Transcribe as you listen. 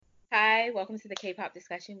Hi, welcome to the K-pop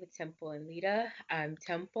discussion with Temple and Lita. I'm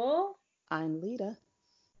Temple, I'm Lita.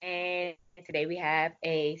 and today we have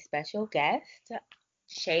a special guest,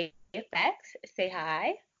 Shay FX. Say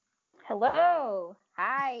hi. Hello.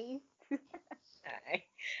 Hi. Hi.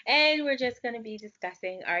 And we're just going to be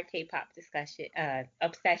discussing our K-pop discussion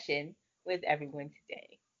obsession with everyone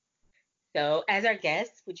today. So, as our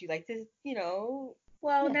guest, would you like to,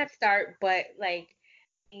 well, Yeah, not start, but like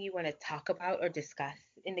you want to talk about or discuss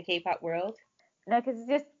in the K-pop world? No, because it's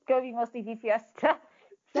just going to be mostly BTS stuff.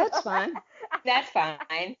 So, that's fine. That's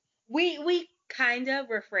fine. We kind of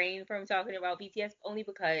refrain from talking about BTS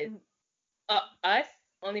us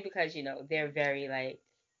only because they're very like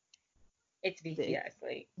it's Big. BTS,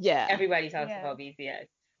 like Yeah. everybody talks yeah. about BTS.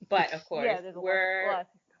 But of course, Yeah, there's a we're lot.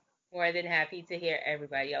 more than happy to hear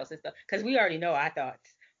everybody else's stuff because we already know our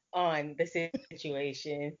thoughts on the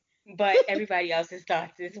situation. But everybody else's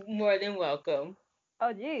thoughts is more than welcome.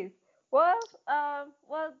 Oh, geez. Well,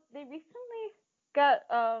 they recently got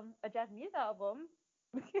a Japanese album,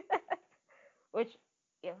 which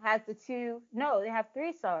has the two. No, they have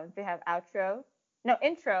three songs. They have outro, no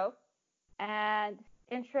intro, and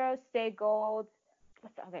intro, Stay Gold.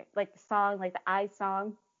 What's the other? Like the song, like the I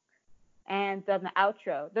song, and then the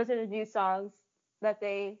outro. Those are the new songs that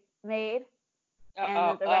they made, and Uh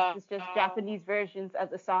then the rest oh, is just Japanese versions of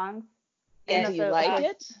the songs. And And do yes. you also, of like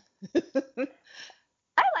course, it?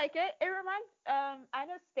 I like it. It reminds I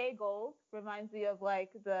know Stay Gold reminds me of like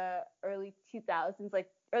the early 2000s, like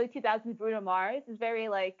early 2000s Bruno Mars is very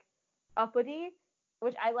like uppity,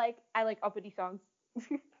 which I like. I like uppity songs.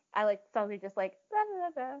 I like songs that are just like da da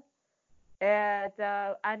da da.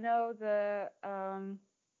 And I know the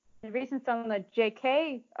recent song that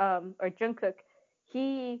JK or Jungkook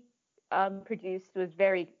he produced was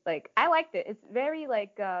very like I liked it. It's very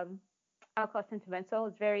like I'll call it sentimental.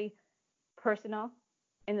 It's very personal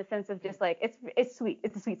in the sense of just like it's sweet.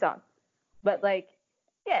 It's a sweet song, but like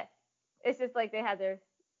yeah, it's just like they had their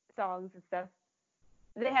songs and stuff.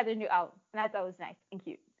 They had their new album, and I thought it was nice and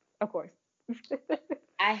cute. Of course.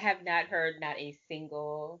 I have not heard not a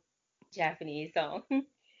single Japanese song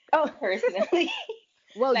Oh. personally.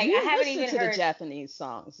 Well, Like I you haven't listen even to the heard. Japanese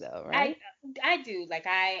songs, though, I right? I do like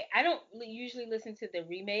I don't usually listen to the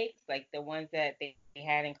remakes, like the ones that they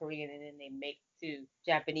had in Korean and then they make to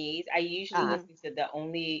Japanese. I usually Ah, Mhm. listen to the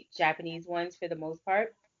only Japanese ones for the most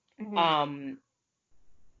part. Mhm. Um,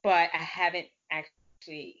 but I haven't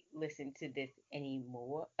actually listened to this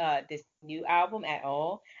anymore. This new album at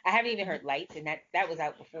all. I haven't even heard Lights, and that was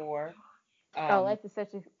out before. Oh, Um, Lights is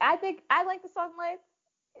such a. I think I like the song Lights.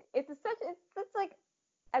 It's like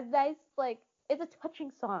a nice like it's a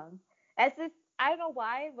touching song. As this I don't know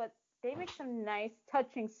why, but they make some nice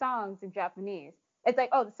touching songs in Japanese. It's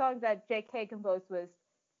like the song that J.K. composed was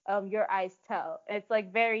Your Eyes Tell. It's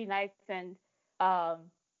like very nice and um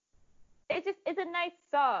it's a nice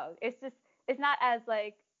song. It's not as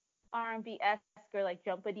like R&B esque or like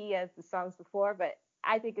jumpity as the songs before, but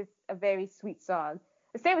I think it's a very sweet song.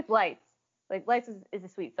 The same with Lights. Like Lights is a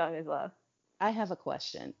sweet song as well. I have a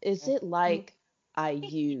question. Is it like I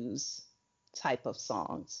use type of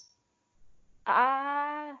songs?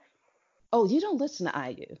 Ah, Oh, you don't listen to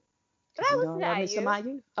IU but because I you know I listen love me to some IU.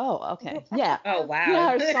 IU. Oh, okay. Yeah. oh You know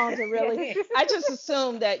wow. her songs are Yeah. really. I just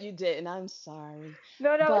assumed that you didn't. I'm sorry,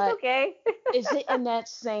 No, it's but okay. is it in that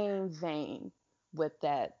same vein with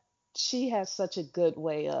that she has such a good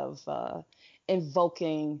way of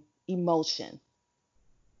invoking emotion?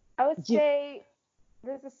 I would You say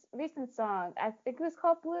there's this recent song. I think it was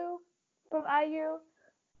called Blue from IU.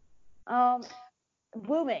 Um,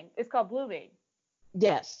 Blooming. It's called Blooming,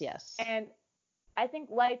 yes, yes. and I think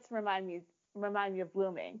Lights remind me of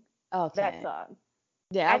Blooming. That Okay. song.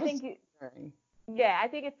 Yeah, I I was think it, wondering. yeah, I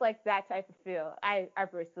think it's like that type of feel. I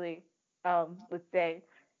personally would say,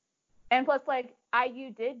 and plus like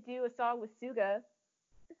IU did do a song with Suga,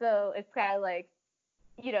 so it's kind of like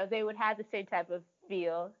they would have the same type of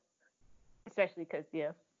feel, especially because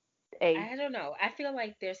age. I don't know. I feel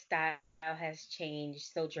like their style has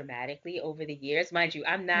changed so dramatically over the years. Mind you,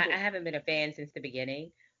 I Mhm. haven't been a fan since the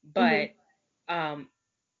beginning, Mhm. but um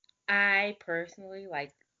I personally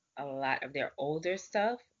like a lot of their older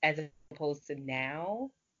stuff as opposed to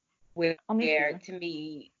now, where Oh, me too. to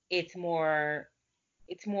me it's more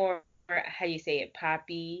how do you say it,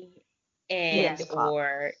 poppy Yeah, and Yeah. it's pop.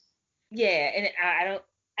 or yeah, and I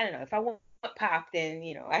don't know. If I want pop, then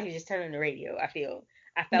I can just turn on the radio. I felt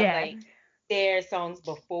Yeah. like their songs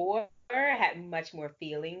before had much more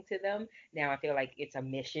feeling to them. Now I feel like it's a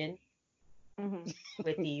mission Mhm.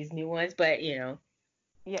 with these new ones, but Yeah.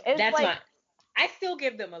 It's that's my. like I still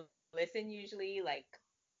give them a listen usually, like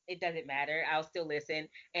it doesn't matter. I'll still listen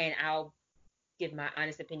and I'll give my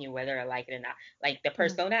honest opinion whether I like it or not. Like the Mhm.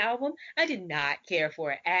 Persona album, I did not care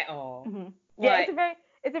for it at all. Mhm. Yeah, But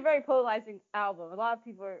it's a very polarizing album. A lot of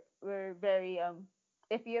people were very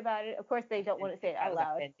iffy about it. Of course, they don't want to say it I out was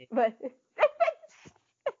loud, offended but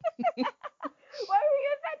why were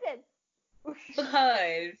you offended?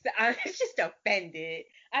 because I was just offended.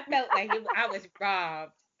 I felt like I was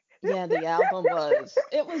robbed. Yeah, the album was.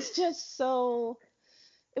 It was just so.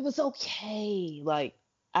 It was okay. Like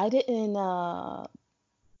I didn't. I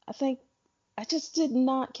think I just did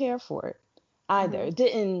not care for it either. Mhm. It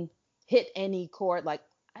didn't hit any chord. Like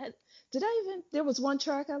I did. I even. There was one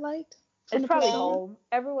track I liked from It's the probably Persona. Home.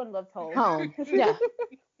 Everyone loves Home. Home. Yeah.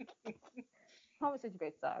 Home is such a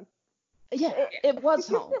great song. Yeah. It- It was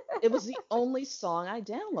Home. It was the only song I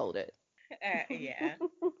downloaded. Yeah.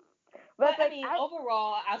 but But it's I like mean,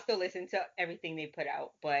 overall, I'll still listen to everything they put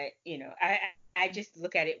out. But I just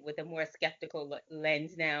look at it with a more skeptical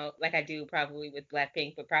lens now, like I do probably with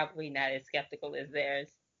Blackpink, but probably not as skeptical as theirs.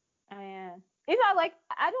 yeah. You know, like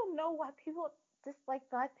I don't know why people dislike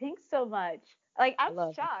Blackpink so much. Like I I'm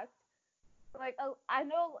love it. shocked. Like I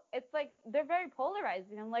know it's like they're very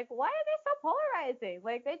polarizing. I'm like, why are they so polarizing?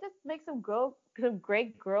 Like they just make some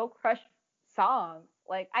great girl crush songs.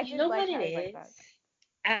 Like I You did know like what it Harry is?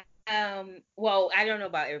 Butterfly. Well, I don't know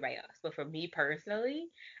about everybody else, but for me personally,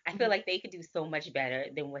 I feel Mhm. like they could do so much better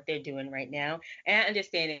than what they're doing right now. And I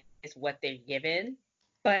understand it's what they're given,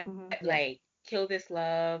 but Mhm. Yeah. like Kill This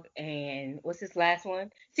Love and what's this last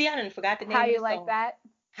one? See, I didn't forgot the How name of you the like song. that?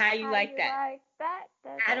 How you How like you that? like that?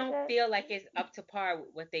 Da, I da, don't da. feel like it's up to par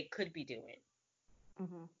with what they could be doing.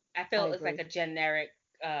 Mhm. I I feel it's like agree. a generic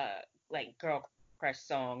like girl crush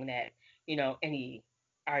song that, any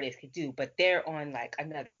artist could do, but they're on like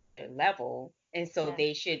another level and so Yeah.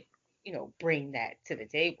 they should, bring that to the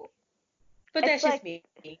table. But It's that's just like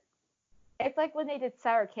me. it's like when they did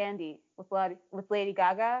Sour Candy with Lady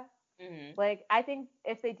Gaga. Hmm. Like I think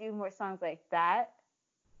if they do more songs like that,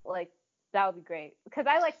 like that would be great. Because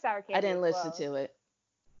I like Sour I Candy didn't as listen well. to it.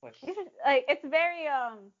 You should like it's very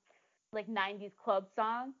like 90s club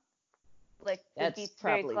song. Like the That's beat's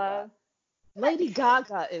very probably why. club. Lady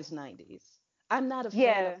Gaga is 90s. I'm not a fan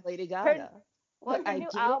of Yeah. Lady Her Gaga, well but her I new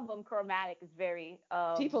get it. album Chromatic is very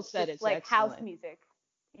People said just it's like house excellent, music.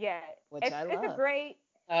 Yeah. which I It's a love. great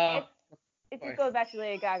Oh, it's of it just course. goes back to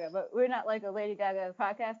Lady Gaga, but we're not like a Lady Gaga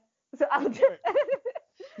podcast. So I'll just Sure.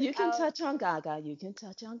 You can um touch on Gaga. You can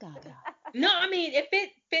touch on Gaga. No, I mean, if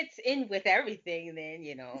it fits in with everything, then,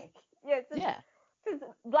 yeah, Yeah. since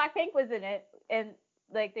Blackpink was in it and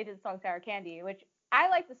like they did the song Sour Candy, which I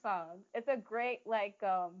like the song. It's a great like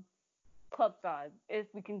club song. If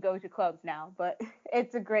we can go to clubs now, but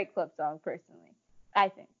it's a great club song personally, I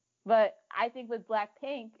think. But I think with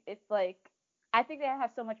Blackpink, it's like I think they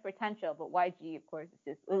have so much potential, but YG of course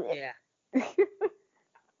is yeah. just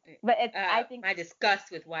but it's I think My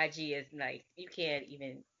disgust with YG is like, you can't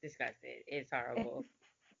even discuss it. It's horrible.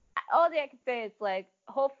 all that I can say is like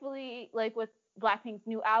hopefully like with Blackpink's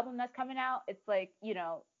new album that's coming out, it's like,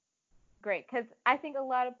 great because I think a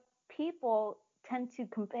lot of people tend to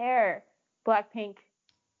compare Blackpink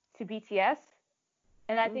to BTS,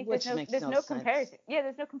 and I think Which makes there's no no sense. comparison. Yeah,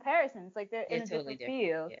 there's no comparison. It's like they're in They're a totally different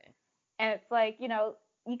different. field, Yeah. and it's like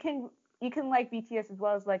you can like BTS as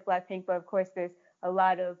well as like Blackpink, but of course there's a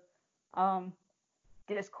lot of um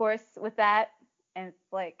discourse with that, and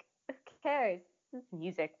it's like who cares? It's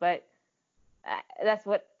music, but that's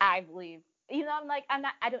what I believe.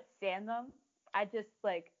 I don't stand them. I just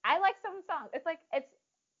like I like some songs. It's like it's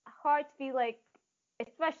hard to be like,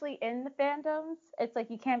 especially in the fandoms. It's like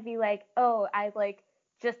you can't be like, oh, I like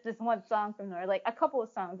just this one song from them or like a couple of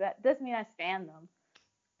songs. That doesn't mean I stand them.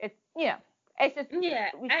 It's it's just Yeah,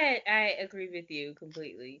 we. I agree with you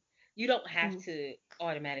completely. You don't have Mhm. to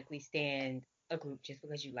automatically stand a group just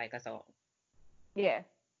because you like a song. Yeah,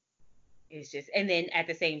 It's just, and then at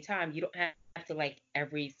the same time, you don't have to like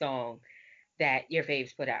every song that your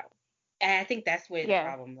faves put out. And I think that's where the yeah.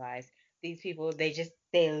 problem lies. These people,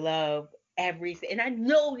 they love and I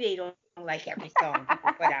know they don't like every song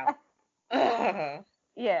people put out. Ugh.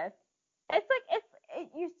 Yeah. It's like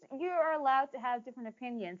you are allowed to have different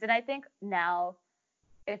opinions, and I think now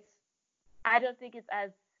it's I don't think it's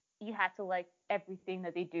as you have to like everything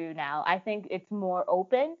that they do now. I think it's more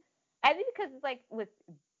open. I think because it's like with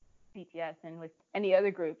BTS and with any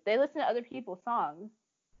other group, they listen to other people's songs.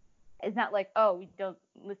 It's not like, oh, we don't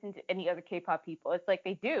listen to any other K-pop people. It's like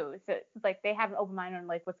they do. So it's like they have an open mind on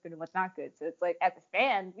like what's good and what's not good. So it's like as a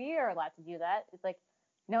fan, we are allowed to do that. It's like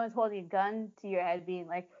no one's holding a gun to your head being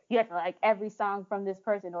like you have to like every song from this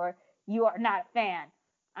person or you are not a fan.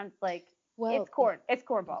 I'm like Well, It's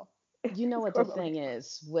cornball. you know It's what the cornball. thing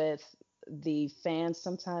is with the fans,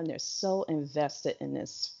 sometimes they're so invested in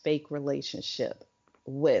this fake relationship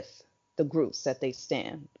with the groups that they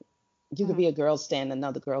stand. You could Hmm. be a girl stand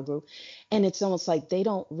another girl group, and it's almost like they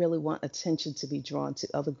don't really want attention to be drawn to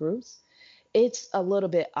other groups. It's a little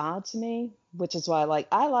bit odd to me, which is why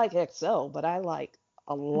I like EXO, but I like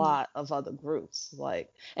a Hmm. lot of other groups.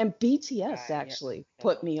 Like, and BTS Fire. actually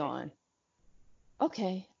put So me good. on.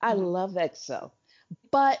 Okay, I Hmm. love EXO,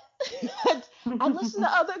 but I listen to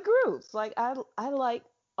other groups. Like I like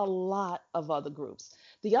a lot of other groups.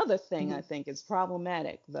 The other thing I Hmm. think is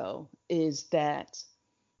problematic though is that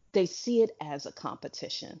they see it as a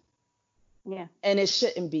competition. Yeah. And it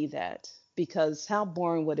shouldn't be that because how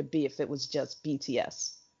boring would it be if it was just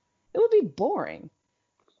BTS? It would be boring.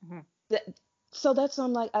 Hmm. That, so that's why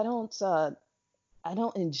I'm like I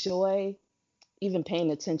don't enjoy even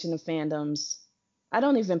paying attention to fandoms. I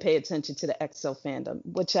don't even pay attention to the EXO fandom,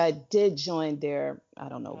 which I did join their I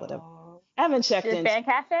don't know whatever. Oh, I haven't checked The into. fan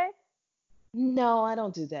cafe? No, I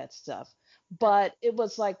don't do that stuff. Oh. But it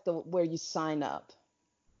was like the where you sign up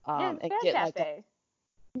Yeah, it's and fan get like a cafe.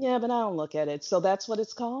 yeah, but I don't look at it. So that's what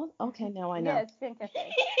it's called? Okay, now I Yeah, know. it's fan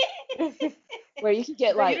cafe. Where you can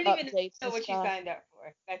get But you like don't even updates know and what you stuff. signed up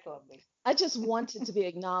for. That's lovely. I just want it to be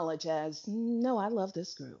acknowledged as no, I love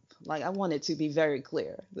this group. Like I want it to be very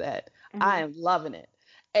clear that Hmm. I am loving it.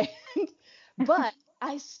 And but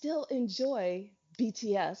I still enjoy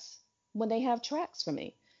BTS when they have tracks for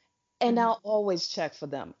me. And Hmm. I'll always check for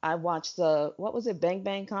them. I watched the what was it, Bang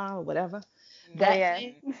Bang Con or whatever. Oh That yeah.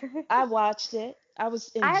 thing, Mm-hmm. I watched it. I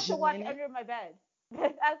was I had to watch enjoying it. under my bed.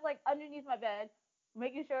 I was like underneath my bed,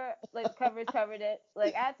 making sure like the covers covered it.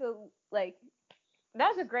 Like I had to like that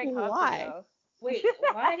was a great concert Why? though. Wait,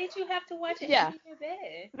 why did you have to watch it Yeah. under your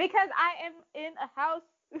bed? Because I am in a house.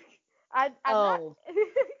 I'm not Oh,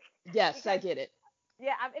 yes, I because get it.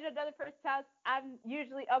 yeah, I'm in another person's house. I'm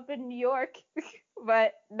usually up in New York,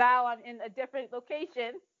 but now I'm in a different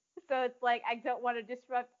location. So it's like I don't want to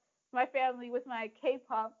disrupt my family with my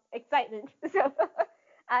K-pop excitement. So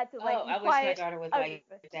I had to Oh, like be I wish my quiet. daughter was Under like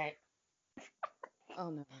the that. Oh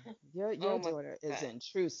no, your Oh my daughter is god.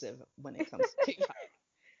 intrusive when it comes to K-pop.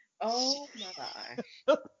 Oh my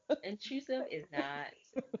gosh. Intrusive is not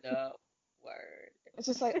the word. It's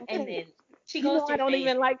just like, And okay, then she you goes know I through don't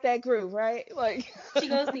even phases. like that group, right? Like, She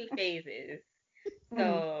goes through phases. Mhm.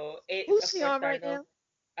 So it who's of she course on right started off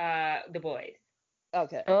now? the boys.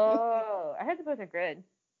 Okay. Oh, I heard the boys are good.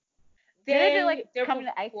 Didn't they like Their come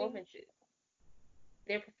into icing?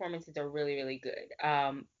 performances are really really good.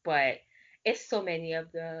 But it's so many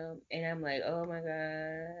of them, and I'm like, oh my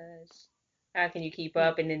gosh, how can you keep Hmm.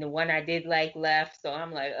 up? And then the one I did like left, so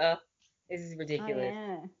I'm like, oh, this is Oh ridiculous.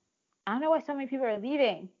 yeah. I don't know why so many people are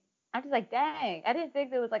leaving. I'm just like, dang. I didn't think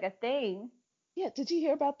there was like a thing. Yeah, did you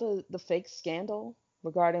hear about the fake scandal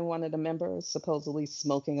regarding one of the members supposedly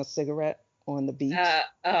smoking a cigarette on the beach?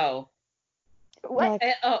 Oh, What?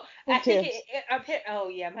 Like, oh, who I think cares? oh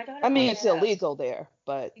yeah, my daughter I brought mean, it's that up. illegal there,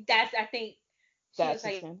 but I think she was that's a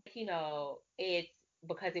like, scandal. it's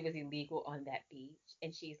because it was illegal on that beach,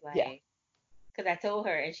 and she's Yeah, like, because I told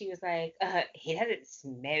her, and she was like, he doesn't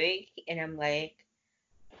smoke, and I'm like,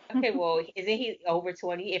 okay, well, isn't he over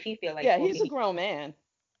 20? If he feel like yeah, smoking, he's a he can grown smoke. man.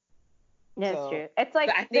 That's So true. It's But like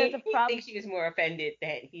I there's a think problem. she was more offended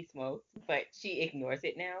that he smoked, but she ignores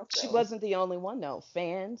it now. she So wasn't the only one, though.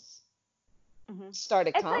 Fans Hmm.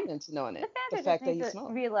 started It's like commenting on the it, the fans just fact that need he to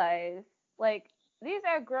smoked. realize, like, these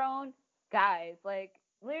are grown guys. Like,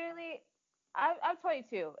 literally, I'm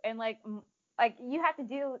 22, and like you have to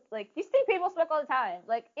deal like you see people smoke all the time.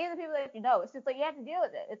 Like even people that you know, it's just like you have to deal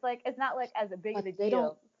with it. It's like it's not like as a big of But a they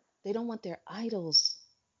deal. don't want their idols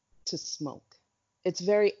to smoke. It's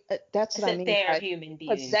very that's I what I said mean they're by human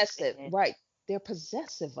beings, possessive, and right? They're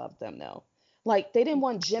possessive of them now. Like they didn't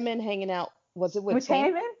want Jimin hanging out. Was it with With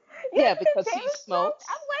Taemin? Taman, you Yeah, think because he Taman smoked? smokes.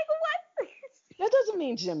 I'm like, what? That doesn't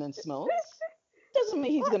mean Jimin smokes. Doesn't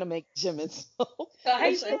mean he's What? gonna make Jimin smoke. so how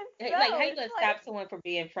you It's gonna just Even how so, you it's gonna like, stop someone from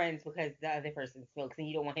being friends because the other person smokes and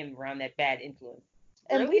you don't want him around that bad influence?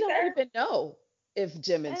 and we Really, don't sir? even know if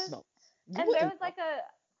Jimin and smokes. You and wouldn't know. there was like a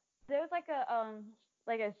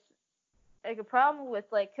like a problem with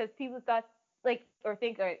like because people thought like or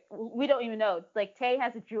think or we don't even know like Tay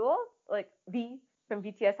has a jewel like V from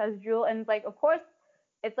BTS has a jewel and like of course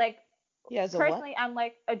it's like He has a what? personally I'm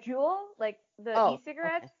like a jewel like the Oh,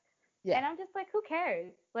 e-cigarettes okay. Yeah. and I'm just like who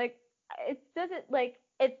cares like it doesn't like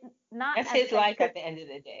it's not That's as his offensive life because at the end of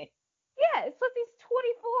the day. yeah it's like he's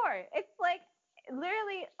 24 it's like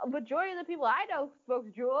literally a majority of the people I know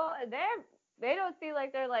smokes jewel and they don't seem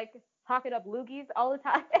like they're like hawking up loogies all the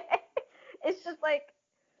time. It's just like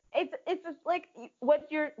it's just like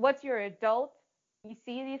what's your adult. You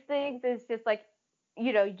see these things, it's just like,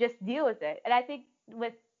 you just deal with it. And I think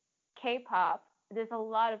with K-pop, there's a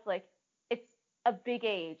lot of like, it's a big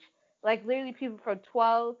age. Like literally people from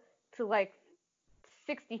 12 to like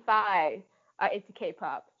 65 are into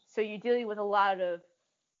K-pop. So you're dealing with a lot of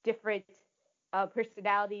different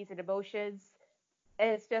personalities and emotions.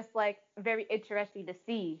 And it's just like very interesting to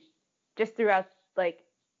see just throughout like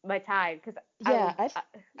my time because I was Yeah,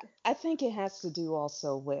 I think it has to do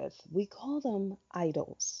also with we call them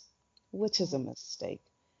idols, which is a Mhm. mistake.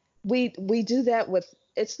 We do that with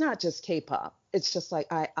it's not just K-pop. It's just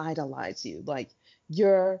like I idolize you. Like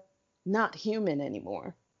you're not human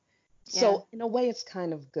anymore. Yeah. So in a way it's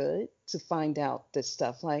kind of good to find out this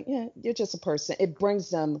stuff. Like, yeah, you're just a person. It brings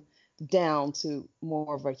them down to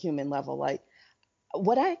more of a human level. Like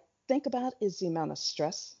what I think about is the amount of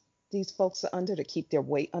stress these folks are under to keep their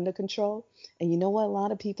weight under control. And you know what a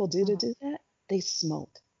lot of people do to Mhm. do that? They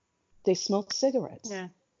smoke. They smoke cigarettes. Yeah.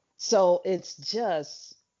 So it's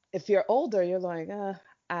just, if you're older, you're like,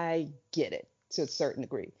 I get it to a certain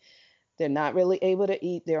degree. They're not really able to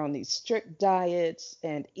eat. They're on these strict diets.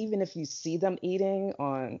 And even if you see them eating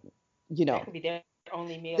on, you That know, could be their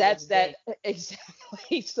only meal of that's the that day.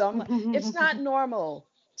 exactly. Some, it's not normal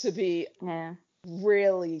to be Yeah.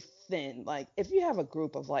 really thin. Like if you have a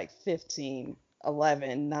group of like 15,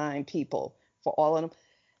 11, 9 people for all of them,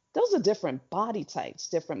 those are different body types,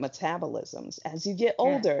 different metabolisms. As you get Yeah.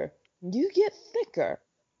 older, you get thicker.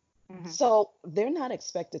 Mhm. So they're not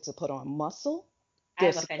expected to put on muscle. They're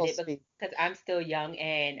I'm offended supposed to be, because I'm still young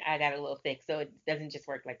and I got a little thick, so it doesn't just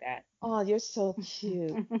work like that. oh, you're so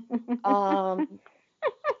cute. Um,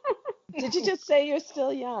 did you just say you're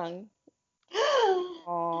still young?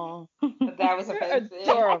 Oh, That was you're offensive. I can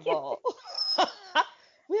adorable.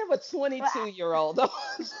 We have a well, 22-year-old. well,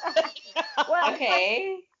 like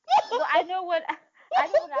Okay. well, I know when I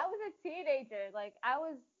was a teenager, like I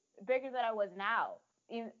was bigger than I was now.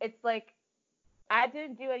 It's like I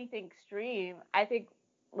didn't do anything extreme. I think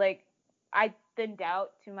like I thinned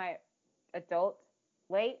out to my adult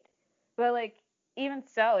weight, but like even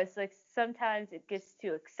so, it's like sometimes it gets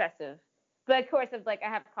too excessive. But of course, if like I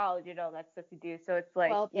have college and all that stuff to do, so it's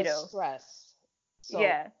like Well, the stress. So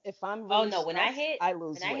yeah. if I'm Oh really no, stressed, I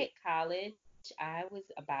lose when I hit weight. college, I was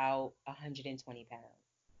about 120 pounds.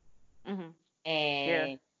 Mhm. Yeah.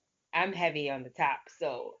 And I'm heavy on the top.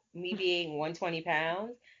 So me being 120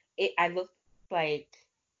 pounds, I looked like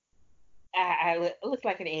I looked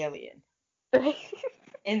like an alien.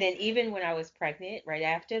 And then even when I was pregnant, right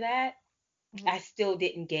after that, Mhm. I still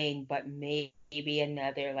didn't gain but maybe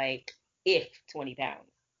another like if 20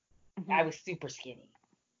 pounds. I Mhm. was super skinny.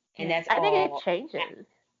 And Yeah. that's I think it all. changes.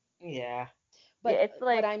 Yeah. Yeah, But it's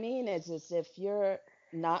what like I mean is if you're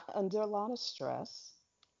not under a lot of stress,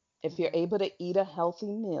 if you're mhm. able to eat a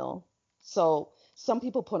healthy meal. So some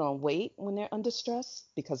people put on weight when they're under stress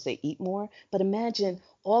because they eat more. But imagine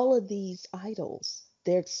all of these idols,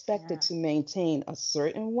 they're expected Yeah. to maintain a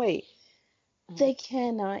certain weight. Mhm. They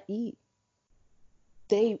cannot eat. Yeah.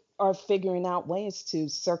 They are figuring out ways to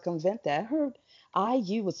circumvent that. I heard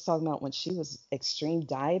IU was talking about when she was extreme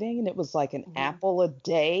dieting and it was like an Mhm. apple a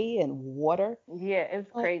day and water. Yeah, it was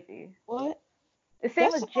Like, crazy. what? The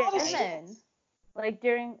same That's a with lot of Jimin. stress. Like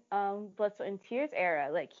during Blood, Sweat, and Tears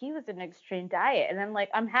era, like he was an extreme diet, and then like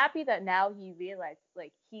I'm happy that now he realized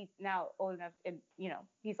like he's now old enough, and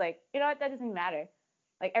he's like what, that doesn't matter.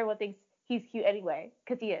 Like everyone thinks he's cute anyway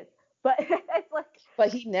because he is, but it's like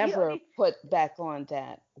But he you don't never need. put back on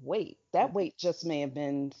that weight. That weight just may have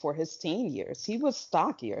been for his teen years. He was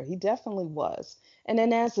stockier. He definitely was. And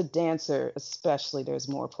then as a dancer, especially, there's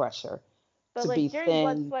more pressure But to be like during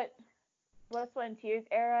thin. Blood, Sweat, and Tears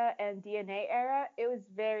era and DNA era, it was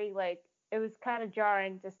very like it was kind of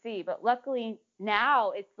jarring to see. But luckily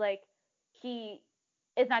now it's like he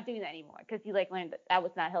is not doing that anymore because he like learned that that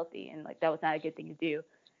was not healthy and like that was not a good thing to do.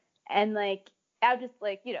 And like I was just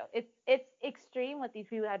like it's extreme what these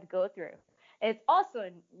people had to go through. And it's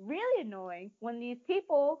also really annoying when these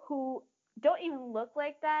people who don't even look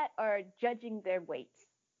like that are judging their weights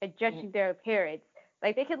and Mm. judging their appearance.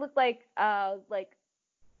 Like they could look like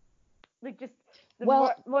just the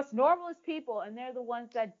Well, most normalest people, and they're the ones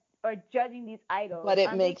that are judging these idols. but it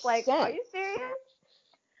I'm just makes like, are sense. you serious?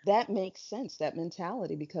 That makes sense, that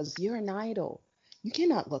mentality, because you're an idol. You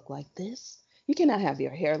cannot look like this. You cannot have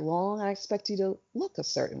your hair long. I expect you to look a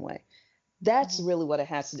certain way. That's Mm-hmm. really what it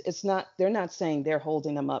has to do. It's not, they're not saying they're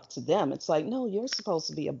holding them up to them. It's like, no, you're supposed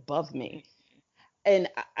to be above me. And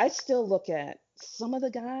I still look at some of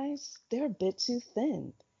the guys, they're a bit too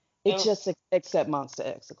thin. It Oh. just, except Monster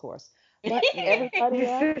X, of course. But Yeah. everybody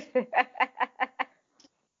else,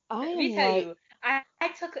 I Let am me tell like, you,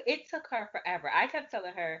 it took her forever. I kept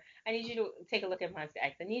telling her, I need you to take a look at Monster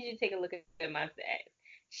X. I need you to take a look at Monster X.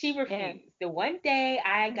 She Yeah. refused. The one day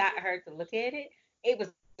I got her to look at it, it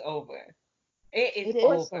was over. It is it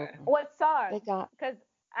What is over. over. what song? They got Because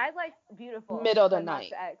I like Beautiful Middle of the by Monsta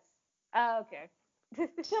Night. X. Oh, okay.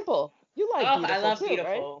 Simple. You like Oh, I Beautiful love too, right?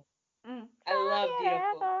 Beautiful. Mm. I love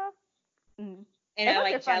Beautiful. Mm. And And I plus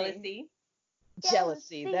they're like funny. Jealousy.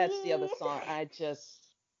 Jealousy. That's the other Jealousy. song.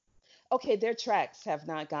 Okay, their tracks have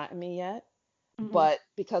not gotten me yet, Hmm. but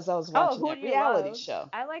because I was Oh, watching Who that Do You reality Love? show,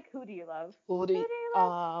 I like Who Do You Love? who Who do do you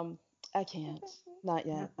I can't. Not love?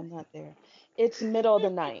 yet. I'm not there. It's middle of the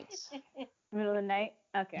night. Middle of the night?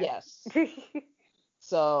 Okay. Yes.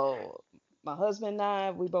 So my husband and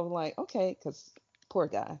I, we both like, okay, because poor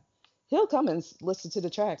guy, he'll come and listen to the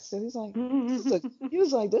tracks. So he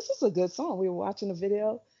was like, this is a good song. We were watching the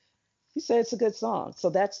video. He said it's a good song. So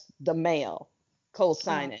that's the male Oh.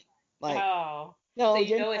 co-signing. Like, Oh. So no, you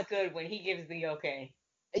you're know it's not. good when he gives the okay.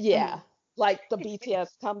 Yeah, Mhm. like the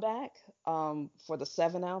BTS comeback for the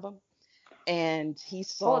Seven album, and he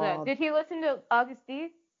Hold on. saw Did he listen to August D?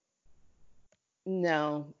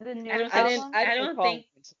 no, The I don't newest think album? I I didn't don't call him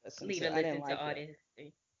think to listen Lita to. I didn't listened to like it. Artist.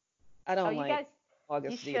 I Oh, don't you like guys,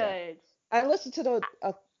 you August Dita. should. I listened to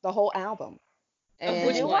the whole album The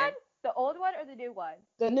Which new and one? one? The old one or the new one?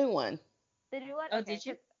 the new one. The new one? Oh, Okay. did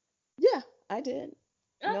you? Yeah, I did.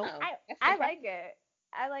 Nope. Oh, that's I like surprising. it.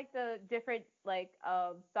 I like the different like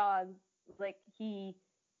songs like he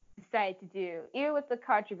decided to do. Even with the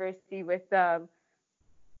controversy with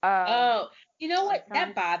Oh, you know the what? That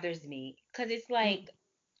song. bothers me because it's Mm. like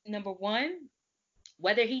number one,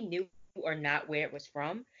 whether he knew or not where it was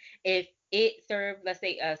from, if it served, let's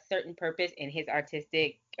say, a certain purpose in his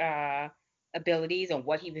artistic abilities and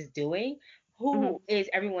what he was doing, Hmm. who is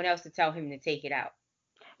everyone else to tell him to take it out?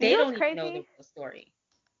 You They know what's don't even know the crazy? real story.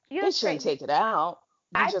 You know They what's shouldn't crazy? take it out.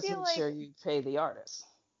 You I just feel make like sure you pay the artist.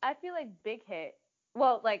 I feel like Big Hit.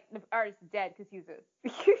 Well, like the artist's dead because he's a.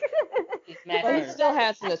 He's mass But he but murderer. still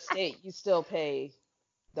has an estate. You still pay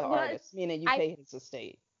the well, it's, artist, meaning you I pay his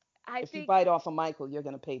estate. I If you think bite off of Michael, you're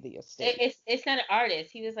gonna pay the estate. It's not an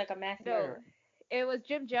artist. He was like a mass no, murderer. it was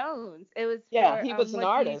Jim Jones. It was Yeah, for he was an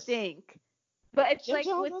What Do You artist. Think? But it's Jim like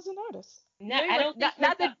Jones with was an artist. Not, no, he I was don't think he was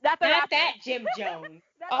not the not rapper, that Jim Jones.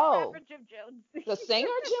 not the rapper Oh, Jim Jones. the singer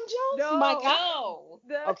Jim Jones? My No, God. No,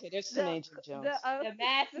 the Okay, there's too the many Jim the Jones. the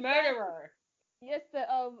mass the guy. murderer. Yes,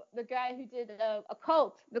 the guy who did a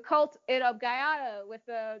cult, the cult in Guyana with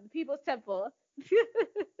the People's Temple.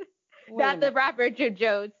 Wait a Not the minute. rapper Jim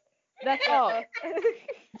Jones. That's the. Oh,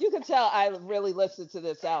 you can tell I really listened to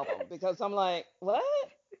this album because I'm like, what?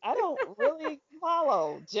 I don't really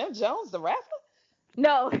follow Jim Jones, the rapper.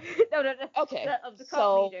 No, no. Okay, The cult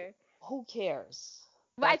so leader. who cares?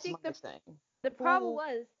 But I That's my think thing. the problem Who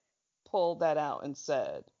was pulled that out and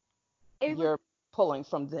said, it was you're pulling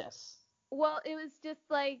from this? well, it was just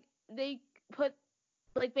like they put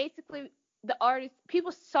like basically the artist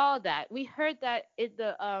people saw that. We heard that in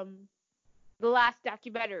the last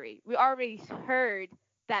documentary. We already heard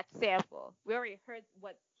that sample. We already heard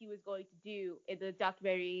what he was going to do in the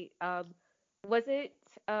documentary. Was it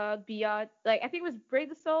Beyond? Like I think it was Bring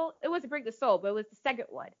the Soul. It wasn't Bring the Soul, but it was the second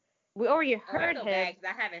one. We already Oh, I heard feel him. bad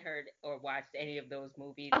because I haven't heard or watched any of those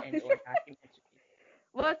movies and or documentaries.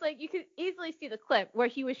 Well, it's like you could easily see the clip where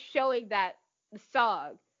he was showing that the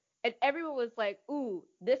song, and everyone was like, "Ooh,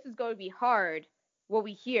 this is going to be hard when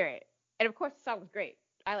we hear it." And of course, the song was great.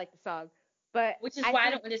 I like the song, but Which is I why I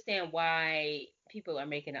don't think understand why people are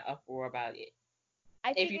making an uproar about it.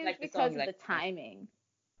 I If think you it was like the song, because you of like the the song. timing.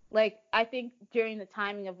 Like I think during the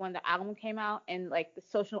timing of when the album came out and like the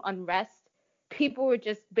social unrest, people were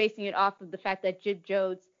just basing it off of the fact that Jim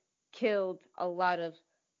Jones killed a lot of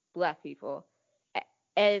black people.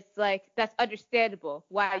 And it's like that's understandable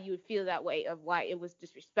why you would feel that way of why it was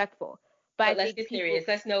disrespectful. But I But let's think get people serious.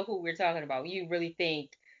 Let's know who we're talking about. You really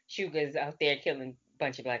think Sugar's out there killing a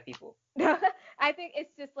bunch of black people? I think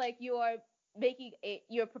it's just like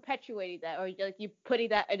you're perpetuating that or like you're putting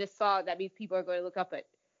that in a song that means people are going to look up it.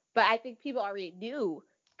 But I think people already knew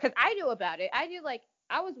because I knew about it. I knew like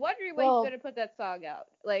I was wondering when he's going Well, to put that song out.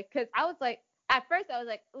 Like because I was like at first I was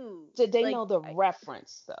like ooh did they like know the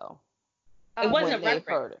reference though It when wasn't a yeah, they reference.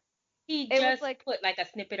 heard it? He it was just like put like a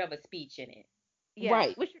snippet of a speech in it. yeah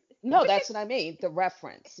Right. which No, which that's is what I mean. The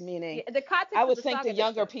reference, yeah, meaning the I context of would the think song the it makes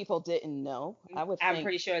younger sense. people didn't know. I would I'm think,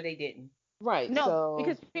 pretty sure they didn't. right. No, So,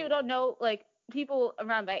 because people don't know, like people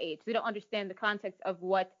around my age, they don't understand the context of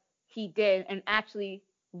what he did and actually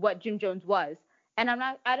what Jim Jones was. And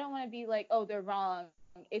I don't want to be like, oh, they're wrong.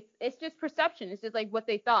 It's just perception. It's just like what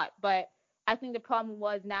they thought. But I think the problem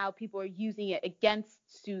was now people are using it against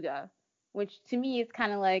Suga, which to me is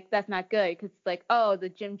kind of like, that's not good, because it's like, oh, the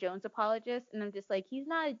Jim Jones apologist, and I'm just like, he's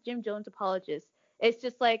not a Jim Jones apologist. It's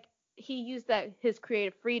just like he used that his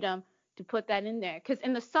creative freedom to put that in there, because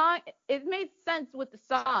in the song it made sense with the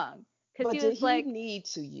song, because But he did was he like, need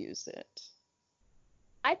to use it?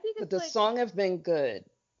 I think Could it's the like, song have been good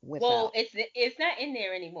Well, without? it's not in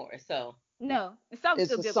there anymore. So no, the song's Is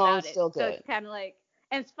still the good song without it. still So good? it's kind of like,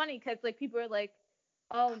 and it's funny because like people are like,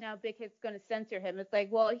 oh, now Big Hit's gonna censor him. It's like,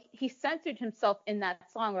 well, he censored himself in that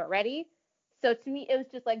song already. So to me, it was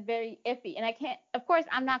just like very iffy. And I can't, of course,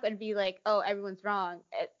 I'm not gonna be like, oh, everyone's wrong.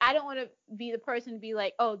 I don't want to be the person to be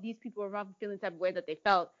like, oh, these people were wrong for feeling the type of way that they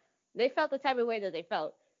felt. They felt the type of way that they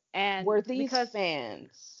felt, and Were these because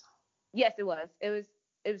fans? yes, it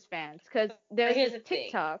was fans, because but there's here's this the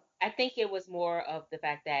thing. TikTok. I think it was more of the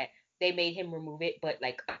fact that they made him remove it, but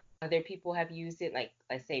like other people have used it, like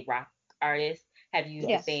let's say rock artists have used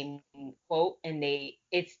the Yes. Yes. same quote, and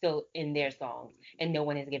it's still in their songs, and no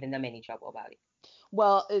one has given them any trouble about it.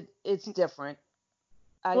 Well, it's different.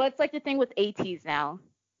 Well, I it's like the thing with ATEEZ now,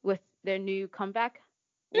 with their new comeback,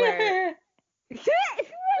 where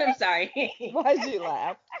I'm sorry. Why did you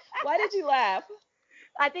laugh? Why did you laugh?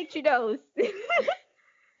 I think she knows.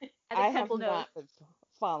 I I think have Temple knows. not been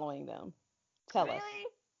following them. Tell us. Really?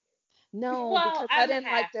 No, Well, because I I'm didn't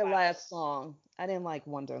half like their followed. last song. I didn't like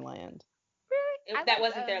Wonderland. Really? I That like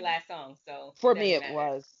wasn't their last song, so For it me, doesn't it matter.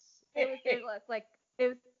 was. it was their last, like it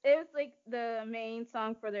was like the main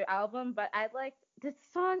song for their album, but I liked this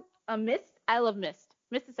song, Mist. I love Mist.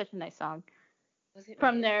 Mist is such a nice song Was it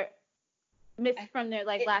from Mist? their Mist I, from their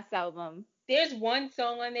like it, last album. there's one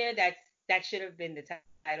song on there that should have been the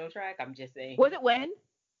title track. I'm just saying. Was it When?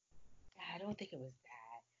 I don't think it was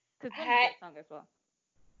that. Because I When is a had, great song as well.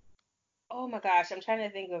 oh my gosh, I'm trying to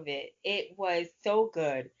think of it. It was so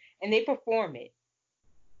good, and they perform it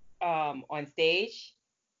on stage,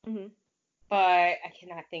 Hmm. but I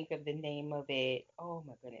cannot think of the name of it. Oh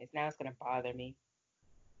my goodness, now it's gonna bother me.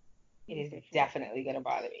 It is definitely gonna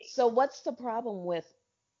bother me. So what's the problem with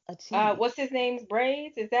a tease? What's his name's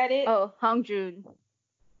Braids? Is that it? Oh, Hongjoon.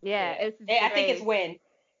 Yeah, Yeah. it's his I think it's Braids. When.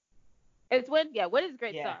 It's When. Yeah, When is a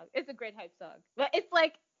great Yeah. song. It's a great hype song. But it's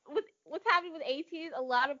like with what's happening with ATEEZ, a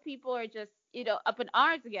lot of people are just up in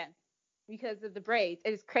arms again because of the Braids.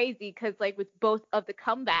 It's crazy because like with both of the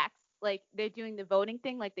comebacks, like they're doing the voting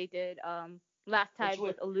thing like they did last Which time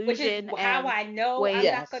was with which is Illusion how and I know I'm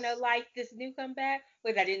Wave. not gonna Yes. like this new comeback,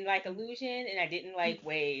 because I didn't like Illusion and I didn't like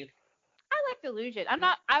Wave. I liked Illusion.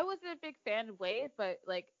 I wasn't a big fan of Wave, but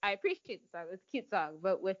like I appreciate the song. It's a cute song.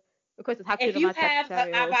 But with of course with If Hakuna you have,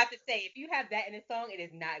 I'm Matata. about to say, if you have that in a song, it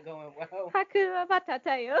is not going well. Hakuna Matata.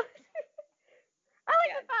 I like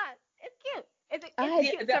Yeah, the song. It's cute. It's a I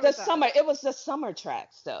cute the, summer the song. summer it was the summer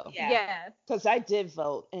tracks though. yeah, Yeah. Because I did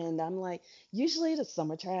vote and I'm like, usually the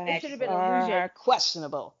summer It tracks should have Magic been voted. Illusion. are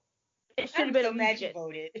questionable. It should have I'm been so mad you Illusion.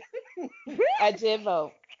 voted. I did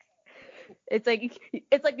vote. It's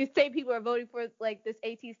like the same people are voting for like this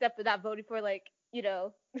AT stuff, but not voting for like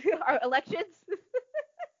our elections.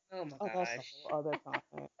 Oh my Oh, that's a gosh. whole other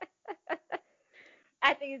topic.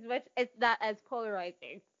 I think it's not as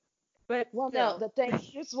polarizing, but Well, no, still. the thing,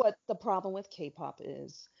 here's what the problem with K-pop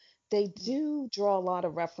is. They do draw a lot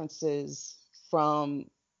of references from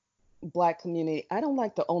Black community. I don't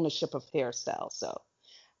like the ownership of hairstyle, so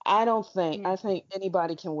I Mm, think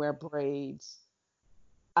anybody can wear braids.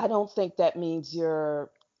 I don't think that means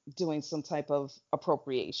you're doing some type of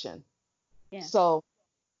appropriation. yeah. So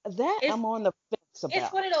that It's I'm on the fence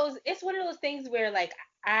it's about. one of those things where like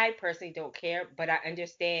I personally don't care, but I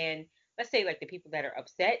understand, let's say like the people that are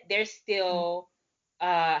upset, they're Mm, still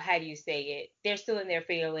how do you say it? They're still in their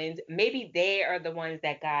feelings. Maybe they are the ones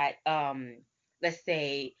that got let's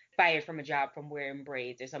say fired from a job from wearing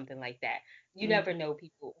braids or something like that. You Mm. never know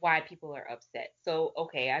why people are upset. So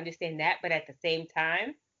okay, I understand that, but at the same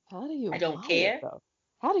time, How do you I don't apply it care. though?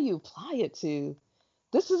 How do you apply it to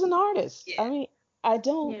this is an artist? I Yeah. mean, I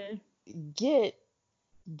don't yeah. get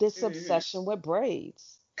this Hmm. obsession with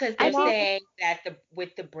braids. Because I they're And I think. saying that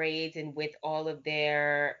with the braids and with all of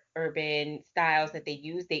their urban styles that they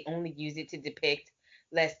use, they only use it to depict,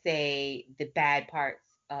 let's say, the bad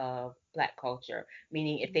parts of Black culture.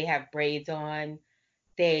 Meaning, if they have braids on,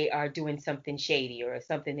 they are doing something shady or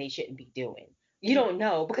something they shouldn't be doing. You Mm, don't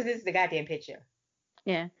know because this is the goddamn picture.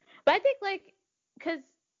 yeah, but I think like because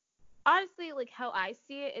honestly, like how I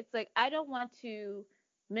see it, it's like I don't want to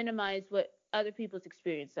minimize what other people's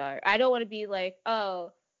experiences are. I don't want to be like,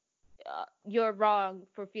 oh, you're wrong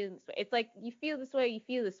for feeling this way. It's like you feel this way, you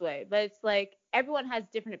feel this way, but it's like everyone has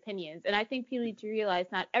different opinions, and I think people need to realize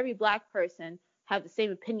not every Black person have the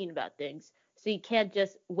same opinion about things. So you can't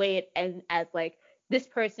just weigh it as like this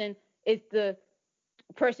person is the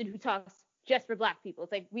person who talks just for Black people.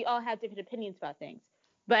 It's like we all have different opinions about things.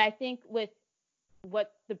 But I think with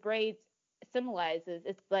what the braids symbolizes,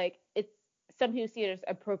 it's like it's some people see it as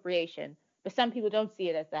appropriation, but some people don't see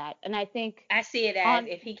it as that. And I think I see it as on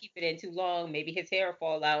if he keep it in too long, maybe his hair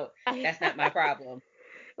fall out. That's not my problem.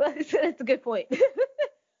 well, that's a good point.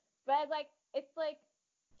 But like it's like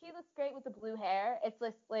he looks great with the blue hair. It's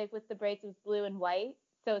just like with the braids with blue and white,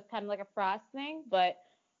 so it's kind of like a frost thing. But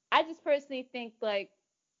I just personally think like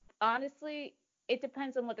honestly, it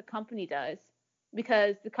depends on what the company does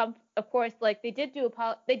because of course, like they did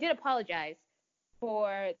apologize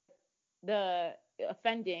for the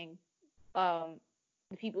offending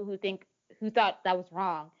the people who thought that was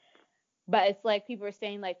wrong. But it's like people are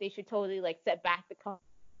saying like they should totally like set back the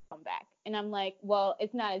comeback, and I'm like, well,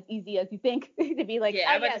 it's not as easy as you think to be like, Yeah,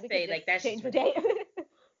 oh I'm about yeah, to we say could like just that's change just the date. ridiculous.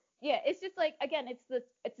 Yeah, it's just like again, it's the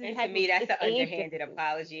And to type me, of that's it's an age underhanded differences.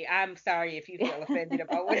 apology. I'm sorry if you feel offended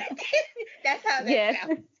about what I did. That's how that Yeah,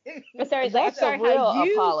 sounds to but me. sorry, I'm That's a sorry how real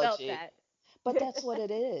you felt apology. that. But that's what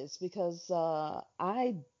it is because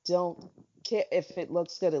I don't care if it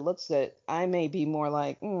looks good, it looks good. I may be more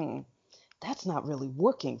like, that's not really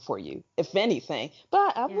working for you, if anything.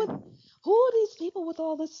 But I Yeah. would, who are these people with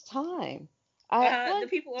all this time? I The Well,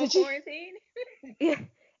 people on did you? quarantine. yeah.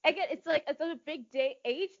 Again, it's like it's a big day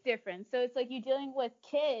age difference. So it's like you're dealing with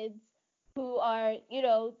kids who are,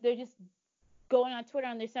 they're just going on Twitter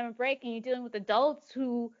on their summer break, and you're dealing with adults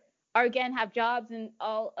who are again have jobs and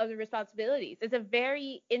all other responsibilities. It's a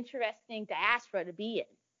very interesting diaspora to be in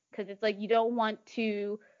because it's like you don't want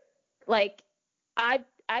to like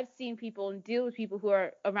I've seen people and deal with people who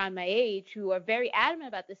are around my age who are very adamant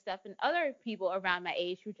about this stuff, and other people around my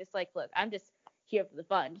age who are just like, look, I'm just here for the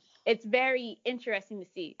fun. It's very interesting to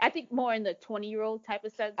see. I think more in the 20-year-old type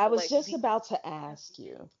of sense, I of was like, just about to ask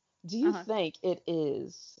you, do you uh-huh. think it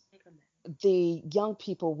is the young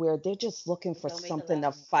people where they're just looking for Don't make a something loud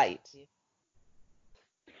to noise. fight?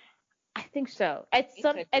 I think so.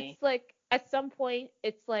 It could be. It's like at some point,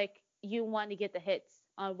 it's like you want to get the hits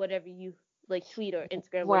on whatever you like tweet or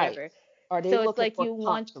Instagram, Right. whatever. Are they So it's looking like for you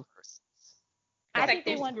want. controversies? I It's That's like think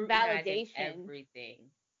the they they're word. want scrutinizing validation.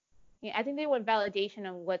 everything. Yeah, I think they want validation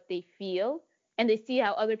on what they feel, and they see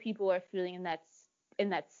how other people are feeling in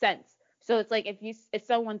that sense. So it's like if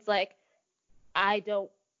someone's like, I don't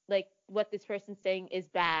like what this person's saying is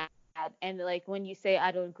bad, and like when you say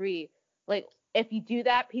I don't agree, like if you do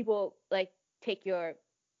that, people like take your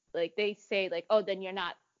like they say like, oh, then you're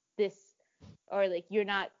not this, or like you're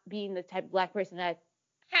not being the type of Black person that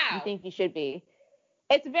you How? think you should be.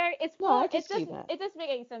 It's No, for I can see that. it doesn't make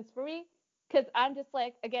any sense for me because I'm just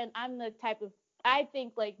like again I'm the type of I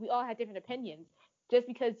think like we all have different opinions. Just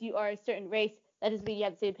because you are a certain race, that doesn't mean you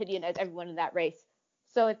have the same opinion as everyone in that race.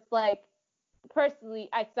 So it's like personally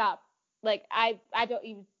I stop like I don't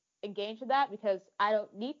even engage with that because I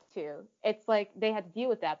don't need to. It's like they have to deal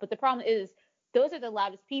with that. But the problem is those are the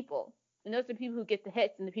loudest people. And those are the people who get the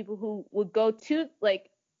hits and the people who would go to like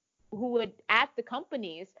who would at the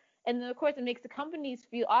companies, and then of course it makes the companies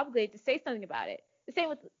feel obligated to say something about it. The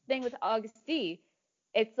same thing with August D.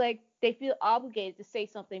 It's like they feel obligated to say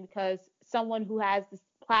something because someone who has this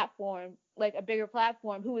platform, like a bigger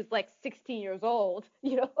platform, who is like 16 years old,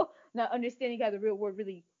 not understanding how the real world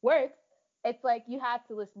really works. It's like you have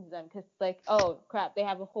to listen to them because it's like, oh crap, they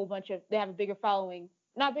have they have a bigger following,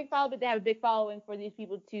 not big following, but they have a big following for these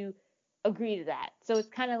people to agree to that. So it's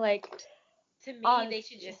kind of like To me, honest. they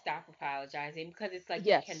should just stop apologizing because it's like you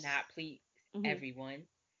Yes. cannot please Mm-hmm. everyone.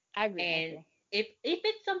 I agree. I And agree. if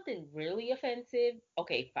it's something really offensive,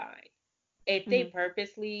 okay, fine. If they Mm-hmm.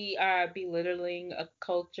 purposely are belittling a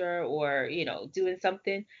culture or, doing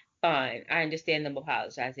something, fine. I understand them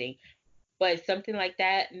apologizing. But something like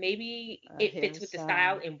that, maybe it fits with Here's the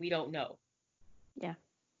style and we don't know. Yeah.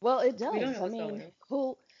 well, it We don't does. know I what's going mean, on.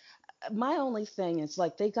 who? My only thing is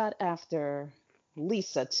like they got after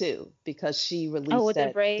Lisa too because she Oh, released with the that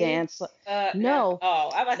braids. dance. No, I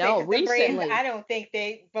was about to say no, because the braids, recently. I don't think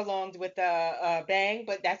they belonged with Bang,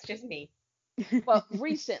 but that's just me. Well,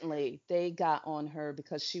 recently they got on her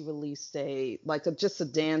because she released just a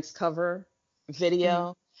dance cover Mm-hmm.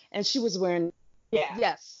 video, and she was wearing Yeah.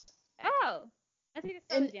 yes. Oh, I think I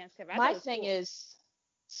saw the And dance cover. I thought my it was thing cool. is,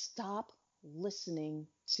 stop listening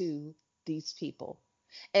to these people.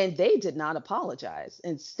 And they did not apologize.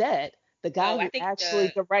 Instead, the guy Oh, I who think actually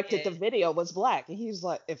directed yeah. the video was Black, and he was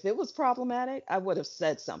like, if it was problematic, I would have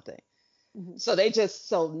said something. Mm-hmm.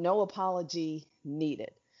 So no apology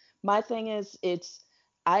needed. My thing is,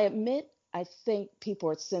 I admit I think people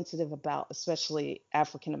are sensitive about, especially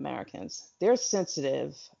African Americans, they're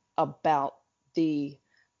sensitive about the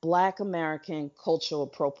Black American cultural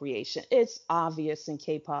appropriation. It's obvious in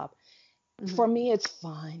K pop. Hmm. For me, it's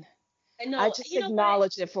fine. And I no, just you know what?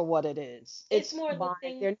 acknowledge it for what it is. It's It's more the fine.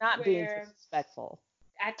 thing They're not being where disrespectful.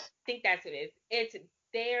 I think that's what it is. It's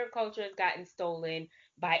their culture has gotten stolen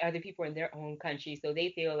by other people in their own country, so they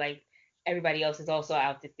feel like everybody else is also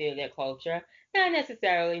out to steal their culture. Not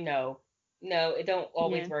necessarily, no. No, it don't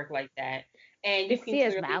always Yeah. work like that. And you It's can see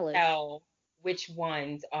as clearly malice. tell which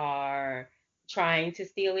ones are trying to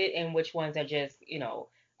steal it and which ones are just,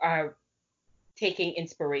 are taking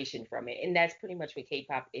inspiration from it. And that's pretty much what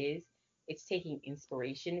K-pop is. It's taking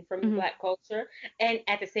inspiration from the Hmm. black culture. And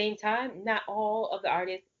at the same time, not all of the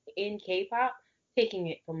artists in K-pop taking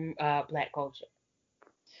it from black culture.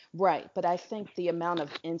 Right. But I think the amount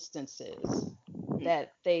of instances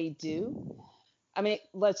that they do, I mean,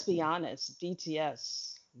 let's be honest,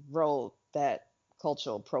 BTS rode that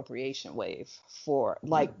cultural appropriation wave for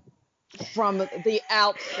like from the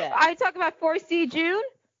outset. Are you talking about 4C June?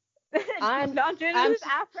 I'm John I'm Junu's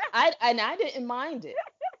Afro? I didn't mind it.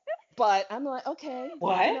 But I'm like, okay,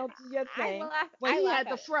 What? do your thing. When I he laugh had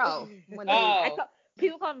the at fro, it. when I Oh, call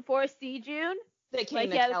people call him 4C June. they Like came he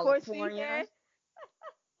to had the 4C California hair.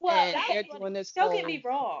 well, and That was they're funny. doing this don't get me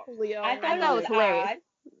whole wrong. I Julio I thought it thought it was was and hilarious. odd,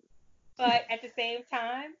 but at the same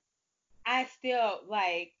time, I still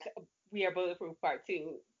like We Are Bulletproof Part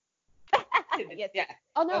 2 to the Yes. death.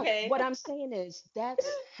 oh no, Okay? what I'm saying is that's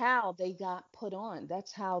how they got put on.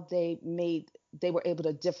 That's how they were able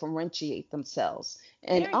to differentiate themselves.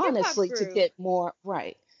 And They're a hip hop honestly, to group. get more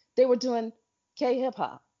right, they were doing K hip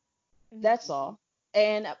hop. Mhm. That's all.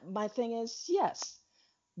 And my thing is, yes,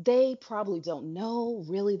 they probably don't know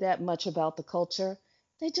really that much about the culture.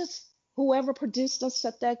 They just, whoever produced and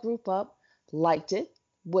set that group up liked it,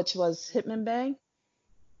 which was Hitman Bang.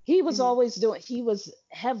 Mhm. He was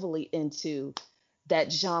heavily into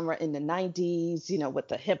that genre in the 90s, with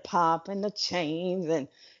the hip hop and the chains. And,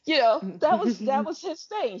 that was his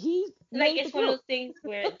thing. He Like made the it's one of group. those things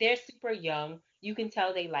where they're super young. You can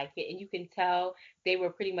tell they like it, and you can tell they were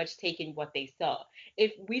pretty much taking what they saw.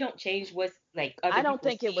 If we don't change what's like I other don't people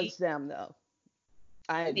think it see, was them, though.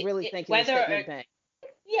 I really think it was whether Hitman Bang.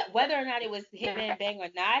 yeah, whether or not it was Hitman Bang or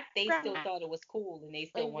not, they still Like thought it was cool and they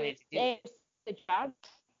still wanted to do it. they the job.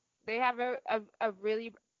 They have a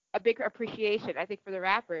really a bigger appreciation, I think, for the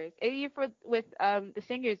rappers. And even for with the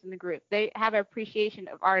singers in the group. They have an appreciation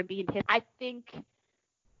of R&B and hip. I think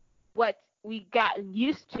what we got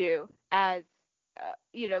used to as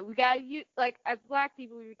we got like as black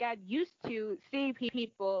people, we got used to seeing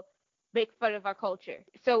people make fun of our culture.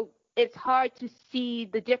 So it's hard to see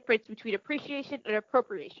the difference between appreciation and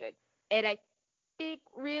appropriation. And I think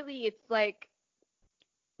really it's like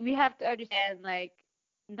we have to understand like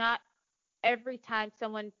not every time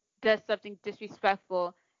someone does something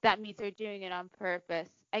disrespectful, that means they're doing it on purpose.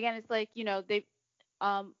 Again, it's like, they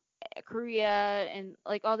um Korea and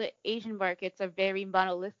like all the Asian markets are very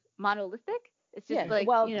monolithic. It's just Yeah, like,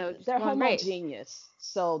 well, just they're one race. homogeneous.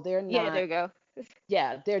 So they're Yeah, there not, you go.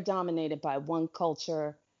 yeah, they're dominated by one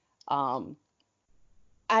culture. Um,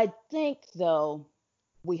 I think, though,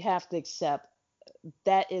 we have to accept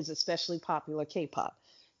that is especially popular K-pop.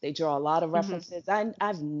 They draw a lot of Hmm. references.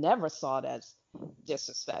 I've never saw it as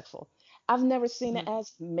disrespectful. I've never seen it Hmm.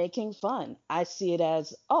 as making fun. I see it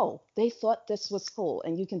as, oh, they thought this was cool.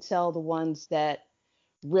 And you can tell the ones that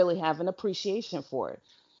really have an appreciation for it.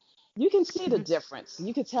 You can see the Hmm. difference.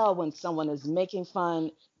 You can tell when someone is making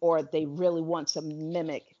fun or they really want to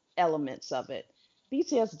mimic elements of it.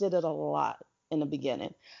 BTS did it a lot in the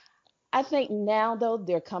beginning. I think now, though,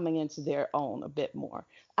 they're coming into their own a bit more.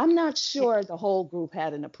 I'm not Yeah, sure the whole group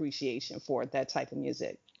had an appreciation for that type of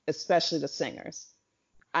music, especially the singers.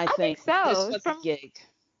 I I think think this so. was a gig.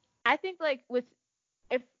 I think like with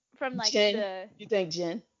if from like Jen, the you think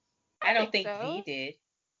Jen? I I don't think think V so. did.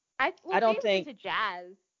 I V don't was think. into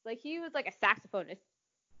jazz. Like he was like a saxophonist.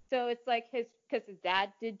 So it's like because his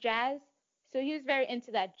dad did jazz. So he was very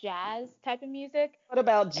into that jazz type of music. What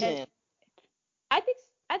about And Jen? I think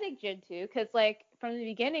I think Jin too, because like from the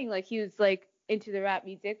beginning, like he was like into the rap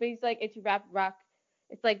music, but he's like into rap rock.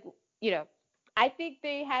 It's like you know, I think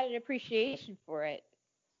they had an appreciation for it.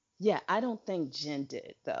 Yeah, I don't think Jen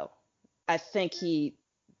did though. I think he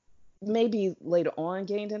maybe later on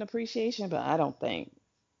gained an appreciation, but I don't think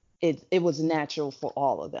it was natural for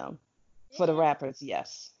all of them. For the Yeah. rappers,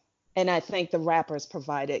 yes. And I think the rappers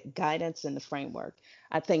provided guidance in the framework.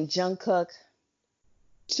 I think Jungkook,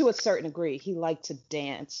 to a certain degree, he liked to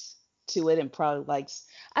dance to it and probably likes.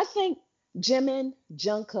 I think Jimin,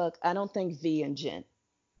 Jungkook. I don't think V and Jin.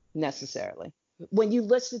 necessarily. When you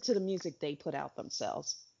listen to the music they put out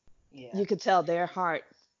themselves, Yeah. you could tell their heart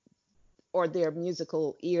or their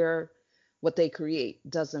musical ear, what they create,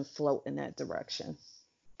 doesn't float in that direction.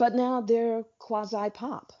 But now they're quasi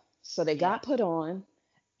pop. So they Yeah. got put on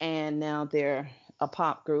and now they're a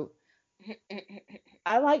pop group.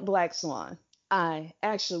 I like Black Swan. I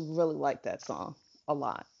actually really like that song a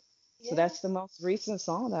lot. So Yeah. that's the most recent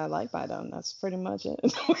song that I like by them. That's pretty much it.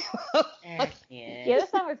 Yeah. Yeah, this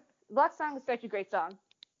song was Black Song was such a great song.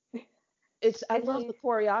 It's I It's love really the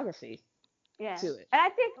choreography yeah, to it. and I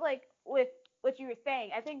think like with what you were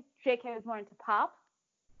saying, I think J.K. was more into pop,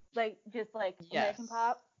 like just like American Yes.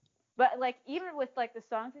 pop. But like even with like the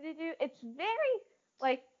songs that they do, it's very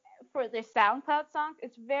like for their SoundCloud songs,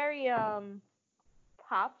 it's very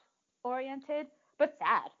pop oriented, but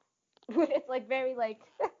sad. It's like very like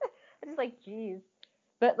it's just like geez.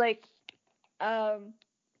 But like um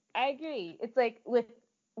I agree. It's like with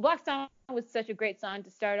Black Song was such a great song to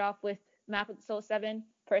start off with Map of the Soul 7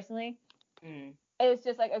 personally. Mm. It was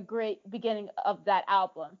just like a great beginning of that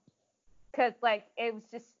album cuz like it was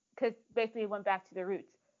just cuz basically it went back to the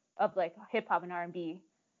roots of like hip hop and R&B.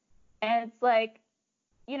 And it's like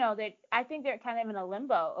they I think they're kind of in a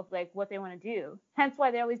limbo of like what they want to do. Hence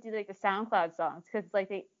why they always do like the SoundCloud songs because like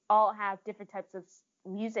they all have different types of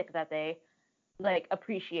music that they like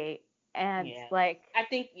appreciate and Yeah. like I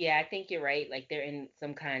think you're right. Like they're in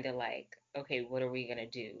some kind of like, okay, what are we gonna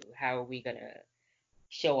do? How are we gonna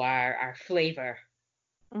show our flavor?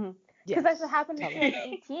 because that's what Yes. happened in Totally.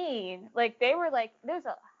 2018. Like they were like there was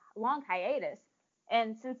a long hiatus,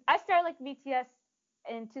 and since I started like BTS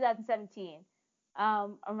in 2017,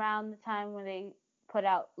 around the time when they put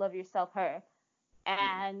out Love Yourself Her, Mm.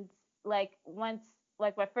 and like once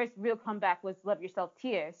like my first real comeback was Love Yourself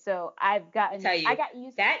Tear. So Let me tell I you, got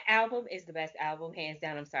used. that album is the best album, hands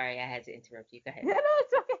down. I'm sorry, I had to interrupt you. Go ahead. No,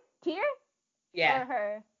 it's okay. Tear Yeah, or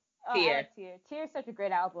her? Oh, I Fear. like Tear. Tear is such a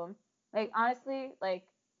great album. Like honestly, like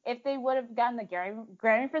if they would have gotten the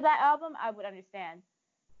Grammy for that album, I would understand.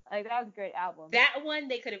 Like that was a great album. That one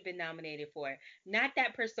they could have been nominated for, not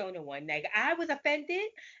that Persona one. Like I was offended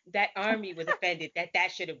that Army was offended that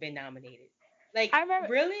that should have been nominated. Like I remember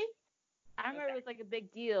really? I remember Okay. it was like a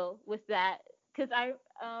big deal with that because I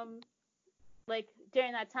like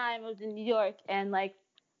during that time I was in New York and like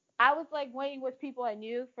I was like waiting with people I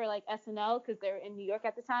knew for like SNL because they were in New York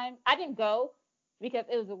at the time. I didn't go because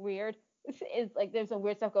it was a weird. It's like there's some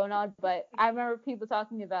weird stuff going on, but I remember people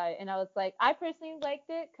talking about it, and I was like, I personally liked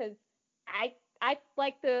it because I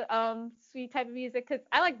like the sweet type of music because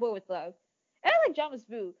I like Boy with Love, and I like Jama's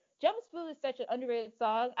Boo. Jama's Boo is such an underrated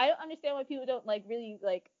song. I don't understand why people don't like really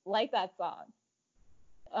like that song.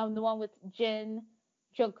 The one with Jin,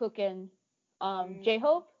 Jungkook, and Mm, J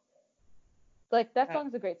Hope. Like that uh,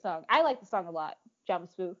 song's a great song. I like the song a lot, Jama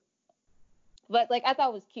Spoo. But like I thought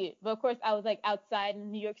it was cute. But of course I was like outside in the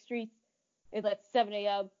New York streets at like 7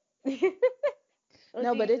 a.m.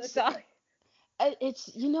 No, but listening to the song.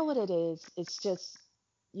 it's you know what it is. It's just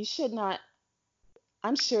you should not.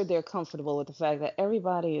 I'm sure they're comfortable with the fact that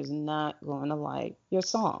everybody is not going to like your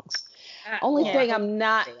songs. Only well, I Yeah. thing hope I'm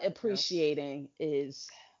not they let it go. appreciating is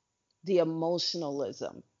the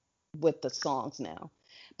emotionalism with the songs now.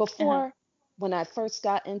 Uh-huh. Before, when I first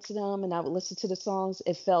got into them and I would listen to the songs,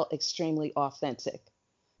 it felt extremely authentic,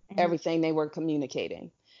 Uh-huh. everything they were communicating.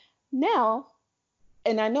 Now,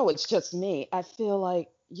 and I know it's just me, I feel like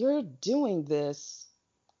you're doing this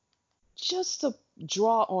just to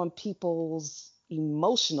draw on people's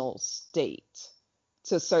emotional state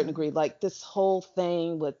to a certain Uh-huh. degree. Like this whole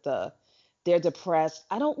thing with they're depressed.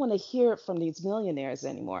 I don't want to hear it from these millionaires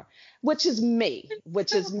anymore, which is me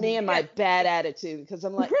and my Yeah. bad attitude because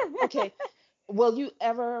I'm like, okay, will you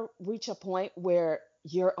ever reach a point where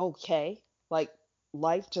you're okay? Like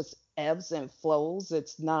life just ebbs and flows.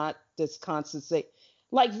 It's not this constant state.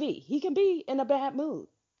 Like V, he can be in a bad mood.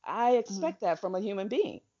 I Uh-huh. expect that from a human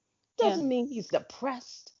being. Yeah. Doesn't mean he's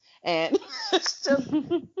depressed and it's just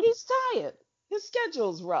he's tired. His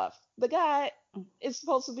schedule's rough. The guy is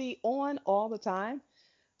supposed to be on all the time.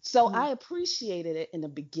 So Uh-huh. I appreciated it in the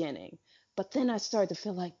beginning. But then I started to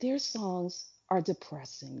feel like their songs are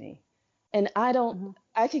depressing me. And Uh-huh.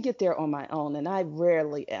 I could get there on my own, and I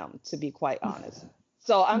rarely am, to be quite honest.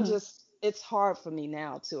 So Uh-huh. it's hard for me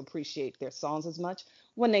now to appreciate their songs as much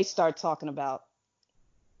when they start talking about,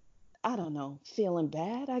 I don't know, feeling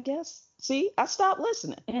bad, I guess. See, I stopped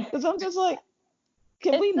listening because I'm just like,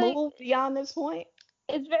 can we It's like move beyond this point?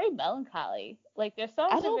 it's very melancholy. Like their I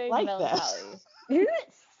songs are don't very like that. melancholy.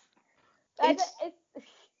 it's, It's it's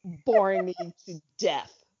boring me to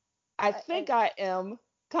death. I I, think I am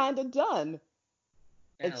kind of done,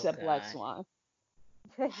 Oh except Black God. Swan.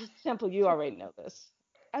 Temple, you already know this.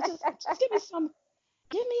 Just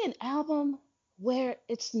give me an album where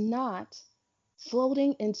it's not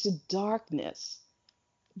floating into darkness,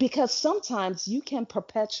 because sometimes you can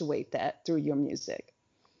perpetuate that through your music.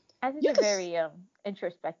 I think You they're could, very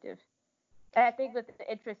introspective. And I think with the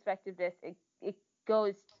introspectiveness, it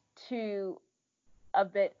goes to a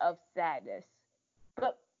bit of sadness.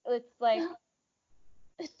 But it's like, no,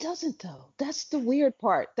 it doesn't though. That's the weird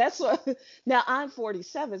part. That's what. Now I'm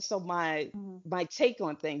 47, so mhm, my take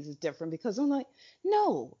on things is different, because I'm like,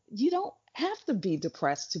 no, you don't have to be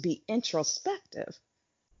depressed to be introspective.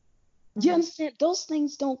 You mhm, understand? Those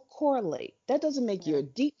things don't correlate. That doesn't make you Yeah. a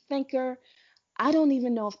deep thinker. I don't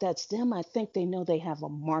even know if that's them. I think they know they have a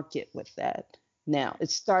market with that. Now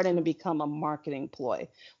it's starting to mhm, become a marketing ploy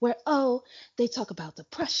where, oh, they talk about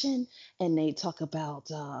depression and they talk about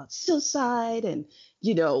suicide and,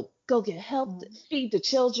 go get help, mhm. feed the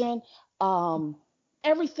children, um,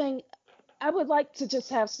 everything. I would like to just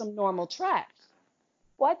have some normal tracks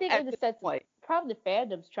Well, I think at in the this sense of point. probably the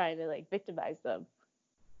fandom's trying to like victimize them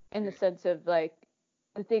in the sense of like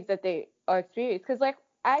the things that they are experiencing. Because like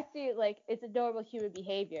I see it like it's a normal human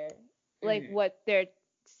behavior, like Mm-hmm. what they're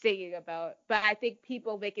singing about. But I think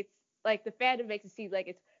people make it like the fandom makes it seem like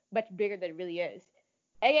it's much bigger than it really is.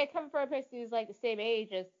 And again, coming from a person who's like the same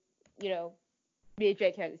age as you know me and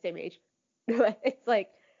Jake are the same age, it's like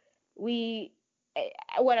we.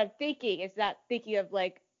 What I'm thinking is not thinking of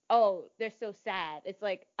like, oh, they're so sad. It's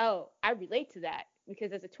like, oh, I relate to that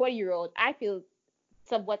because as a 20-year-old, I feel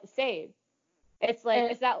somewhat the same. It's like And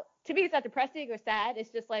it's not to me. It's not depressing or sad. It's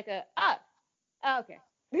just like oh, okay.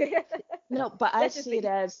 no, but I That's just see it me.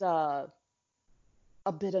 as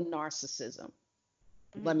a bit of narcissism.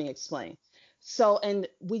 Let Mm-hmm. me explain. So, and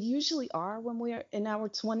we usually are when we're in our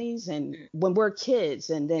 20s and when we're kids,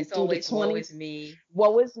 and then It's through the always woe 20s, is me.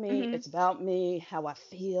 woe is me, Mm-hmm. it's about me, how I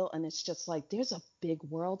feel. And it's just like there's a big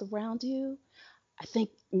world around you. I think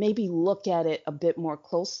maybe look at it a bit more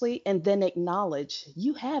closely and then acknowledge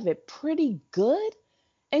you have it pretty good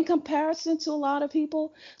in comparison to a lot of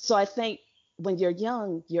people. So I think when you're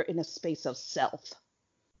young, you're in a space of self.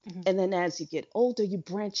 Mm-hmm. And then as you get older, you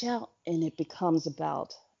branch out and it becomes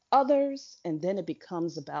about others, and then it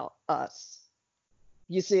becomes about us.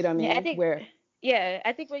 You see what I Yeah, mean? Where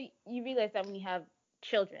I think when you realize that when you have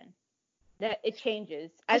children, that it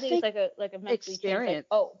changes. I I think it's think like a mentally change. Like, experience,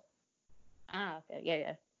 oh, okay, yeah,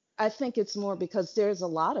 yeah. I think it's more because there's a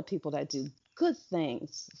lot of people that do good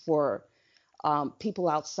things for people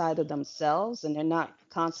outside of themselves, and they're not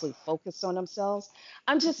constantly focused on themselves.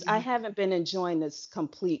 I Mm-hmm. haven't been enjoying this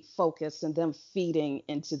complete focus and them feeding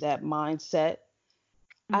into that mindset.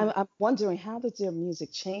 Mm-hmm. I'm wondering, how does their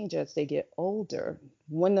music change as they get older?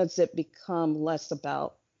 When does it become less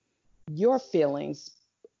about your feelings?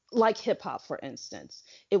 Like hip hop, for instance,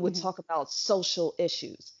 it would Mm-hmm. talk about social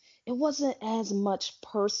issues. It wasn't as much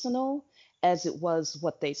personal as it was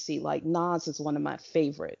what they see. Like Nas is one of my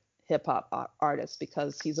favorite hip hop artists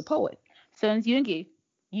because he's a poet. So it's Yoongi.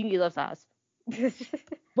 Yoongi loves Oz.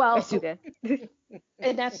 Or Well, Suga.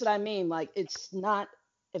 and that's what I mean. Like, it's not,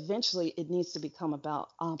 eventually, it needs to become about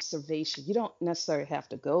observation. You don't necessarily have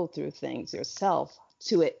to go through things yourself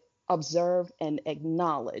to observe and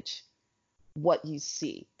acknowledge what you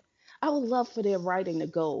see. I would love for their writing to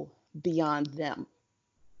go beyond them,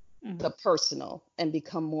 Mm-hmm. the personal, and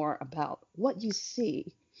become more about what you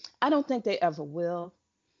see. I don't think they ever will.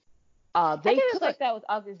 I They think it's could. like that with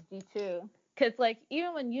August D too. Cause like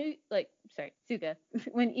even when you like sorry, Suga.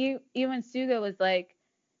 When even when Suga was like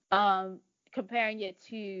um comparing it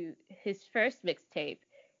to his first mixtape,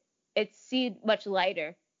 it seemed much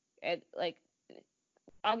lighter. And like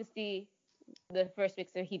August D, the first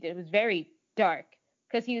mixtape he did was very dark.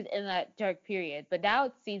 Because he was in that dark period. But now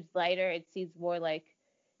it seems lighter, it seems more like,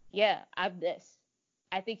 yeah, I'm this.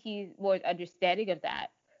 I think he's more understanding of that.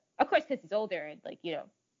 Of course, because he's older and like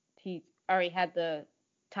he already had the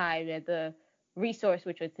time and the resource,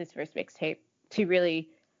 which was his first mixtape, to really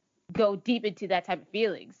go deep into that type of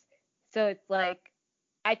feelings. So it's like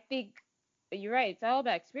I think you're right. It's all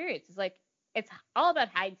about experience. It's all about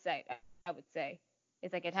hindsight. I would say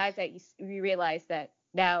it's like in hindsight you realize that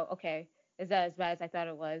now okay, is that as bad as I thought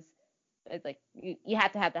it was? It's like you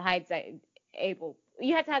have to have the hindsight able.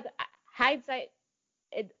 You have to have the hindsight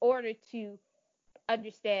in order to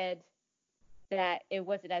understand that it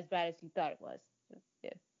wasn't as bad as you thought it was. So, yeah.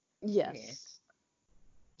 Yeah. Yes.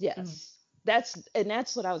 Mm-hmm. Yes.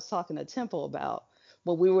 That's what I was talking to Temple about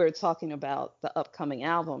when we were talking about the upcoming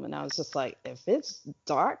album. And I was just like, if it's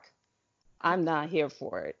dark, I'm not here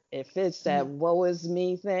for it. If it's that Mm-hmm. woe is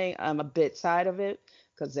me thing, I'm a bit tired of it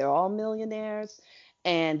because they're all millionaires.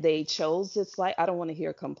 and they chose this life. I don't want to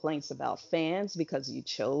hear complaints about fans because you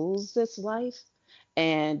chose this life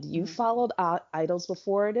and you Mhm. followed idols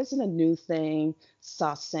before. It isn't a new thing.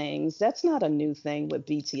 Sasaengs, that's not a new thing with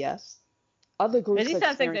BTS. Other But groups these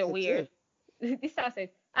sounds like experience they're it weird. too. These sounds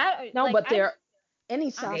like I No, like but I there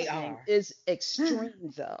any I'm They Sasaeng are. is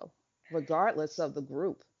extreme though, regardless of the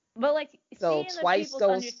group. But like So seeing the Twice people's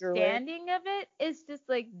goes through it. understanding of it is just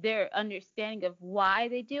like their understanding of why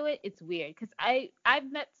they do it. It's weird because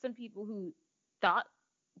I've met some people who thought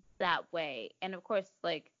that way, and of course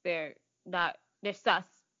like they're not they're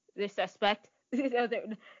suspect. So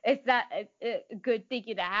it's not a good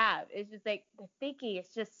thinking to have. It's just like the thinking is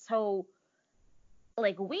just so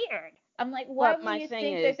like weird. I'm like, why But would my you thing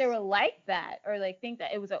think that they is, were like that or like think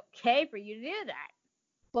that it was okay for you to do that?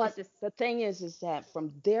 It's but just the thing is that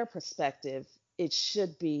from their perspective, it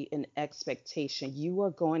should be an expectation. You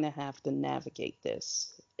are going to have to navigate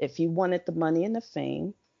this. If you wanted the money and the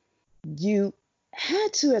fame, you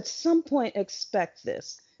had to at some point expect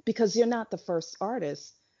this because you're not the first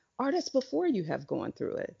artist. Artists before you have gone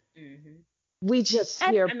through it. Hmm. We just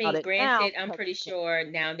I, hear I about mean, it now granted, I'm because pretty sure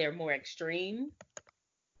now they're more extreme.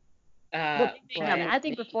 well, they may have But more I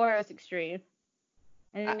think fame. before it was extreme,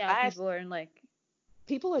 and now I people are like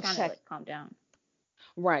people are kind of checking. like calm down.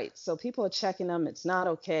 Right. So people are checking them. It's not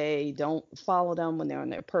okay. Don't follow them when they're on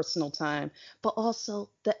their personal time. But also,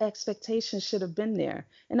 the expectation should have been there.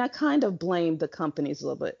 And I kind of blame the companies a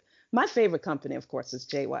little bit. My favorite company, of course, is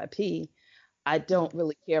JYP. I don't Mm.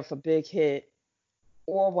 really care for Big Hit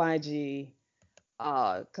or YG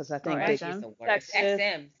because I Or think Big YG Hit is SM. the is worst.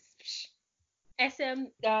 sexist. SM,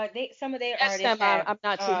 they some of their artists SM, have I'm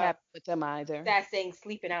not too happy with them either. that thing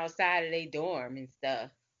sleeping outside of their dorm and stuff.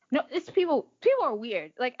 No, it's people. People are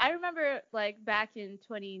weird. Like I remember, like back in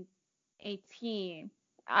 2018,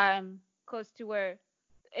 close to where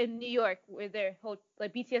in New York, where their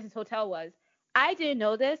like BTS's hotel was. I didn't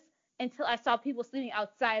know this until I saw people sleeping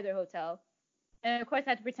outside their hotel. And of course,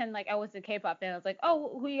 I had to pretend like I was a K-pop fan. I was like,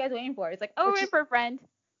 "Oh, who are you guys waiting for?" It's like, "Oh, we're But waiting for a friend."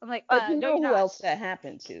 I'm like, you No, know you're who not." else that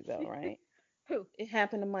happened to, though, right? Who? It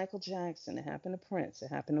happened to Michael Jackson. It happened to Prince. It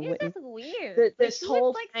happened to It's Whitney. just weird. Like, This who would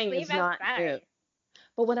whole like thing sleep is not new. outside?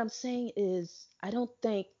 But what I'm saying is, I don't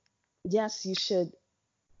think, yes, you should,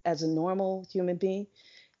 as a normal human being,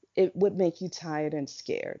 it would make you tired and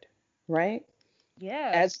scared, right?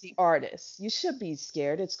 Yeah. As the artist, you should be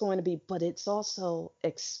scared. It's going to be, but it's also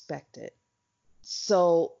expected.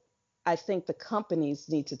 So I think the companies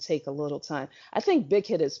need to take a little time. I think Big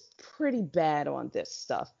Hit is pretty bad on this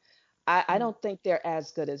stuff. I Mm. don't think they're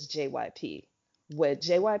as good as JYP. With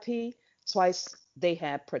JYP, Twice they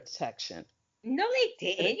had protection. No,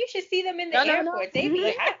 they didn't. You should see them in No, the no, no. airport. They be a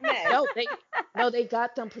They hot mess. no, they no, they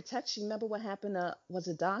got them protection. Remember what happened to was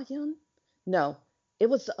it Dahyun? No, it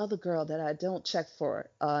was the other girl that I don't check for.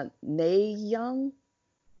 Nae Young.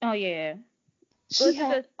 Oh yeah. She Was it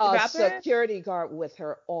had the a rapper? security guard with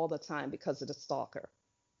her all the time because of the stalker.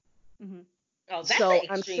 Hmm. Oh, that's So an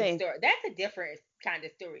I'm extreme saying story. That's a different kind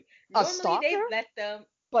of story. a Normally, they stalker, let them.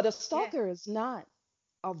 but a Yeah. stalker is not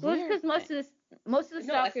a Well, it's rare because thing. most of the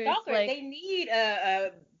No, a stalkers stalker, like. they need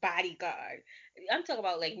a bodyguard. I'm talking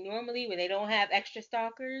about like normally when they don't have extra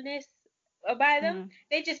stalkerness by them, Mhm.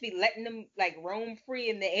 they just be letting them like roam free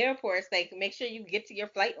in the airports. Like make sure you get to your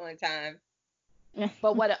flight on time.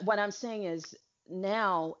 But what I'm saying is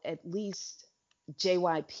now at least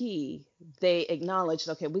JYP they acknowledged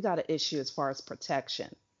okay we got an issue as far as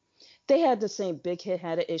protection. They had the same Big Hit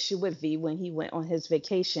had an issue with V when he went on his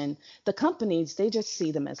vacation. The companies they just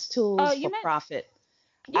see them as Oh, tools for profit.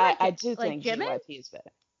 you meant I do like think Jimin? JYP is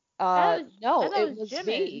better. I No, thought it it was was Jimin.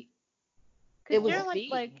 V. It Because was Jimin went V.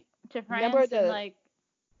 like to Remember France and the like.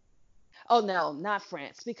 oh no, not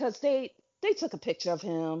France because they took a picture of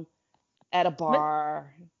him at a But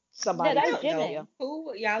bar. no, Somebody that I was took don't a know Jimin. video.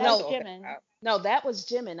 who y'all That are was No, talking Jimin. about. no, that was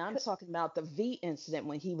Jim, and I'm talking about the V incident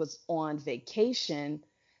when he was on vacation,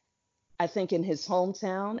 I think in his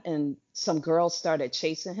hometown, and some girls started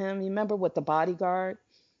chasing him. You remember with the bodyguard?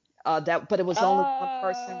 But it was only one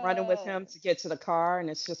person running with Oh. him to get to the car, and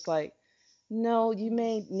it's just like, no, you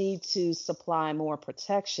may need to supply more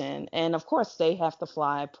protection, and of course they have to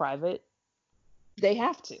fly private. They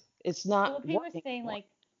have to. It's Well, not people are working saying anymore. like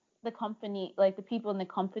the company, like the people in the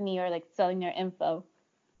company are like selling their info.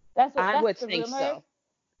 I That's would the think rumor. so.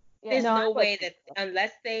 There's Yeah. No, I no would way think that so.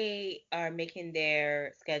 unless they are making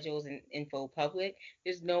their schedules and info public,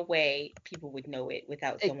 there's no way people would know it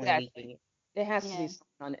without someone Exactly. leaking it. There has to be Yeah. something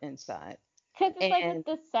on the inside. Because it's like with And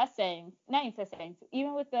the Sesame, not even Sesame,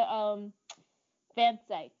 even with the fan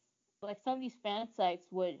sites. Like some of these fan sites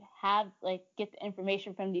would have like get the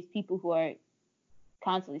information from these people who are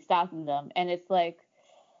constantly stalking them, and it's like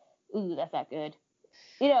ooh, that's not good.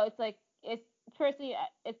 You know, it's like it's personally,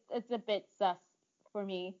 it's a bit sus for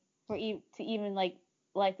me to even like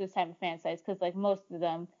this type of fan sites because like most of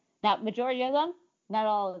them, not majority of them, not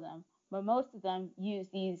all of them, but most of them use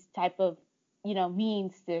these type of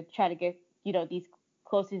means to try to get these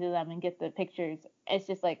closer to them and get the pictures. It's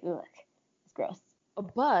just like ugh, it's gross.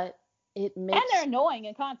 But it And makes they're annoying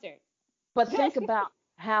in concert. But think about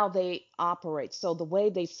how they operate. So the way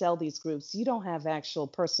they sell these groups, you don't have actual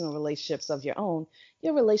personal relationships of your own.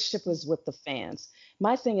 Your relationship is with the fans.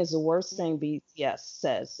 My thing is the worst thing BTS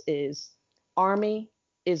says is Army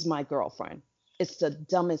is my girlfriend. It's the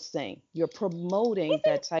dumbest thing. You're promoting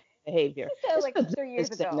that type of behavior. He said It's like the 3 years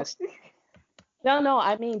dumbest thing ago. No,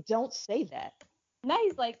 I mean, don't say that. Now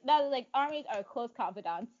armies are close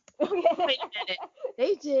confidants. Wait a minute.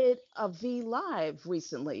 They did a V Live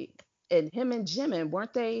recently, and him and Jimin,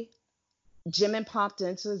 weren't they? Jimin popped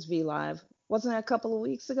into his V Live. Wasn't that a couple of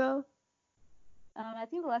weeks ago? I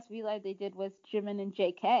think the last V Live they did was Jimin and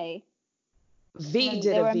JK. V And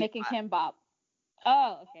did they a were V making Live. him bop.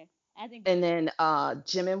 Oh, okay. I think. And then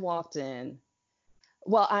Jimin walked in.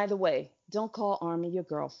 Well, either way, don't call Army your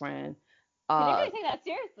girlfriend. But they Uh, really take that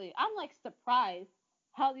seriously. I'm like surprised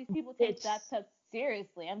how these people take that it's stuff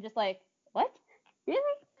seriously. I'm just like, what? Really?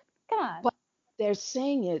 Come on. But they're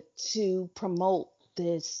saying it to promote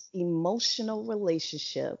this emotional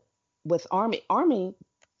relationship with Army. Army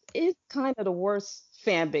is kind of the worst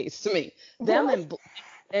fan base to me. Them Really?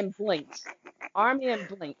 and Blinked. Army and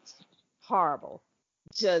Blinked. Horrible.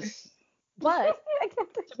 Just, but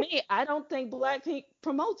to me, I don't think Blackpink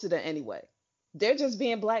promotes it in any way. They're just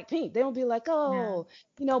being Blackpink. They don't be like, No.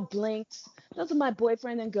 oh, Blinked. Those are my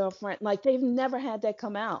boyfriend and girlfriend. Like they've never had that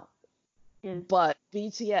come out. Yes. But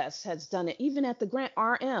BTS has done it even at the Grant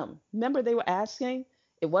RM. Remember they were asking?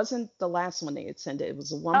 It wasn't the last one they attended. It was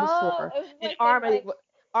the one Oh, before. it was And like they were like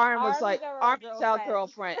RM was armies like, are our Army's our girlfriend.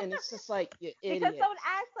 girlfriend. And it's just like, you Because idiot. someone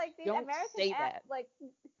asked like Don't say that.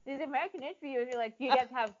 these American interviewers are like, do you guys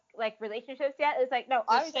have like relationships yet? It's like no, Just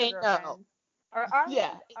armies are say no. girlfriends. Or armies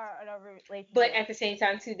Yeah. are in a relationship. But at the same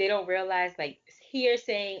time too, they don't realize like here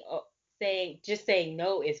saying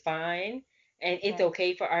no is fine, and it's Yeah.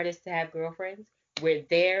 okay for artists to have girlfriends. Where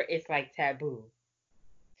there, it's like taboo.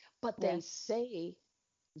 But Yeah. they say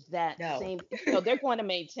that No. same, they're going to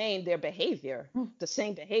maintain their behavior, the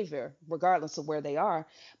same behavior, regardless of where they are.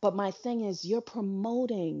 But my thing is, you're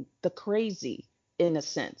promoting the crazy in a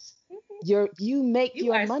sense. You make You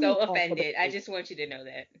your are money so off of the offended. I crazy. just want you to know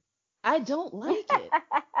that. I don't like it.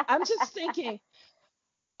 I'm just thinking,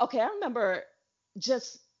 okay, I remember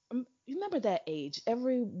just, you remember that age.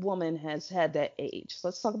 Every woman has had that age.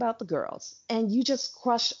 Let's talk about the girls. And you just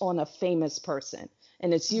crush on a famous person,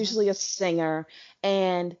 and it's Mhm. usually a singer.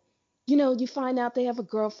 And, you find out they have a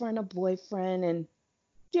girlfriend, a boyfriend, and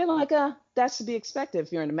you're like, that's to be expected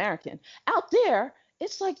if you're an American. Out there,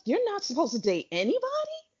 it's like you're not supposed to date anybody.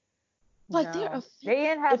 Like they're No. offended They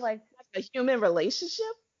didn't have if like it's a human relationship.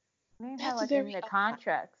 they didn't have That's like in very the odd.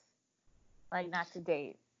 contracts like not to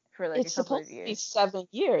date for like a It's couple supposed of to be years. 7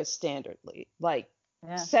 years standardly, like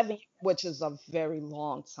Yeah. 7, which is a very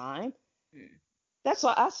long time. Hmm. That's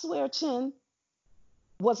why I swear Chin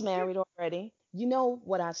was married already. You know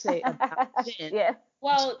what I say about Jin? Yeah.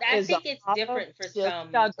 Well, Jin I is a think it's mother different for just some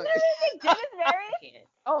You sugar. really think Jim is married? Americans.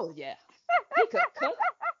 Oh yeah, he could cook.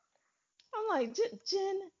 I'm like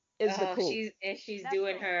Jin is the Oh, cool. she's That's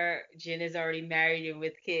doing cool. her Jen is already married and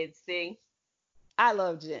with kids thing. I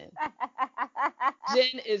love Jin.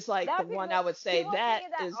 Jin is like Now the one I would say people that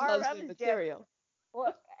thinking that is RM husband is Jim. material.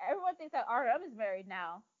 Well, everyone thinks that RM is married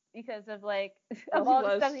now because of like Well, of he all the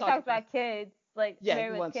was stuff he talking talks about kids, like Yeah, he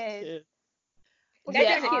married with wants kids. kids. Which That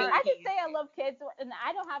Yeah, doesn't mean I can he's say I love kids, and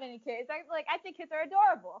I don't have any kids. I think kids are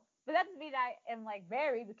adorable, but that doesn't mean I am like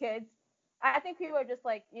married with kids. I think people are just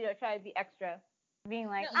like trying to be extra, being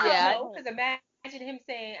like, no, Yeah, no, because imagine him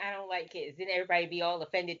saying I don't like kids, then everybody be all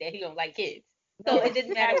offended that he don't like kids. So no, it didn't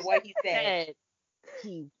he matter actually what he said. said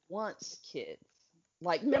he wants kids.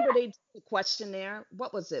 Like, remember they did the questionnaire?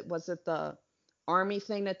 What was it? Was it the army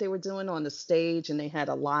thing that they were doing on the stage and they had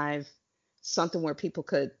a live something where people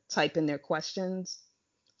could type in their questions?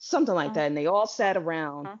 Something like that. And they all sat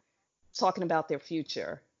around uh, talking about their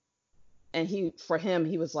future. And for him,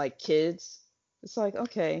 he was like, kids. It's like,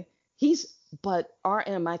 okay. But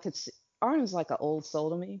I could see, RM's like an old soul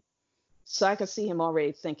to me. So I could see him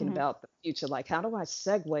already thinking mhm. about the future. Like, how do I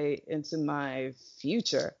segue into my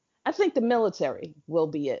future? I think the military will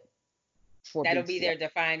be it for That'll be BTS. their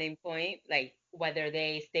defining point, like whether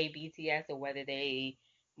they stay BTS or whether they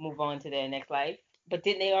move on to their next life. But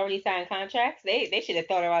didn't they already sign contracts? They should have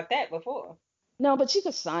thought about that before. No, but you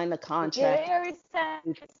could sign the Yeah, contract. they already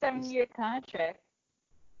signed a 7-year contract.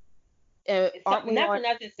 Aren't we Not for on?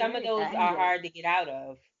 nothing. They Some of already those signed are it. hard to get out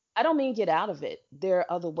of. I don't mean get out of it. There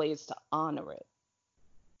are other ways to honor it.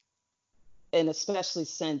 And especially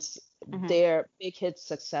since Mm-hmm. their big hit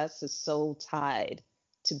success is so tied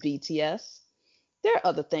to BTS, there are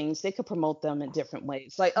other things they could promote them in different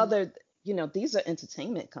ways. Like other, these are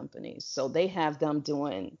entertainment companies, so they have them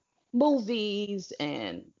doing movies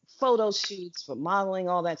and photo shoots for modeling,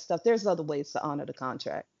 all that stuff. There's other ways to honor the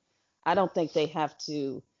contract. I don't think they have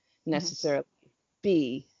to Mm-hmm. necessarily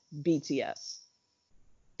be BTS.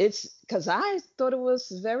 It's because I thought it was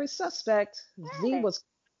very suspect. V was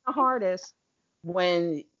the hardest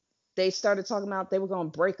when they started talking about they were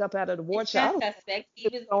going to break up out of the war It's not child. suspect. He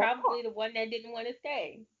was probably the one that didn't want to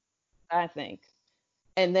stay. I think.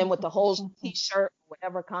 And then with the whole T-shirt,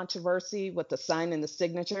 whatever controversy with the sign and the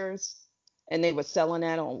signatures, and they were selling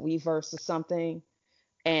that on Weverse or something,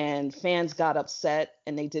 and fans got upset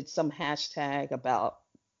and they did some hashtag about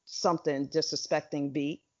something disrespecting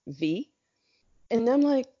V. And I'm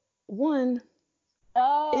like, one,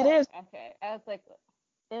 it Oh, is, okay. I was like,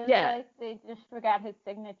 it was yeah. like they just forgot his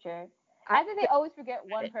signature. I think they always forget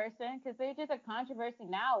one person because there's just a controversy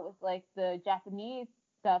now with like the Japanese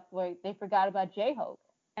stuff where they forgot about J-Hope.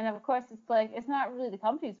 And of course, it's like it's not really the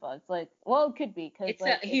company's fault. It's like, well, it could be because It's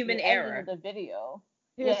like a if human you're editing error. the video,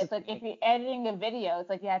 Here's yeah, it's like if you're editing a video, it's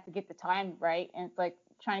like you have to get the time right, and it's like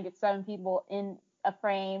trying to get 7 people in a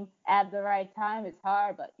frame at the right time is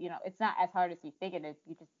hard, but it's not as hard as you think it is.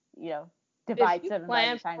 You just divide if you 7 by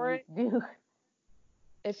plan the time for you it, need to do.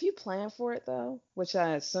 if you plan for it though, which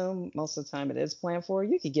I assume most of the time it is planned for,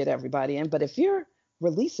 you could get everybody in. But if you're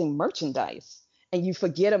releasing merchandise and you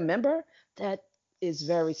forget a member, that is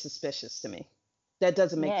very suspicious to me. That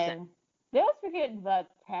doesn't make Yeah, sense. they always forget about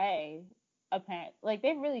Tay. Apparently, like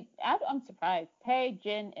they really, I'm surprised. Tay,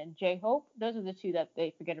 Jin, and J Hope. Those are the two that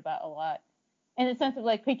they forget about a lot, in the sense of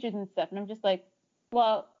like pictures and stuff. And I'm just like,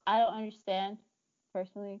 well, I don't understand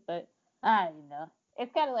personally, but I don't even know.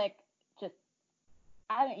 It's kind of like just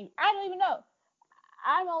I don't even know.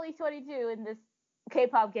 I'm only 22 in this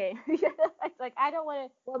K-pop game. It's like I don't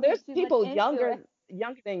want to Well, there's get too much people into it.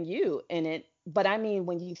 younger than you in it, but I mean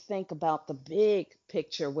when you think about the big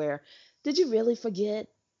picture where did you really forget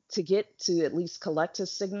to get to at least collect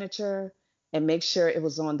his signature and make sure it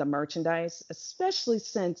was on the merchandise, especially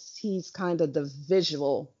since he's kind of the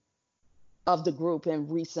visual of the group in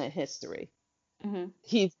recent history. Mm-hmm.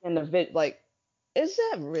 He's in the like, is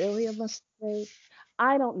that really a mistake?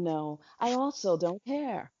 I don't know. I also don't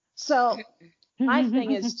care. So my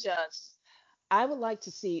thing is just, I would like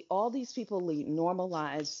to see all these people lead normal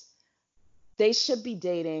lives. They should be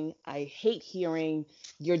dating. I hate hearing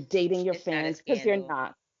you're dating your It's not a fans because you're scandal.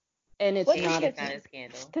 not. And it's Well, not a It's because not a thing.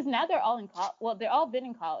 scandal. because now they're all in college. Well, they're all been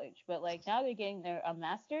in college, but like now they're getting their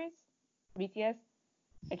masters, BTS,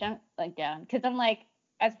 which I'm like down. Because I'm like,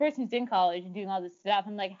 as a person who's in college and doing all this stuff,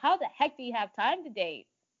 I'm like, how the heck do you have time to date?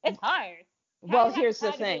 It's hard. How do Well, you have here's the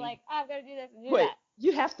time to be thing. like, oh, I'm gonna do this and do Wait, that?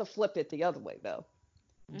 you have to flip it the other way though.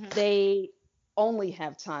 Mm-hmm. They only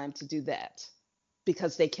have time to do that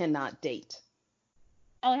because they cannot date.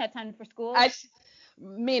 I only have time for school.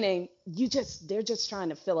 Meaning they're just trying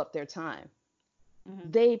to fill up their time.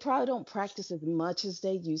 Mm-hmm. They probably don't practice as much as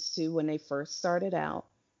they used to when they first started out.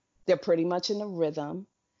 They're pretty much in a rhythm.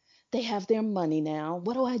 They have their money now.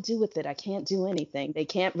 What do I do with it? I can't do anything. They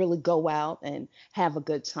can't really go out and have a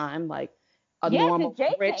good time like a Yeah, because normal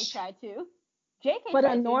JK rich, tried to. JK but a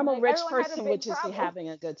tried to, and normal like rich everyone had a person would big just be problem. having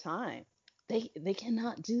a good time. They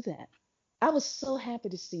cannot do that. I was so happy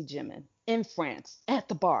to see Jimin in France at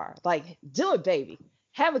the bar. Like, do it, baby.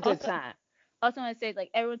 Have a good Also, time. also want to say like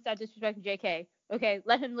everyone stop disrespecting JK. Okay,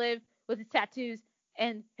 let him live with his tattoos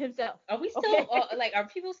and himself. Are we Okay, still are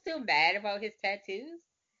people still mad about his tattoos?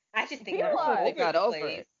 I just think people they're I all think they are. over got the over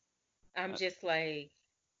place. it. I'm just like,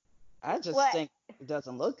 I just What? think it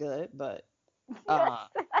doesn't look good, but Yes. uh,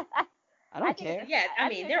 I I don't think care. yeah, I I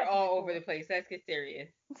think mean, the they're tattoos are all over cool. the place. Let's get serious.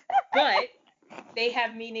 But they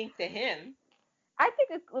have meaning to him. I think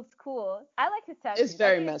it looks cool. I like his It's tattoos. I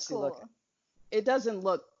very think it's messy cool. looking. It doesn't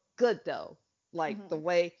look good though. Like the Mm-hmm.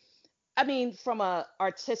 way, I mean, from a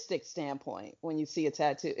artistic standpoint, when you see a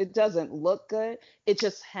tattoo, it doesn't look good. It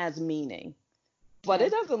just has meaning, but Yeah.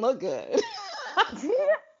 it doesn't look good.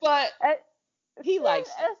 But Uh, he likes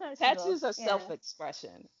it. that's understandable. Tattoos are Yeah.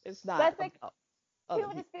 self-expression. It's But not it's like about other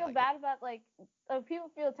people just people feel like it. bad about like people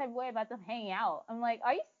feel the type of way about them hanging out. I'm like,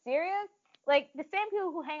 are you serious? Like the same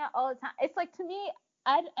people who hang out all the time. It's like to me,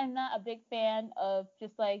 I am not a big fan of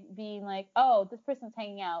just like being like, oh, this person's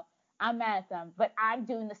hanging out. I'm mad at them, but I'm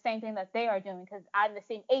doing the same thing that they are doing because I'm the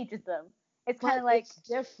same age as them. It's kind But of like it's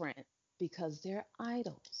different because they're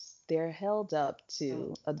idols. They're held up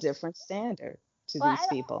to a different standard to well, these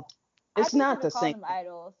people. I It's think not people the call same them thing.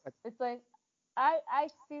 idols. It's like I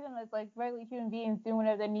see them as like regular human beings doing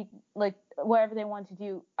whatever they need, like whatever they want to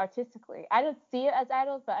do artistically. I don't see it as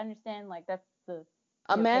idols, but I understand like that's the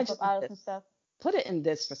K-pop Imagine idols this. and stuff. Put it in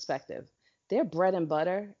this perspective. Their bread and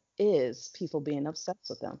butter is people being obsessed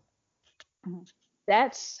with them. Mhm.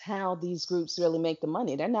 That's how these groups really make the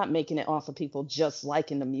money. They're not making it off of people just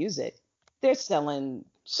liking the music. They're selling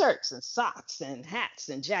shirts and socks and hats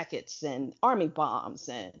and jackets and army bombs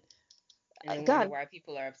and And then wonder God, why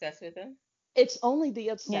people are obsessed with them. it's only the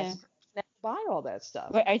Yeah. obsessed person that buy all that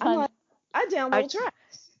stuff. Wait, are you I'm telling? like, I Are, download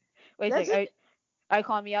tracks. wait a That's second. it. Are you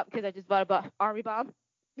calling me up because I just bought a army bomb?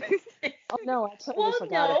 Oh no, I totally Well,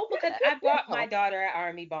 forgot it. no, because I bought my No. daughter an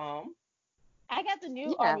army bomb. I got the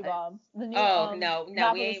new Yeah, army bomb, the new Oh no, no,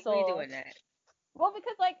 Napoli we ain't Soul. doing that. Well,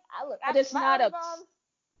 because like I look, but it's my not army a. bomb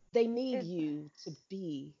They need is you to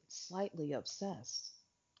be slightly obsessed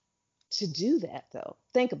to do that, though.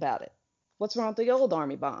 Think about it. What's wrong with the old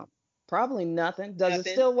army bomb? Probably nothing. Does it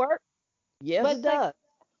Nothing. still work? Yes, but it it's like does.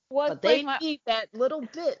 But what's like they my need that little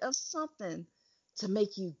bit of something to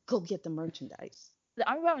make you go get the merchandise. the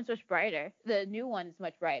army bomb is much brighter. The new one is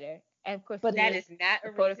much brighter, and of course But That new is not the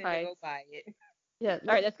a photo reason to cards. go buy it. yeah,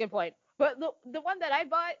 All right, that's a good point. But the one that I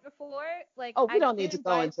bought before, like oh, we I don't need to didn't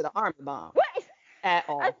go buy into the army bomb what at I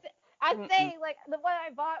all. th- I Mm-mm. say like the one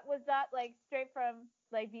I bought was not like straight from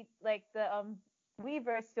the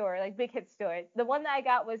Weaver store, like Big Hit store. The one that I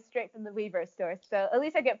got was straight from the Weaver store, so at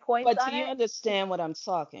least I get points But do on you it. understand what I'm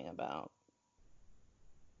talking about?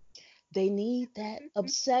 They need that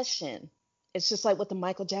obsession. It's just like with the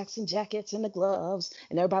Michael Jackson jackets and the gloves,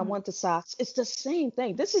 and everybody Mhm. wants the socks. It's the same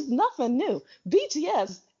thing. This is nothing new.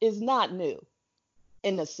 BTS is not new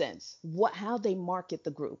in a sense. What how they market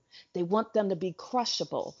the group. They want them to be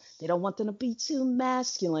crushable. They don't want them to be too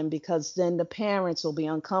masculine because then the parents will be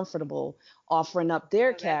uncomfortable offering up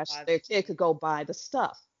their Oh, that cash so their bothers kid me. could go buy the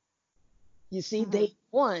stuff. You see, Mhm. they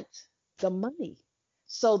want the money.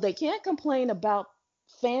 So they can't complain about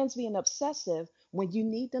fans being obsessive when you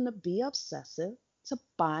need them to be obsessive to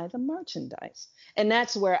buy the merchandise. And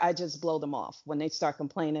that's where I just blow them off when they start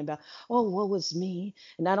complaining about, oh, what was me?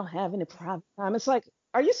 And I don't have any private time. It's like,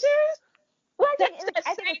 are you serious? Well, That's that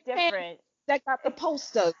I think same it's fan different. that got the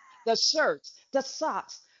posters, the shirts, the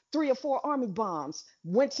socks, 3 or 4 army bombs,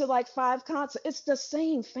 went to like 5 concerts. It's the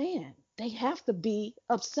same fan. They have to be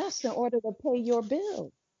obsessed in order to pay your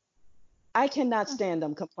bill. I cannot stand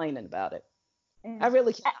them complaining about it. I Yeah.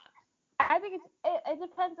 really I, cannot. I think it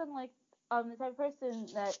depends on like the type of person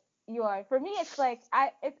that you are. For me, it's like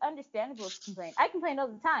it's understandable to complain. I complain all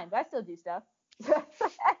the time, but I still do stuff.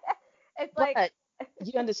 It's like But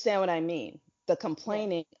you understand what I mean. The yeah.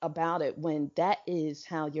 complaining about it when that is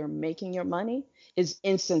how you're making your money is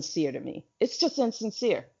insincere to me. It's just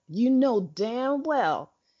insincere. You know damn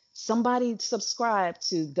well somebody subscribed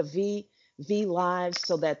to the V Live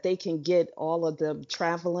so that they can get all of the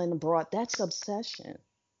traveling abroad. That's obsession.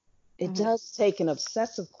 It Hmm. does take an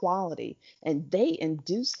obsessive quality, and they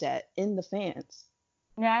induce that in the fans.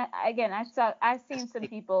 Yeah. Again, I've seen some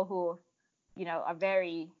people who are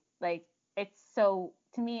very like it's so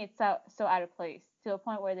to me it's so out of place to a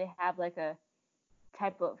point where they have like a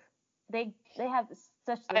type of they have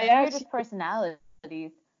such the I weirdest actually,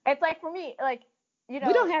 personalities. It's like for me, like we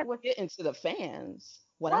don't have to with get into the fans.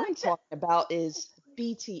 What well, I'm talking about is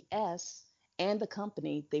BTS and the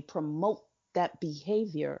company, they promote that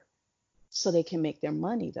behavior so they can make their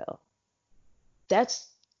money though. That's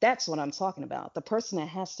that's what I'm talking about. The person that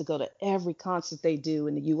has to go to every concert they do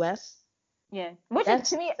in the US, yeah, which is that's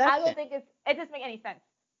to me, I don't obsession. think it doesn't make any sense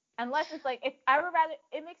unless it's like if I would rather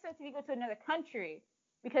it makes sense if you go to another country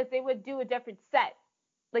because they would do a different set,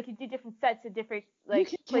 like you do different sets at different You like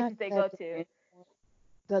can catch places they that go to.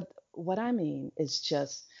 the what I mean is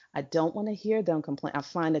just I don't want to hear them complain. I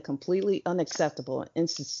find it completely unacceptable and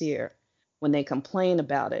insincere when they complain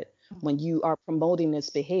about it when you are promoting this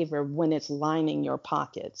behavior when it's lining your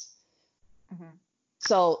pockets. Mm-hmm.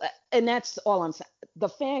 So and that's all I'm saying. The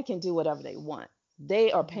fan can do whatever they want.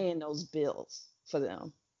 They are Mm-hmm. paying those bills for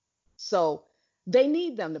them. So they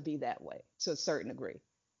need them to be that way to a certain degree.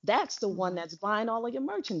 That's the one Mm-hmm. that's buying all of your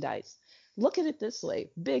merchandise. Look at it this way,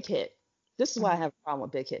 Big Hit. This is why I Mm-hmm. have a problem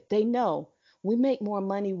with Big Hit. They know we make more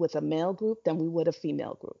money with a male group than we would a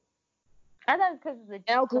female group. I thought because of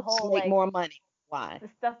Male the groups whole make like more money. Why? the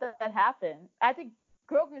stuff that happened. I think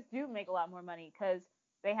girl groups do make a lot more money because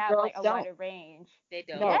they have like Girls a don't. wider range. They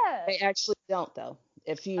don't. No, Yeah. they actually don't though.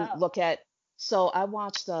 If you Oh. look at so I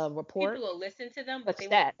watched a People report, will listen to them, the but they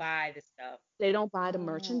won't stats. buy the stuff. They don't buy the Mm.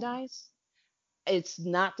 merchandise. It's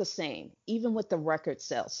not the same, even with the record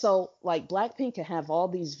sales. So, like, Blackpink can have all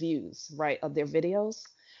these views, right, of their videos,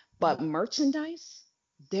 but Mhm. merchandise,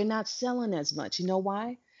 they're not selling as much. You know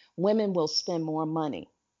why? Women will spend more money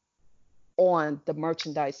on the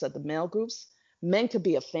merchandise of the male groups. Men could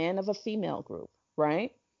be a fan of a female group,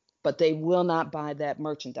 right? But they will not buy that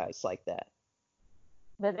merchandise like that.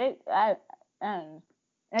 But I don't know.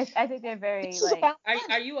 I think they're very This is like about Are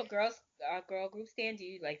money. you a girl group stan? Do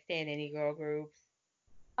you like stan any girl groups?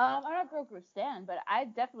 I'm not a girl group stan, but I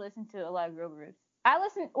definitely listen to a lot of girl groups. I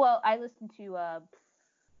listen to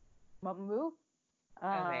Mamamoo,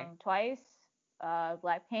 Okay. Twice,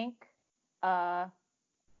 Blackpink, uh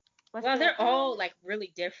what's Well, the they're all like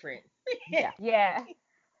really different. Yeah. yeah.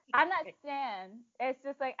 I'm not stan. It's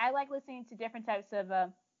just like I like listening to different types of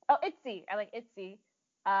ITZY. I like ITZY.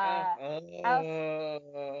 Oh, I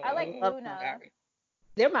also, I I like love oh, them. Luna. sorry.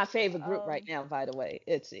 They're my favorite group right Um now, by the way.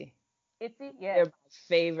 ITZY. ITZY, yeah. They're my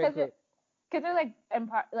favorite Cuz group. cuz they're like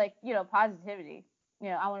like, positivity.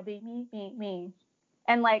 I want to be me, me, me.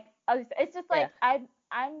 And like it's just Yeah. like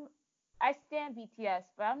I stand BTS,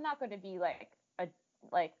 but I'm not going to be like a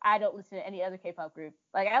like I don't listen to any other K-pop group.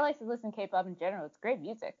 Like I like to listen to K-pop in general. It's great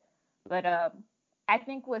music. But I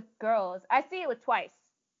think with girls, I see it with Twice.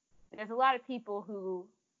 There's a lot of people who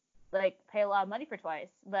like pay a lot of money for Twice,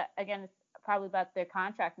 but again, it's probably about their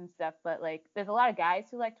contract and stuff. But like, there's a lot of guys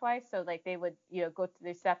who like Twice, so like they would go to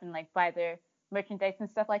their stuff and like buy their merchandise and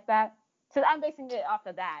stuff like that. So I'm basing it off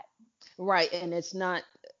of that. Right. And it's not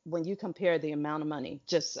when you compare the amount of money,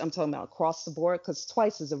 just I'm talking about across the board, because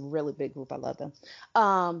Twice is a really big group. I love them.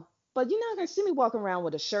 But you're not gonna see me walking around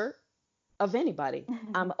with a shirt of anybody.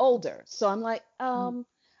 I'm older. So I'm like, I'm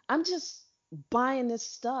just buying this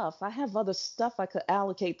stuff. I have other stuff I could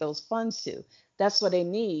allocate those funds to. That's what they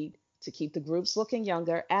need to keep the groups looking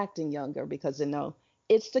younger, acting younger, because they know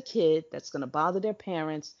it's the kid that's going to bother their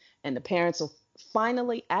parents, and the parents will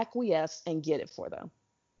finally acquiesce and get it for them.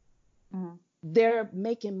 Mhm. They're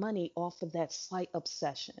making money off of that slight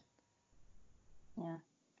obsession. Yeah,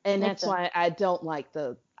 And makes that's sense. why I don't like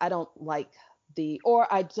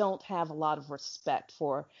or I don't have a lot of respect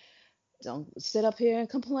for, don't sit up here and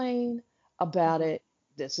complain about Mhm. it.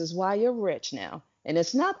 This is why you're rich now. And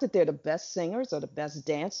it's not that they're the best singers or the best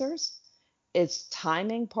dancers. It's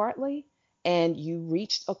timing partly. And you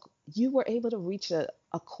were able to reach a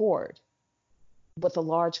chord with a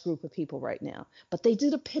large group of people right now. But they do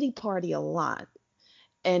the pity party a lot.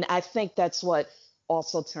 And I think that's what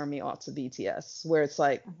also turned me off to BTS, where it's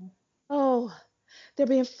like, Mhm. oh, they're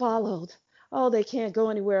being followed. Oh, they can't go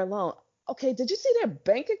anywhere alone. Okay, did you see their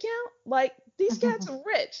bank account? Like, these cats are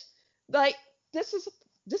rich. Like, this is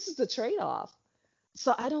this is the trade-off.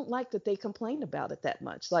 So I don't like that they complain about it that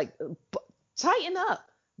much. Like, tighten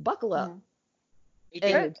up, buckle up, Mhm. You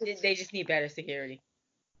think and they just need better security?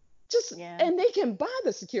 just Yeah, and they can buy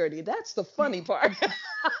the security. That's the funny part.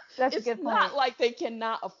 that's a It's good not point. like they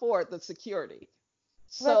cannot afford the security. But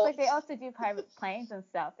it's So like they also do private planes and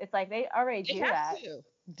stuff. It's like they already they do have that. to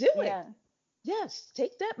do it. Yeah. Yes,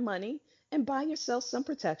 take that money and buy yourself some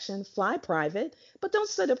protection, fly private, but don't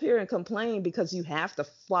sit up here and complain because you have to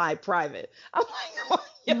fly private. I'm like, oh,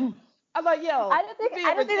 yo, I'm like, yo, you're being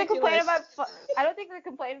I don't think they complain ridiculous. about I don't think they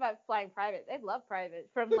complain about flying private. They love private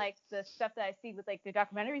from like the stuff that I see with like the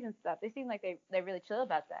documentaries and stuff. They seem like they really chill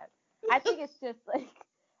about that. I think it's just like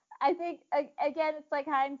I think again it's like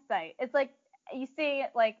hindsight. It's like you see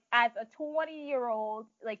it like as a 20-year-old,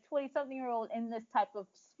 like 20-something-year-old in this type of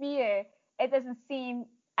sphere, it doesn't seem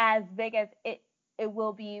as big as it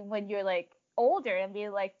will be when you're like older and be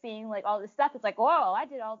like seeing like all this stuff. It's like, whoa, I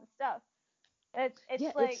did all this stuff. It's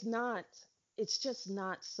Yeah, like it's just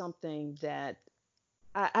not something that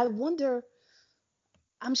I wonder.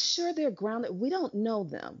 I'm sure they're grounded. We don't know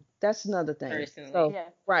them. That's another thing. Personally, So, yeah,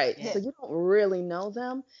 right. yeah. So yeah. you don't really know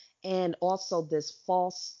them. And also this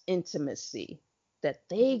false intimacy that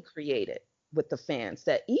they Mhm. created with the fans,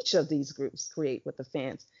 that each of these groups create with the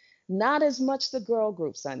fans. Not as much the girl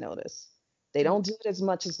groups, I notice. They don't Mhm. do it as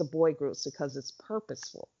much as the boy groups because it's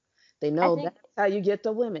purposeful. They I know think that's how you get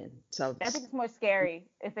the women. So, I think it's more scary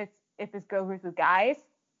if it's girl groups with guys,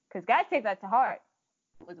 because guys take that to heart.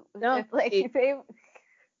 no, If like see, if they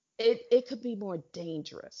it could be more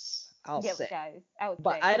dangerous, I'll get say. with guys, I would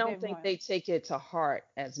But say, I because they're don't think more. they take it to heart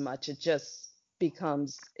as much. It just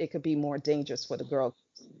becomes, it could be more dangerous for the girl.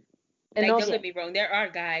 And Like, don't also, Yeah, get me wrong, there are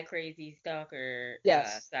guy crazy stalker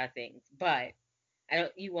yes, side things, but I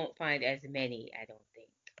don't. You won't find as many. I don't think.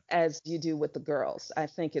 as you do with the girls, I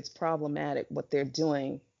think it's problematic what they're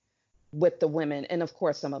doing with the women. And of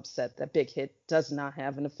course, I'm upset that Big Hit does not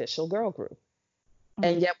have an official girl group.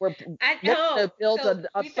 and yet we're I looking know. to build So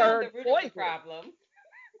a we found the third root of boy the group. problem.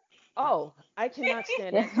 Oh, I cannot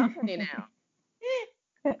stand that company now.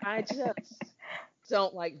 I just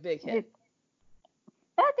don't like Big Hit.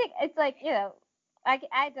 I think it's like,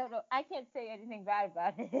 I don't know. I can't say anything bad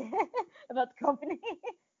about it, about the company.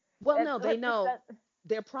 Well, no, they Let's just, know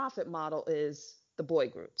their profit model is the boy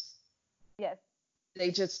groups. yes. They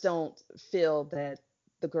just don't feel that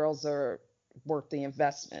the girls are worth the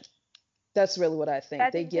investment. That's really what I think. I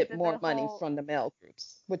They think because get of more the money whole, from the male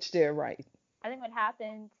groups, which they're right. I think what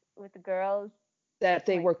happened with the girls, That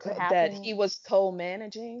they like were what that happened, he was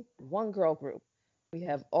co-managing one girl group. We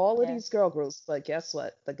have all of yeah. these girl groups, but guess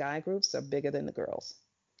what? The guy groups are bigger than the girls.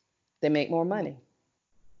 They make more money.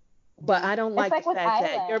 But I don't It's like the like with fact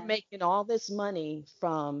that you're Island. making all this money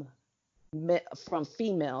from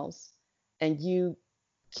females and you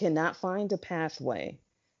cannot find a pathway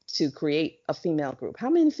to create a female group. How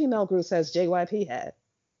many female groups has JYP had?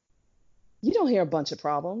 You don't hear a bunch of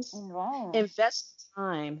problems. Wrong. Invest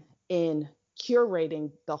time in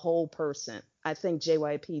curating the whole person. I think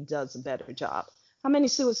JYP does a better job. How many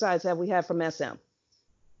suicides have we had from SM?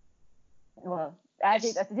 Well, I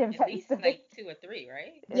think that's a different At least episode. like 2 or 3,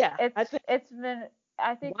 right? Yeah, I think It's been,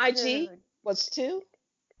 I think YG was 2.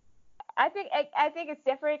 I think it's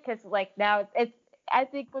different because like now it's I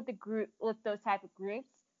think with the group with those type of groups,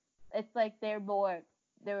 it's like they were more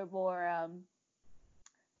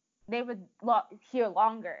they would here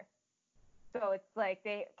longer, so it's like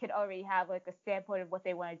they could already have like a standpoint of what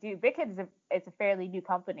they want to do. Big Hit is a fairly new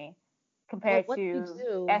company But compared what you to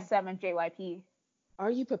do, SM and JYP.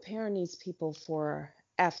 are you preparing these people for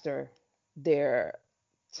after their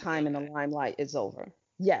time in the limelight is over?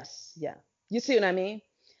 Yes, yeah. You see what I mean?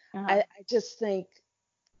 Uh-huh. I just think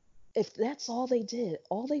if that's all they did,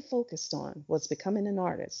 all they focused on was becoming an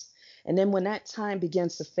artist. And then when that time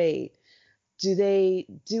begins to fade, do they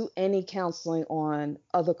do any counseling on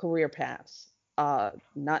other career paths?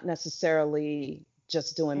 Not necessarily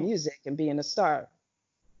just doing music and being a star.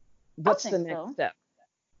 I don't What's the think next so. step?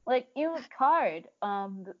 Like even with Card,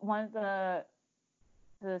 one of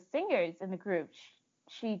the singers in the group,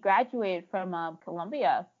 she graduated from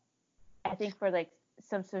Columbia, I think for like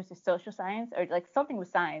some sort of social science or like something with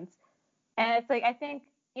science. And it's like I think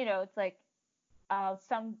it's like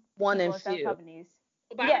some One people and in some few. companies.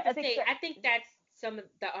 But Yeah, I say, I think that's some of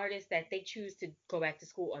the artists that they choose to go back to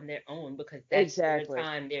school on their own because that's their Exactly.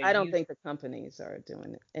 time, their I don't youth. think the companies are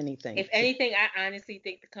doing anything If to anything, I honestly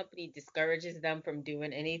think the company discourages them from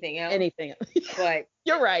doing anything else. anything. But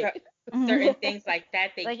You're right. certain things like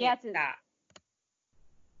that, they like you can't have to, stop.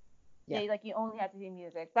 Yeah. like you only have to do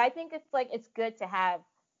music. But I think it's like it's good to have,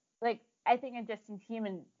 like I think in just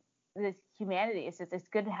in this humanity, it's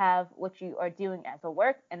good to have what you are doing as a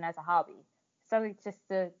work and as a hobby. Something just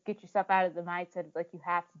to get yourself out of the mindset of like you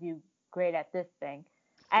have to do great at this thing.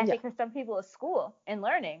 I Yeah. think for some people it's school and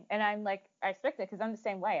learning, and I'm like I respect it because I'm the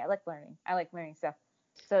same way. I like learning. I like learning stuff.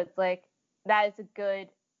 So it's like that is a good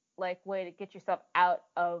like way to get yourself out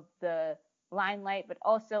of the limelight, but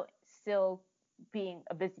also still being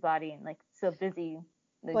a busybody and like still busy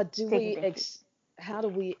like, But taking things. how do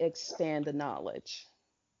we expand the knowledge?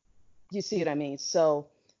 You see what I mean? So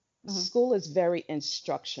Mm-hmm. school is very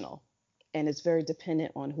instructional and it's very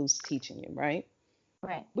dependent on who's teaching you, right?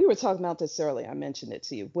 Right. We were talking about this earlier. I mentioned it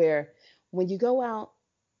to you, where when you go out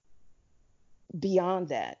beyond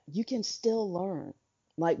that, you can still learn.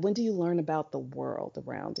 Like, when do you learn about the world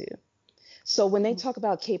around you? So, when they talk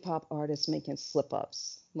about K pop artists making slip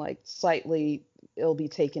ups, like slightly, it'll be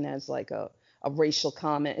taken as like a racial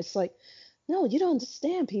comment. It's like, no, you don't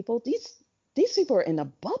understand, people. These people are in a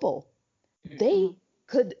bubble. They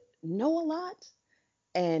could know a lot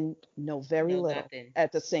and know very Know little nothing.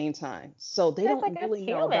 at the same time. So they That's don't like it's really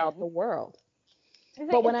know about the human. world. It's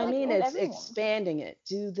But like what it's I like mean with is everyone. expanding it.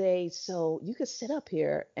 Do they, so you could sit up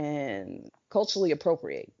here and culturally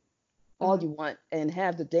appropriate all you want and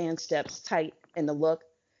have the dance steps tight and the look,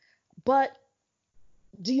 but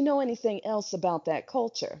do you know anything else about that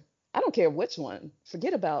culture? I don't care which one.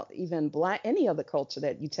 Forget about even black, any other culture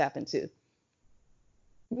that you tap into.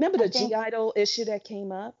 Remember I the think. G Idol issue that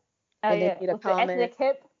came up Oh and they yeah, made a with the comment? ethnic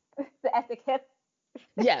hip, the ethnic hip.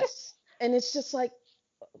 Yes. And it's just like,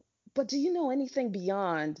 but do you know anything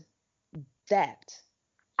beyond that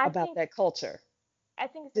I about think that culture? I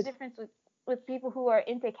think it's the Did, difference with people who are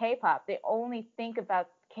into K-pop. They only think about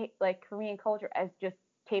like Korean culture as just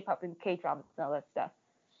K-pop and K-dramas and all that stuff.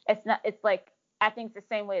 It's not. It's like I think it's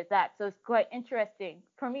the same way as that. So it's quite interesting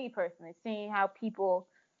for me personally, seeing how people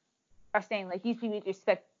are saying like these people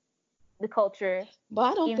respect the culture, but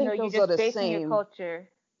I don't even though think you're those are just the basing your same. culture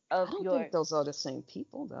I of don't your. think those are the same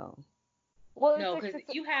people though. Well, it's No, like because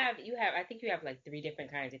just you have I think you have like three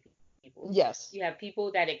different kinds of people. Yes. You have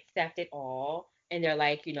people that accept it all and they're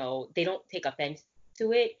like, they don't take offense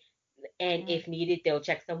to it, and mm, if needed they'll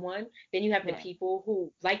check someone. Then you have the yeah, people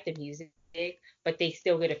who like the music but they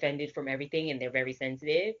still get offended from everything and they're very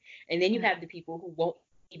sensitive. And then you have mm, the people who won't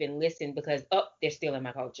even listen because, oh, they're stealing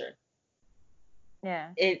my culture. yeah.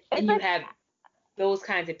 And It's you like have those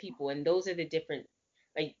kinds of people, and those are the different,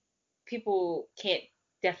 like, people can't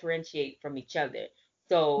differentiate from each other.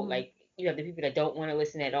 So mm, like you have the people that don't want to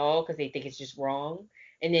listen at all because they think it's just wrong,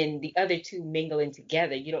 and then the other two mingling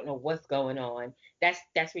together. You don't know what's going on. That's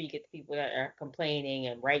where you get the people that are complaining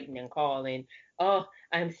and writing and calling. Oh,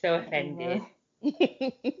 I'm so offended. yeah.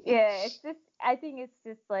 Yeah, it's just I think it's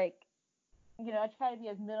just like I try to be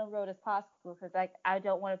as middle road as possible because like I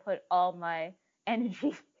don't want to put all my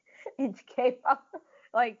energy into K-pop,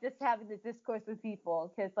 like just having the discourse with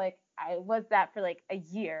people because like I was that for like a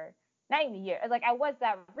year, not even a year. Like I was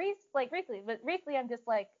that recently, but recently I'm just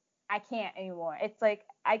like I can't anymore. It's like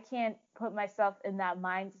I can't put myself in that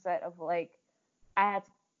mindset of like I had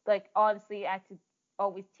to like honestly I had to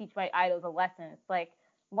always teach my idols a lesson. It's like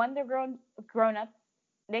when they're grown up,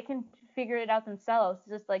 they can figure it out themselves. It's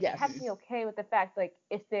just like you have to Hmm. Yes. be okay with the fact like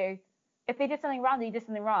if they did something wrong, they did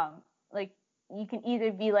something wrong. Like you can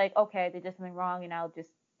either be like, okay, they did something wrong and I'll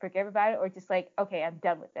just forgive about it, or just like, okay, I'm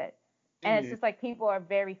done with it. And it's Hmm. just like people are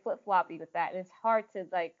very flip floppy with that, and it's hard to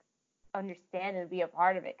like understand and be a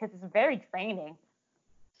part of it because it's very draining.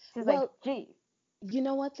 It's just like, Well, geez. you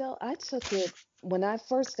know what though? I took it when I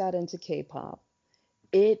first got into K-pop.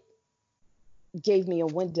 It gave me a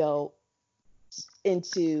window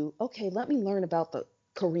into, okay, let me learn about the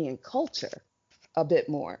Korean culture a bit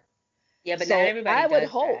more. Yeah, but not So everybody I would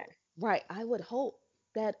does that. hope, right? I would hope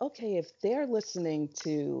that, okay, if they're listening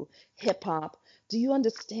to hip hop, do you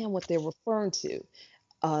understand what they're referring to?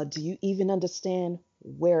 Do you even understand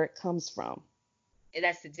where it comes from?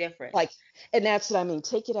 That's the difference. Like, and that's what I mean.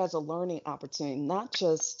 Take it as a learning opportunity, not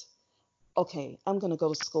just, okay, I'm going to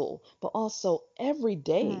go to school, but also every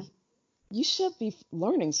Mm-hmm. day you should be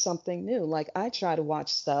learning something new. Like, I try to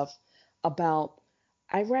watch stuff about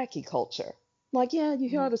Iraqi culture. Like, yeah, you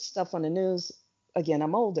hear Mm-hmm. all this stuff on the news. Again,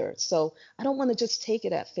 I'm older, so I don't want to just take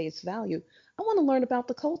it at face value. I want to learn about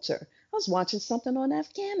the culture. I was watching something on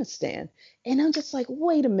Afghanistan, and I'm just like,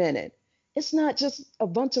 wait a minute. It's not just a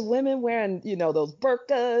bunch of women wearing, those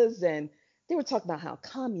burqas, and they were talking about how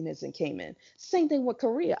communism came in. Same thing with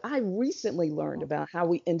Korea. I recently learned about how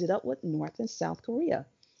we ended up with North and South Korea.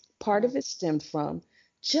 Part Mm-hmm. of it stemmed from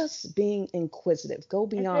just being inquisitive, go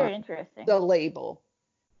It's beyond very interesting. the label.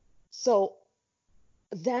 So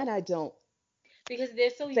that I don't Because they're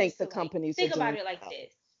so think used the to, like, companies are think about doing it like well.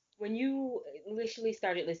 this. When you initially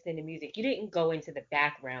started listening to music, you didn't go into the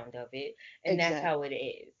background of it, and that's how it Exactly.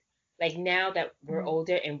 is. Like now that we're Mm-hmm.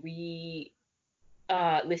 older and we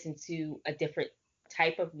listen to a different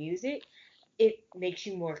type of music, it makes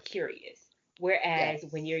you more curious. Whereas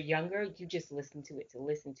when Yes. you're younger, you just listen to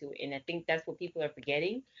listen to it. And I think that's what people are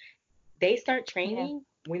forgetting. They start Yeah. training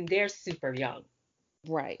when they're super young,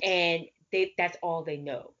 Right. and that's all they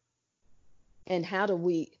know. And how do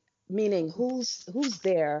we, meaning who's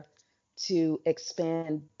there to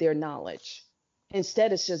expand their knowledge?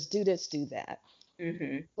 Instead, it's just do this, do that.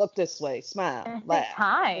 Hmm. Look this way, smile, And it takes laugh,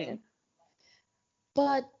 time. sing.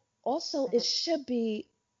 But also it should be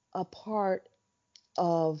a part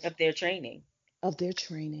of Of their training. their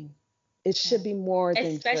training. It should Yeah. be more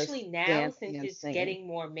than Especially just now since dancing and it's singing. getting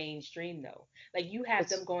more mainstream though. Like you have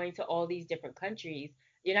them It's going to all these different countries.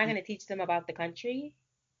 You're not going to teach them about the country,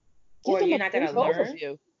 give or them you're a not going brief to learn.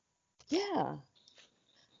 overview. Yeah.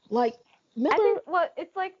 Like, I remember? think well,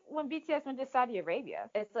 it's like when BTS went to Saudi Arabia.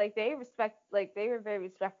 It's like they were very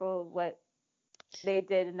respectful of what they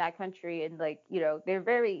did in that country, and like they're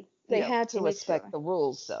very They had they to made respect sure. the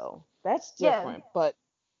rules, though. That's Yeah. different. But,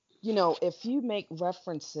 if you make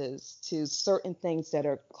references to certain things that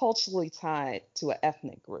are culturally tied to an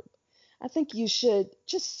ethnic group, I think you should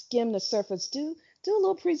just skim the surface. Do a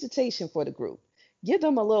little presentation for the group. Give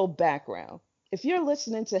them a little background. If you're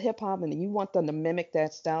listening to hip hop and you want them to mimic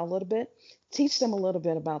that style a little bit, teach them a little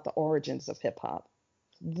bit about the origins of hip hop.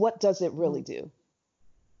 What does it really Mhm. do?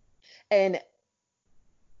 And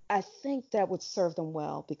I think that would serve them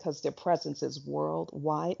well because their presence is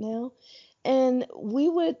worldwide now. And we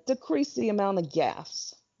would decrease the amount of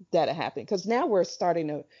gaffes that are happening because now we're starting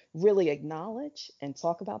to really acknowledge and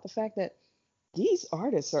talk about the fact that these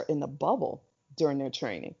artists are in the bubble during their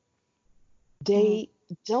training. Mhm. They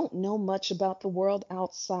don't know much about the world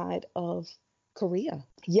outside of Korea,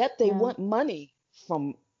 yet they Yeah. want money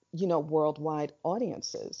from, worldwide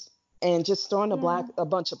audiences. and just throwing Mm. a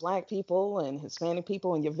bunch of black people and Hispanic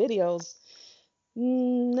people in your videos.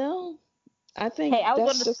 No, I think Hey, that's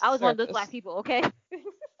I just was one of those surface. black people, okay?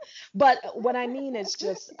 But what I mean is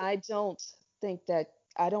just think that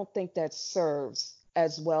I don't think that serves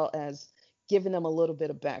as well as giving them a little bit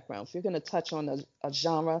of background. If you're going to touch on a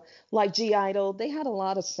genre like G Idol, they had a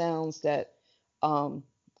lot of sounds that um,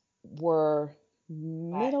 were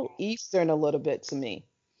Right. Middle Eastern a little bit to me.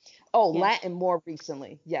 Oh, Yeah. Latin more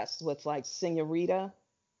recently, yes, with like Senorita.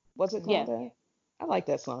 What's it Yeah. called? That? I like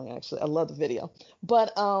that song actually. I love the video.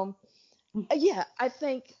 But yeah, I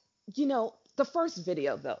think the first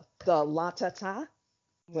video though, the La Ta Ta,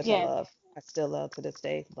 which I Yeah. love. I still love to this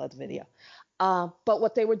day. Love the video. But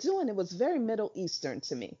what they were doing, it was very Middle Eastern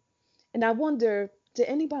to me. And I wonder, did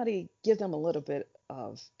anybody give them a little bit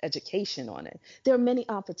of education on it? There are many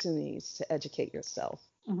opportunities to educate yourself.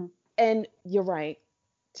 Hmm. And you're right,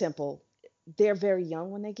 Temple. They're very young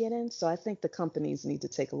when they get in. So I think the companies need to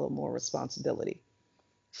take a little more responsibility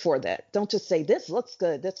for that. Don't just say, this looks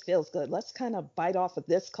good, this feels good. Let's kind of bite off of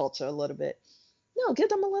this culture a little bit. No, give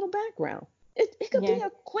them a little background. It could Yeah. be a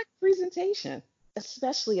quick presentation,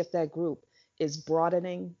 especially if that group is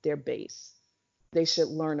broadening their base. They should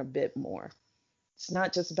learn a bit more. It's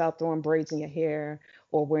not just about throwing braids in your hair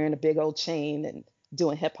or wearing a big old chain and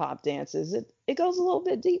doing hip hop dances. It goes a little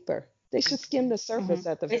bit deeper. They should skim the Hmm. surface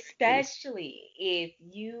at the very least. Especially if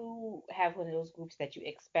you have one of those groups that you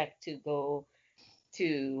expect to go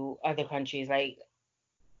to other countries, like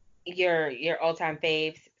your all-time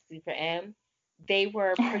faves, Super M, they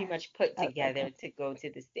were pretty much put I like together them. to go to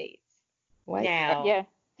the States. Right? Now, Yeah.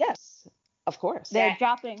 Yes, of course. They're that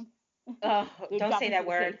dropping. They're don't say dropping to that the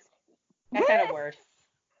word. states. That's not a word.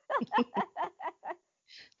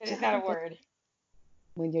 It is not a Jumping word.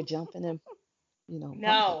 when you're jumping and pumping.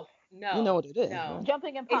 No, You know no, what it is, no. right?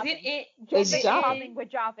 Jumping and Is it popping. in? Is It's Jumping it and jopping. popping in? with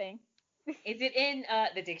dropping. Is it in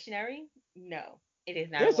the dictionary? No, it is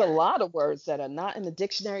not a There's a word. lot of words that are not in the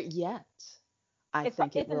dictionary yet. I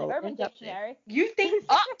think it It's in the will Urban end up there. Dictionary. You think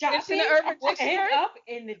Oh, it's in the dropping Urban will end Dictionary? up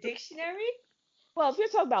in the dictionary? Well, if you're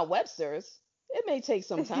talking about Webster's, it may take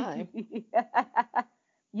some time,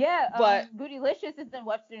 Yeah, but Bootylicious is in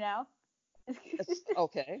Webster now. it's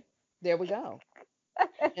okay. There we go.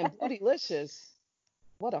 And bootylicious,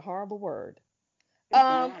 what a horrible word.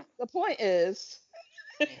 The point is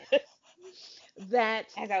that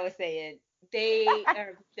As I was saying, they are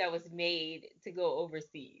a group that was made to go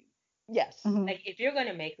overseas. yes, Mhm. Like if you're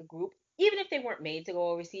gonna make a group, even if they weren't made to go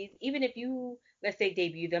overseas, even if you let's say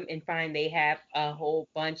debut them and find they have a whole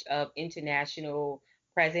bunch of international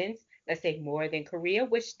presence, let's say more than Korea,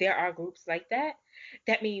 which there are groups like that,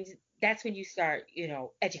 that means that's when you start,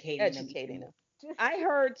 educating them even educating more. them. I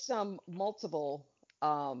heard some multiple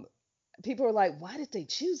people are like, why did they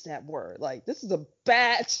choose that word? Like, this is a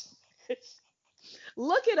bad.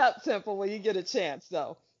 Look it up, Temple, when you get a chance,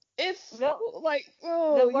 though. It's No, like, the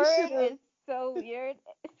oh, you word should have. is so weird.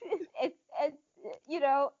 It's you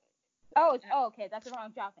know. Oh, okay. That's the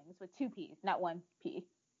wrong dropping. It's with two P's, not one P.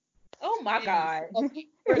 Oh my Please. God. Okay,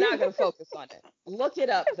 we're not going to focus on it. Look it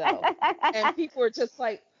up, though. And people are just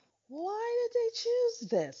like, why did they choose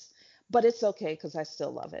this? But it's okay because I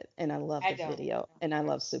still love it. And I love I the don't. video. And I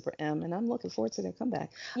love Super M. And I'm looking forward to their comeback.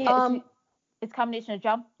 Yeah, Um, it's a combination of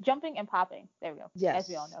jumping and popping. There we go. As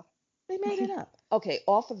we all yes, know. they made it up. Okay,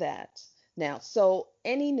 off of that. Now, so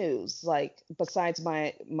any news, like besides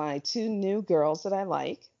my two new girls that I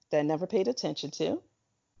like that I never paid attention to?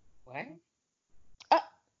 What? Uh,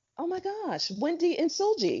 oh my gosh, Wendy and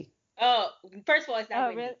Solji. Oh, first of all, it's not Oh,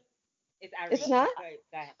 really? Wendy. It's It's Irene. not? Go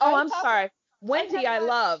ahead. Oh, Are you I'm talking? sorry. Are you Wendy, talking I about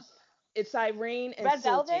love. It's Irene and Red Solji.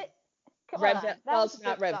 Velvet? Come on, that Well, was a it's good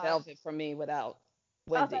not Red song. Velvet for me without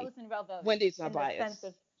I was Wendy. listening to Red Velvet Wendy's my in the sense bias.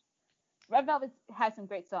 of Red Velvet has some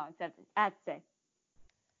great songs. I have to say.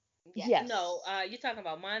 Yeah. No, Yes. you're talking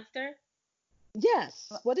about Monster.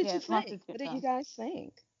 Yes. What did you Yeah, Monster's think? a What good did you song. guys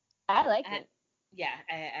think? I liked I, it. yeah,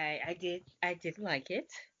 I did like it.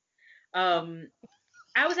 Um,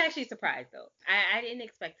 I was actually surprised though. I didn't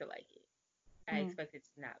expect to like it. I Mm. expected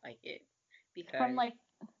to not like it From because like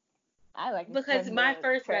I like it because from my the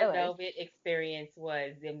first Red trailers. Velvet experience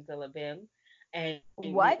was Zimzalabim, and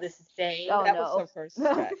What? needless to say, Oh That was no. her first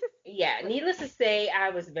track. yeah, needless to say, I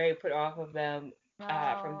was very put off of them from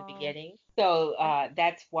the No. beginning. So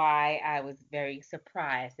that's why I was very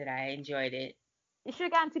surprised that I enjoyed it. You should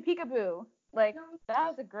have gotten to Peekaboo. Like that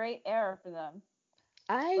was a great era for them.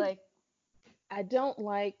 I Like I don't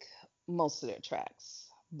like most of their tracks,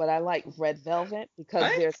 but I like Red Velvet because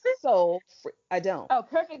What? they're so free. I don't. oh,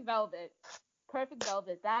 Perfect Velvet. Perfect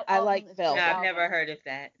Velvet. That I album like is a No, great I've Velvet. never album. heard of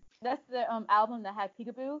that. That's the album that had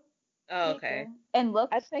Peekaboo. Oh, okay. Peekaboo. And Look.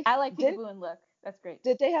 I think I like did Peekaboo and Look. That's great.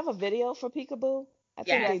 did they have a video for Peekaboo? I think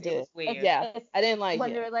Yes, Yes. they it did. was weird. It's Yeah, it's I didn't like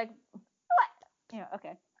when it. they're like, what?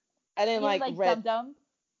 Okay. I didn't You know, like like red. Dum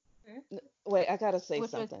Dum, Wait, I gotta say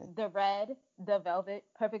which was something. the red, the velvet,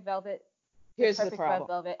 perfect velvet, the Here's the perfect red problem.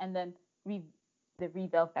 velvet, and then the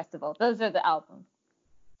Revel Festival. Those are the albums.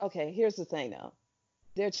 Okay, here's the thing though.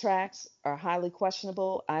 Their tracks are highly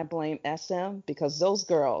questionable. I blame SM because those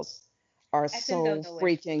girls are SM don't so know it.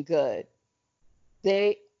 freaking good.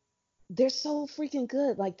 They they're so freaking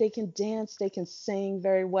good. Like they can dance, they can sing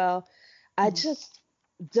very well. I Mhm. just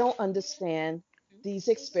don't understand these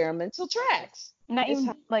experimental tracks. Not It's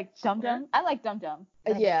even like Dum Huh? Dum. I like Dum Dum.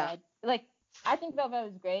 Velvet yeah, Red. Like I think Velvet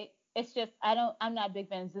was great. It's just I'm not a big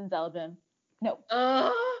fan of Zinzalabim. No.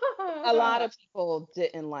 a lot Oh. of people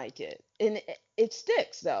didn't like it. And it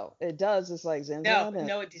sticks though. It does. It's like No, Zinza.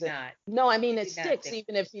 no, it did not. No, I mean It it did not sticks stick.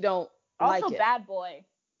 even if you don't Also, like it. Bad Boy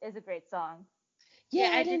is a great song. Yeah, Yeah,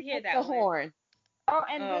 I I did didn't hear like the that one. horn. Oh,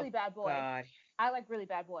 and Oh Really Bad Boy. God. I like Really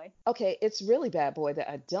Bad Boy. Okay, it's really Bad Boy that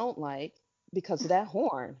I don't like because of that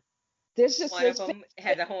horn. There's just One of this them big,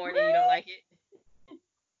 has a horn and you don't like it.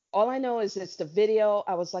 all I know is it's the video.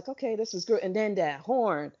 I was like, okay, this is good. And then that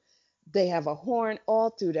horn, they have a horn all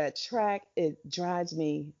through that track. It drives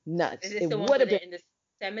me Is nuts. this It the one would where have they're been, in the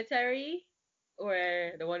cemetery,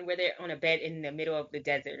 or the one where they're on a bed in the middle of the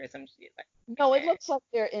desert or some shit like no, it that? looks like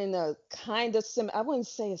they're in a kind of I wouldn't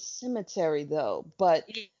say a cemetery though, but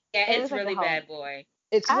Yeah, It it's was like a really home. Bad Boy.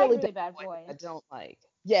 it's I like really Bad Really Bad Boy Boy. that I don't like.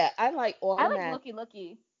 Yeah, I like I like Automatic. Looky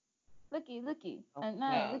Looky. Looky Looky. Oh, And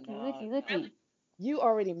now No, Looky no, Looky no. Looky. you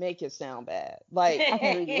already make it sound bad. Really? Like, I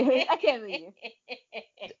can't believe you. I can't believe you.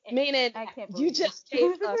 meaning I can't you believe you. just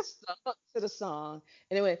gave us the hook to the song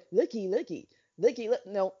and it went looky looky looky look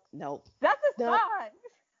no no That's a no song.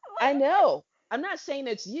 I know. I'm not saying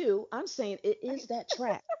it's you. I'm saying it is that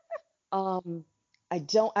track. Um, I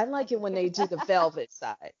like it when they do the velvet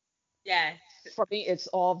side. Yes. For me, it's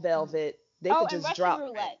all velvet. They Oh, could and just Russian drop it.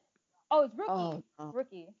 Roulette. Oh, it's Oh Rookie. no.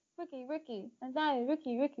 Rookie. And now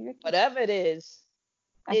Rookie. Whatever it is,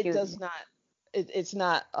 I it feel does you. not it's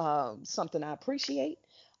not something I appreciate.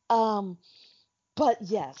 Um, but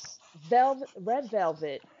yes, velvet red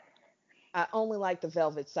velvet. I only like the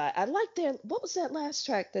velvet side. I like their what was that last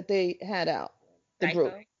track that they had out? The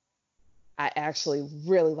group. Psycho. I actually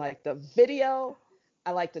really like the video.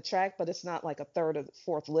 I like the track, but it's not like a third or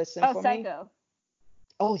fourth listen Oh, for me. Psycho.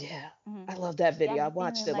 Oh yeah, Mm-hmm. I love that Yeah, video. I I'm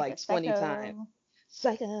watched feeling it like a like 20 times.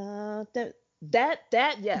 psycho. Psycho.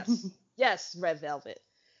 That yes, yes, Red Velvet.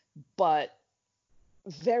 But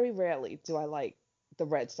very rarely do I like the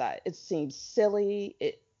red side. It seems silly.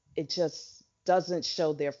 It just doesn't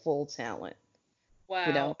show their full talent. You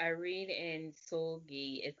Wow, know, Irene and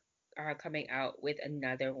Solgi are coming out with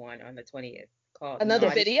another one on the 20th called another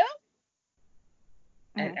Naughty. video.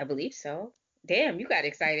 Mhm. I believe so. Damn, you got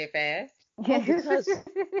excited fast. Oh, because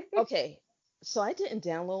okay, so I didn't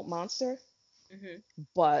download Monster, Hmm.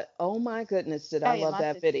 but oh my goodness, did Oh I yeah, love that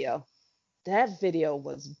Monster's great. video. That video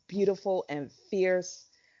was beautiful and fierce.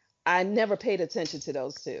 I never paid attention to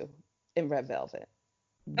those two in Red Velvet.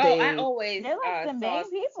 Oh, I They, always They're like the saw main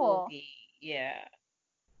people. Solgi. Yeah.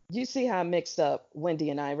 you see how I mixed up Wendy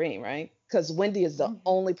and Irene, right? Because Wendy is the Mhm.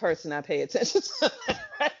 only person I pay attention to.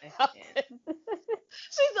 Yeah.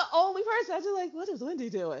 She's the only person I just like, what is Wendy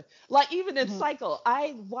doing? Like even in Mhm. Cycle,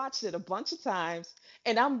 I watched it a bunch of times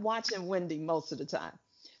and I'm watching Wendy most of the time.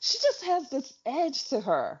 She just has this edge to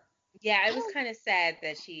her. Yeah, I it was don't kind of sad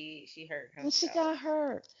that she hurt when she herself. got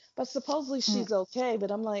hurt. But supposedly Mhm. she's okay.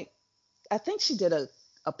 But I'm like, I think she did a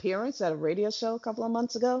appearance at a radio show a couple of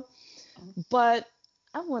months ago. But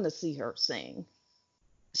I want to see her sing.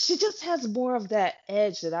 She just has more of that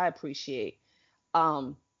edge that I appreciate.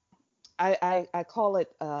 Um, I call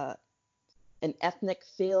it an ethnic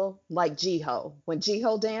feel, like Jiho. When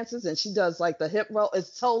Jiho dances and she does like the hip roll,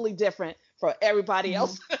 it's totally different for everybody Mhm.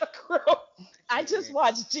 else in the crew. I just Sure.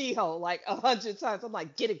 watched Jiho like 100 times. I'm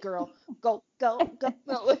like, get it, girl, go, go, go.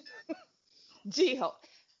 No. Jiho,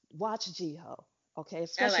 watch Jiho, okay? I like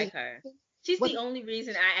Especially her. She's what the only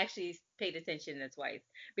reason I actually paid attention to Twice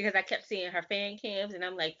because I kept seeing her fan cams, and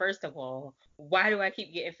I'm like, first of all, why do I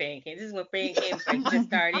keep getting fan cams? This is when fan cams like just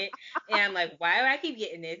started, and I'm like, why do I keep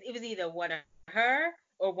getting this? It was either one of her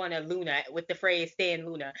or one of Luna with the phrase "Stand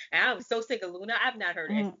Luna," and I was so sick of Luna. I've not heard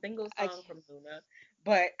a Mhm. single I song from Luna,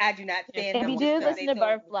 but I do not can't stand If them you force just do because that. listen they to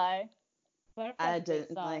told me. Butterfly, Butterfly's I a great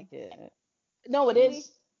didn't song. like it. No, it Really?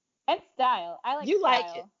 is. And Style. I like You like it.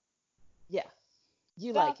 Style. Yeah,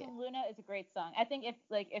 you Style like it. from Luna is a great song. I think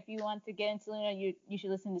if you want to get into Luna, you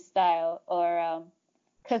should listen to Style or I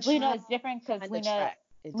because Luna tried is different to because find the track.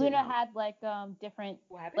 It Luna didn't work. had like different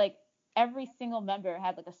What happened? like every single member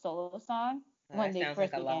had like a solo song when That they sounds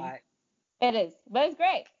like first a began. lot. It is, but it's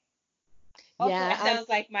great. Also, Yeah, That sounds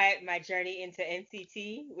like my journey into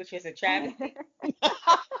NCT, which was a travesty.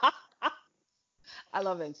 I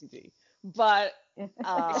love NCT, but But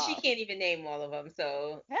she uh, can't even name all of them,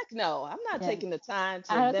 so heck no, I'm not yeah, taking the time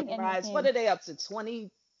I to don't think anyone memorize. What can. are they up to?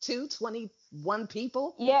 22, 21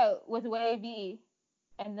 people? Yeah, with Wavy,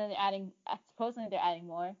 and then adding. Supposedly they're adding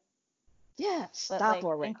more, Yeah, but stop like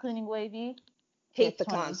already. including Wavy, yeah, Hate the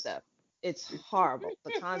 20. concept. It's horrible.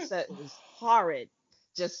 The concept is horrid.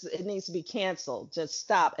 Just it needs to be canceled. Just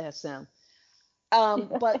stop, SM.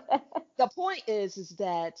 But the point is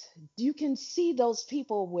that you can see those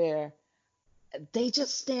people where they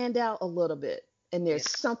just stand out a little bit, and yeah. there's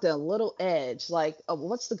something a little edge. Like,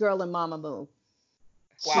 what's the girl in Mama Moon?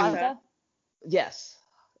 She, Wasa. Wasa. yes,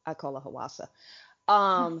 I call her Hawassa.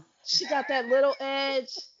 She got that little edge,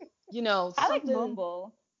 I like something.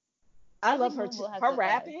 Moonbull. I I think love her too. Moonbull has Her the edge.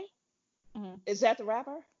 rapping, Hmm. is that the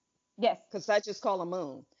rapper? Yes. Because I just call her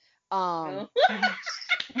Moon. Um,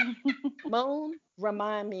 Oh. Moon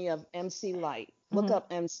remind me of MC Light. Look Hmm. up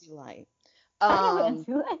MC Light. I know what Um,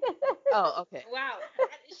 MC. oh, okay. Wow.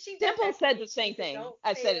 She does Dimple have to said be the same decent. thing. Don't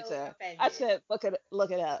I said it to feel her. I offended. said,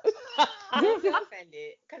 look it up. Don't feel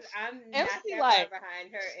offended. Because I'm not MC that far Light.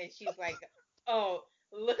 behind her, and she's like, oh,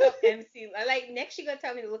 look up MC. Like, next she gonna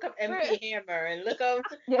tell me to look up MC Hammer and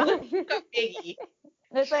Yeah. look up Biggie.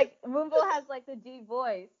 It's like Moonbull has like the deep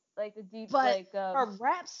voice, like the deep But like her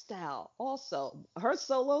rap style also, her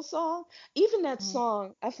solo song, even that Mhm.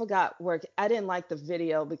 song, I forgot where I didn't like the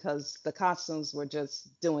video because the costumes were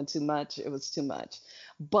just doing too much. It was too much.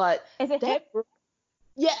 But Is it that hip?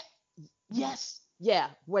 yeah, Mhm. yes, yeah,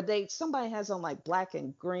 where somebody has on like black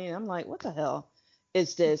and green. I'm like, what the hell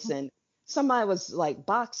is this? And somebody was like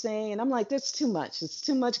boxing, and I'm like, there's too much. It's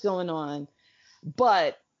too much going on.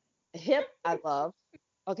 But hip, I love.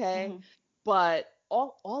 Okay. Mhm. But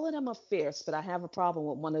all of them are fierce, but I have a problem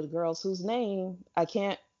with one of the girls whose name I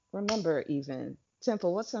can't remember even.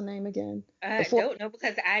 Temple, what's her name again? The fourth Don't know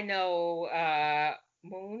because I know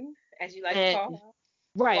Moon, as you like to and call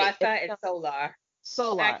her, right, Wasa, and Solar. I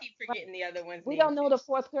Solar. keep Right. forgetting the other one's We name don't know too. the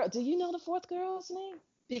fourth girl. Do you know the fourth girl's name?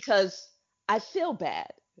 Because I feel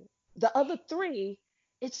bad. The other three,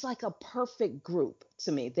 it's like a perfect group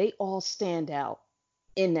to me. They all stand out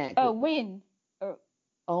in that Oh, group. Win or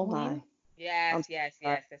Oh Win? my. I'm Yes, yes,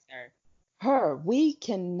 sorry. yes, that's her. Her, we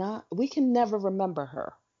can never remember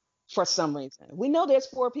her for some reason. We know there's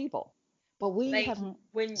four people, but we Like have Mhm.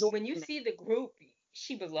 absorbed when you them. see the group,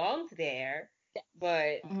 she belongs there,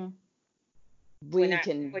 but Mhm. when We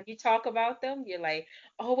can you talk about them, you're like,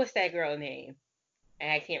 oh, what's that girl name?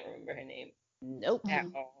 And I can't remember her name nope. at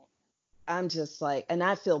Mhm. all. I'm just like, and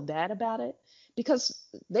I feel bad about it because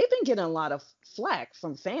they've been getting a lot of flack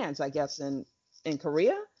from fans, I guess, in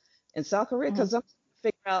Korea, in South Korea, Mhm. because I'm trying to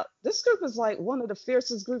figure out this group is like one of the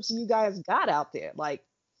fiercest groups you guys got out there. Like,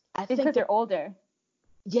 I It's think because they're they're older.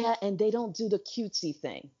 yeah, and they don't do the cutesy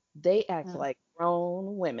thing. They act Mhm. like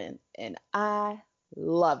grown women, and I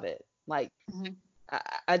love it. Like Mhm.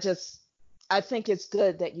 I just I think it's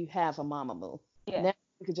good that you have a Mamamoo. Yeah. Now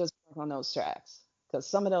you could just work on those tracks because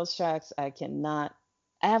some of those tracks I cannot.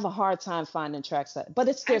 I have a hard time finding tracks that, but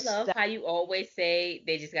it's I their love style. how you always say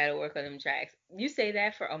they just got to work on them tracks. You say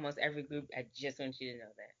that for almost every group. I just want you to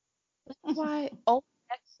know That's why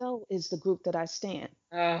OXO is the group that I stand.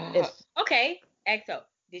 that. If Okay, EXO.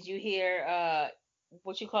 Did you hear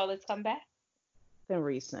what you call its comeback? been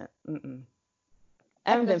recent,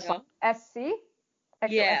 I haven't EXO been No. SC? EXO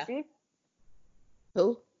Yeah. SC?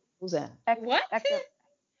 who? Who's that? What? EXO.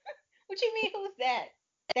 What you mean? Who's that?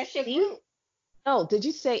 That's your See? group. No, did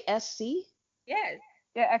you say SC? Yes.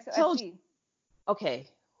 Yeah, EXO Told SC. Okay,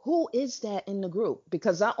 who is that in the group?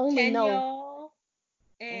 Because I only know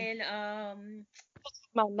Tenyo Mm. and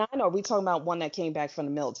about nine, or are we talking about one that came back from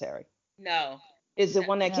the military? no. Is it No,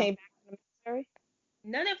 one that No. came back from the military?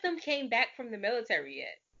 none of them came back from the military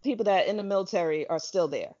yet. People that are in the military are still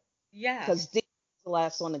there Yeah. because D is the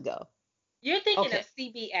last one to go. You're thinking Okay, of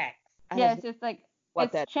CBX. I Yeah, have it's just like what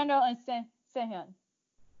it's that. Chenro and Sehyun.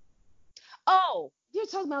 Oh, you're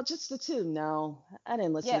talking about just the two? No, I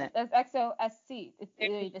didn't listen to Yeah, that. that's EXO SC. It's They're,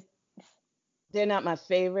 literally just they're not my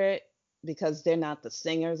favorite because they're not the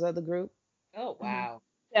singers of the group. Oh Mhm. wow.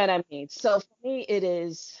 You know what I mean? So for me, it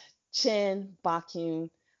is Chin, Baekhyun,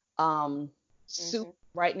 Soup. Hmm.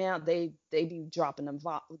 Right now, they be dropping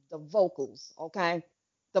the vocals. Okay,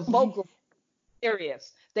 the vocals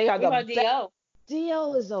serious. They are What the about best. Dio?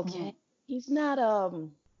 Dio is Mhm. okay. He's not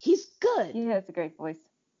he's good, He has a great voice.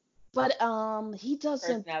 but he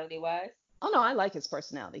doesn't. Personality wise? Oh no, I like his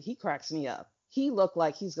personality. He cracks me up. he looked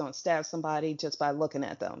like he's gonna stab somebody just by looking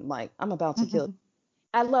at them. Like, I'm about to kill.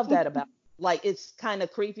 I love that about like it's kind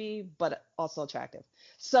of creepy but also attractive.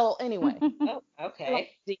 So anyway, Oh, I like okay.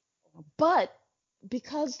 the- but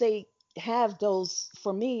because they have those,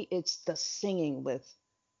 for me, it's the singing with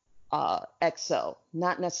EXO,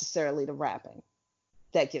 not necessarily the rapping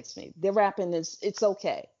that gets me. The rapping is it's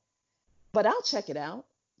okay, but I'll check it out.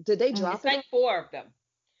 Did they It's drop it? like four of them.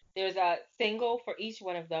 There's a single for each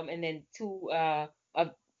one of them, and then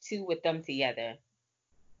of two with them together.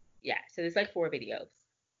 Yeah, so there's like four videos.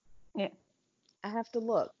 Yeah. I have to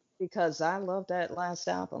look because I love that last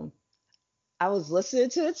album. I was listening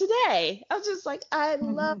to it today. I was just like, I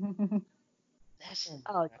love that shit.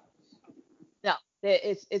 Oh Oh my no,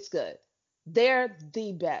 it's good. They're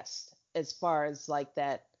the best as far as like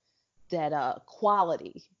that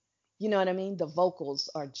quality. You know what I mean? The vocals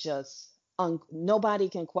are just nobody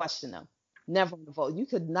can question them. Never on the vote. You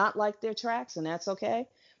could not like their tracks, and that's okay.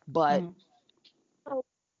 But Mm,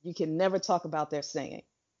 you can never talk about their singing. mm,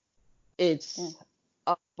 It's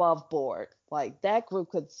above board. Like that group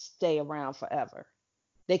could stay around forever.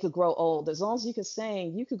 They could grow old as long as you could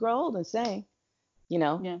sing. You could grow old and sing. You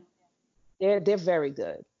know, yeah. they're very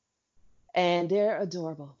good and they're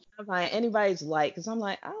adorable. I find anybody's like, because I'm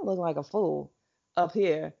like, I look like a fool up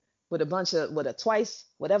here with a bunch of with a twice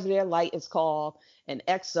whatever their light is called, an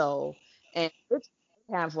EXO, and if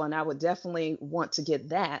I have one, I would definitely want to get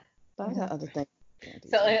that. But I got Mhm. other things I can't do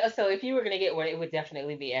So, too. so if you were gonna get one, it would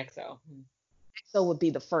definitely be EXO. EXO would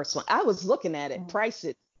be the first one. I was looking at it, Mhm. price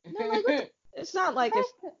it, and I'm like, what the, it's not like if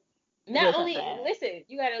Not It's with not only bad. listen,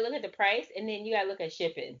 you gotta look at the price, and then you gotta look at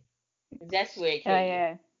shipping. That's where it Oh kill you,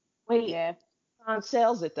 yeah. wait, Yeah. Amazon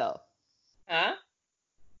sells it though. huh?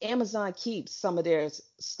 Amazon keeps some of their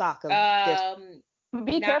stock of their Um,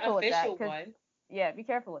 Be not careful with that, official cause one. yeah, be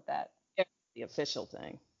careful with that. the official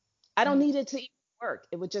thing. I don't Mhm. need it to even work.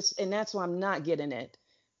 It would just, and that's why I'm not getting it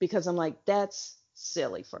because I'm like, that's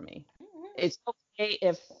silly for me. It's okay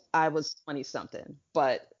if I was 20 something,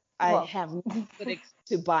 but I Well. have no good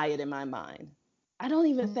to buy it in my mind. I don't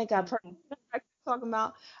even think I Mhm. talking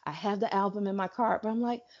about I have the album in my cart, but I'm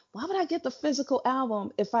like, why would I get the physical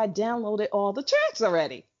album if I downloaded all the tracks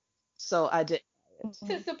already? So I did it.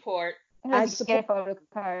 To support. I Like you support get photo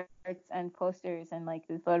cards and posters and like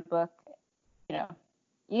the photo book, you know.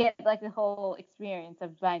 You get like the whole experience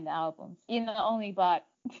of buying the albums. You know, only bought,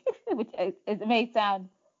 which it may sound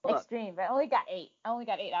book. extreme, but I only got 8. I only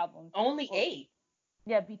got 8 albums. Only Well, 8.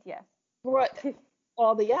 yeah, BTS. Brought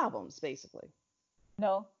all the albums basically.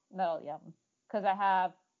 No, not all the albums, because I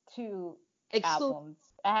have 2 Exclusive. albums.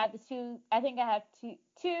 I have the 2. I think I have two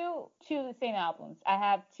of the same albums. I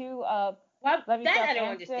have 2 of Well, Love that Yourself I don't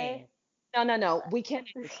Answer. understand. No. We can't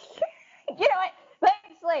You know what? Let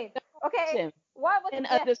me explain. Okay, understand. what was a And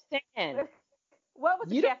gift? understand. What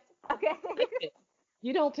was a You don't gift? Okay. listen,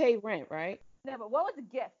 you don't pay rent, right? No, but what was a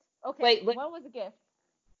gift? Okay, Wait, what was a gift?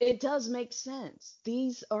 it does make sense.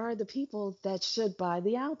 These are the people that should buy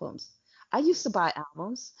the albums. I used to buy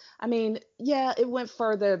albums. I mean, yeah, it went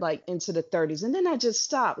further like into the 30s, and then I just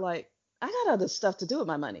stopped. Like, I got other stuff to do with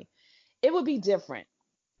my money. It would be different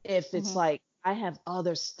if it's Hmm. like I have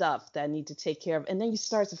other stuff that I need to take care of, and then you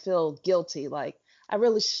start to feel guilty. Like, I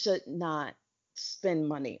really should not spend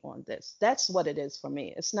money on this. That's what it is for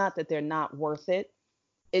me. It's not that they're not worth it.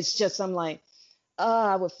 It's just I'm like, oh,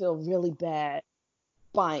 I would feel really bad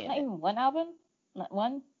buying Not it. even one album. Not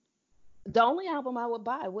one. The only album I would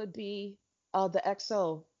buy would be the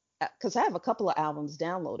EXO, because I have a couple of albums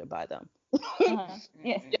downloaded by them. Uh-huh.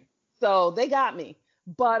 Yes. Mm-mm. So they got me,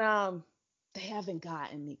 but they haven't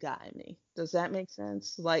gotten me. Does that make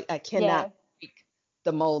sense? Like I cannot Yeah. break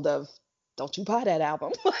the mold of don't you buy that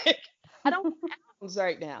album? Like I don't want albums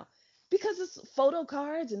right now because it's photo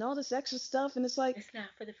cards and all this extra stuff, and it's like, It's not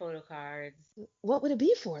for the photo cards. what would it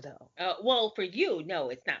be for though? Well, for you, no,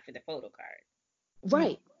 it's not for the photo card. Mhm.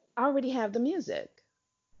 Right, I already have the music,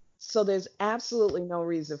 so there's absolutely no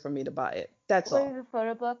reason for me to buy it. That's Well, all. there's a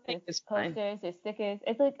photo book. I think There's it's fine. posters. There's stickers.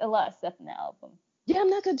 It's like a lot of stuff in the album. Yeah, I'm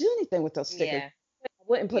not gonna do anything with those stickers. Yeah, I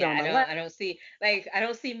wouldn't put it yeah. on I my don't. lap. I don't see I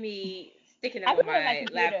don't see me sticking them I on put it on my my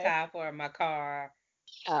computer. laptop or my car.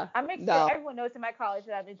 I make sure No. everyone knows in my college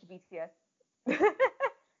that I'm into BTS. Yeah,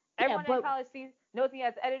 Everyone in but college knows me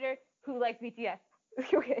as the editor who likes BTS.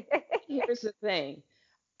 Okay. here's the thing.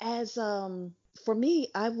 As for me,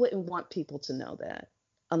 I wouldn't want people to know that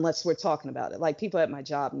unless we're talking about it. Like people at my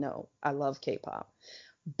job know I love K-pop,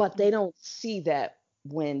 but they don't see that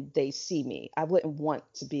when they see me. I wouldn't want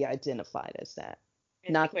to be identified as that. As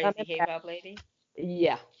the Not that I'm crazy in K-pop lady.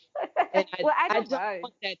 yeah. And Well, I I don't don't mind.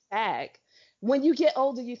 want that tag. When you get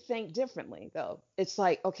older, you think differently, though. It's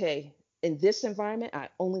like, okay, in this environment, I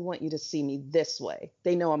only want you to see me this way.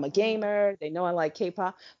 They know I'm a gamer, they know I like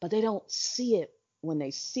K-pop, but they don't see it when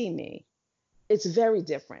they see me. It's very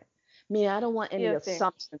different. I mean, I don't want any Yeah, same.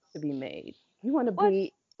 assumptions to be made. You want to Well,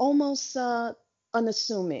 be almost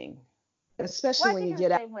unassuming, especially I when think you of the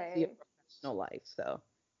get out same to your way. professional life. So,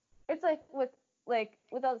 It's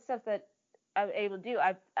with all the stuff that I'm able to do.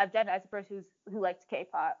 I've done it as a person who likes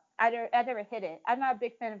K-pop. I never hid it. I'm not a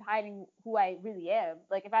big fan of hiding who I really am.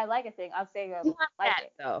 Like if I like a thing, I'll say I it's not like that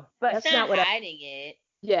it. though. But It's That's not not what I. hiding it.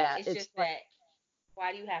 Yeah, It's it's just like that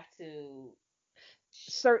why do you have to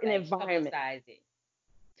certain like environment. publicize it?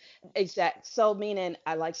 Exact. So meaning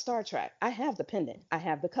I like Star Trek. I have the pendant. I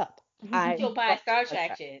have the cup. I You'll buy love Star Star Trek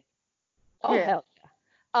Trek. shit. Oh yeah. hell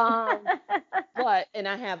yeah. But and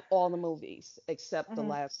I have all the movies except the Mhm.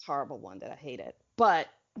 last horrible one that I hated. But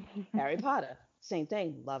Harry Potter, same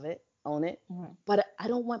thing. Love it, own it. Mhm. But I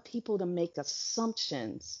don't want people to make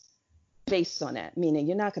assumptions based on that. Meaning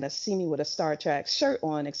you're not going to see me with a Star Trek shirt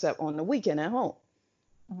on except on the weekend at home.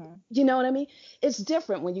 Mhm. You know what I mean? It's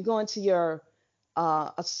different when you go into your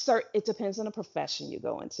it depends on the profession you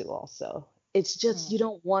go into also. It's just Mhm. you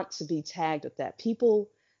don't want to be tagged with that. People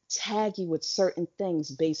tag you with certain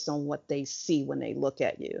things based on what they see when they look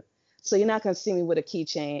at you. So you're not going to see me with a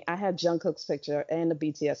keychain. I have Jungkook's picture and the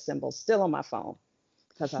BTS symbol still on my phone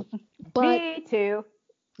because I but Me too.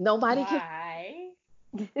 nobody can Why?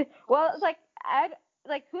 Well, it's like I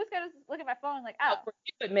like who's gonna look at my phone like tell for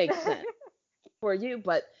you it makes oh. sense for you,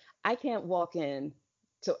 but I can't walk in,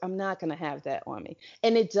 so I'm not going to have that on me.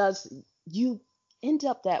 And it does, you end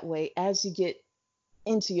up that way as you get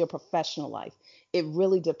into your professional life. It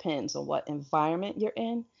really depends on what environment you're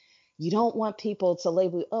in. You don't want people to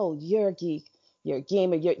label, you, oh, you're a geek, you're a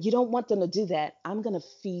gamer. You don't want them to do that. I'm going to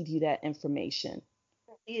feed you that information.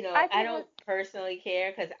 You know, I I think don't personally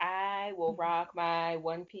care because I will rock my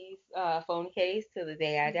One Piece phone case till the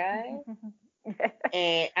day I die, with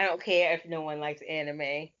and I don't care if no one likes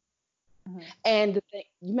anime. And the thing,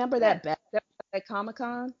 you remember That that bag that was at Comic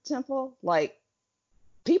Con Temple? Like,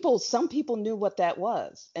 some people knew what that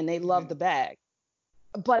was and they loved mhm. the bag.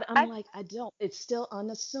 But I'm I like, I don't. It's still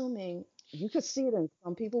unassuming. You could see it, and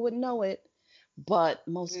some people would know it, but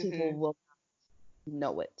most people Mhm. will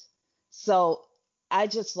know it. So I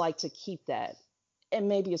just like to keep that. And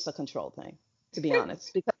maybe it's a control thing, to be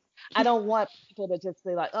honest, because I don't want people to just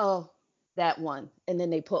say, like, oh, that one. And then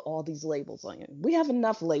they put all these labels on you. We have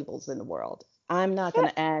enough labels in the world. I'm not going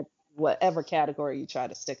to add whatever category you try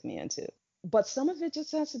to stick me into. But some of it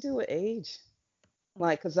just has to do with age.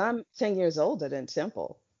 Like, because I'm 10 years older than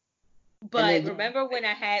Temple. And But then remember when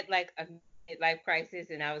I had like a midlife crisis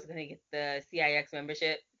and I was gonna get the CIX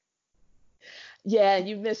membership? yeah,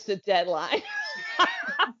 you missed the deadline.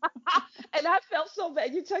 And I felt so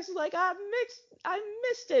bad. You texted like I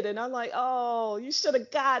missed it. And I'm like, oh, you should have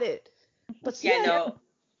got it. But Yeah, CIX no,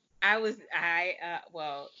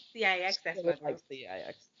 well, CIX, that's really my like group.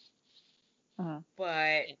 CIX.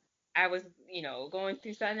 But I was, going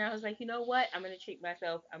through something. I was like, you know what? I'm gonna treat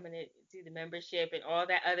myself. I'm gonna do the membership and all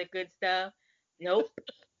that other good stuff. Nope.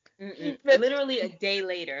 Mm-mm. But Literally a day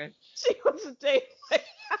later. she was a day late.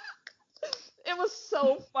 It was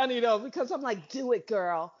so funny though, because I'm like, do it,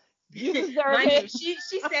 girl. You deserve Mind you, it. she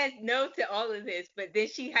says no to all of this, but then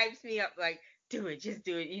she hypes me up like, do it, just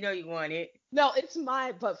do it. You know you want it. No,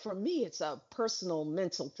 but for me, it's a personal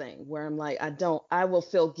mental thing where I'm like, I will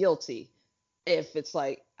feel guilty if it's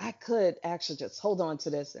like, I could actually just hold on to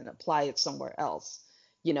this and apply it somewhere else,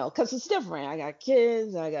 because it's different. I got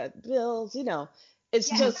kids, I got bills, it's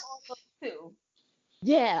Yeah, just, all those too.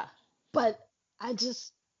 yeah. But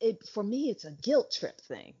for me, it's a guilt trip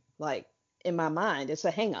thing. Like in my mind, it's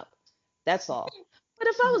a hang up. That's all. But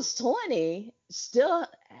if I was 20, still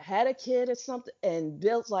had a kid or something, and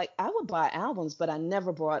built like I would buy albums, but I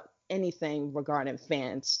never bought anything regarding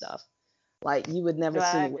fan stuff. Like you would never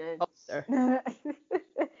well, see me I with did. a poster.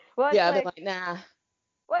 Well, it's Yeah, I'd be like like, nah.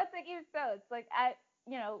 even so, it's like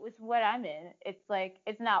with what I'm in, it's like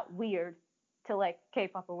it's not weird to like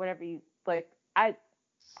K-pop or whatever you like.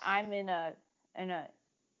 I'm in a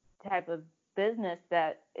type of business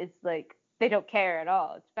that it's like they don't care at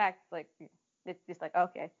all. In fact, like it's just like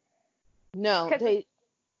okay, No, because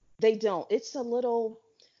they don't. It's a little,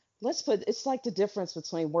 it's like the difference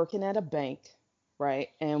between working at a bank, right,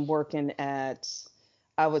 and working at,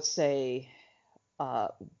 I would say, uh,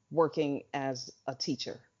 working as a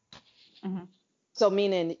teacher. mm-hmm. So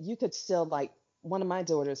meaning you could still like one of my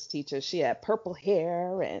daughter's teachers, she had purple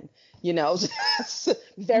hair and just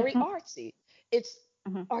very artsy. It's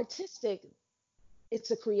Mm-hmm. artistic, it's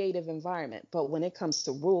a creative environment. But when it comes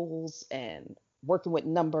to rules and working with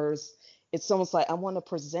numbers, It's almost like I want to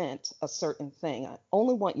present a certain thing. I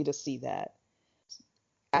only want you to see that.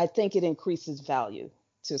 I think it increases value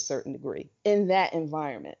to a certain degree in that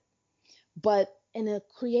environment. But in a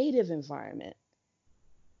creative environment,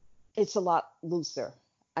 it's a lot looser.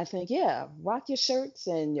 I think, yeah, rock your shirts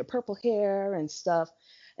and your purple hair and stuff.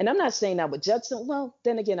 And I'm not saying that with Judson. Well,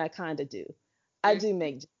 then again, I kind of do. I do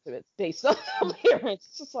make judgments based on appearance.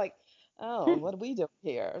 It's just like, oh, what do we do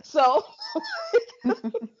here? So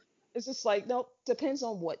it's just like, nope, depends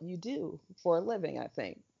on what you do for a living, I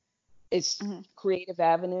think. It's Mhm. creative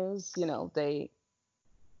avenues,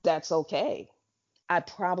 that's okay. I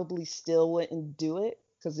probably still wouldn't do it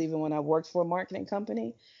because even when I worked for a marketing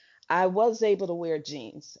company, I was able to wear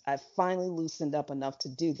jeans. I finally loosened up enough to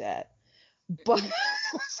do that, but it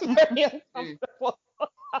was very Mm. uncomfortable.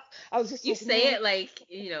 I was just You like, say no, it like,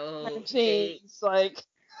 wear they jeans. Like,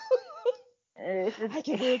 It's just- I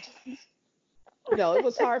can wear jeans. No, it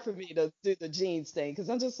was hard for me to do the jeans thing because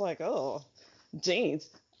I'm just like, oh, jeans.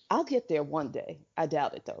 I'll get there one day. I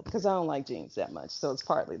doubt it though because I don't like jeans that much. So it's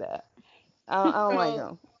partly that. I don't like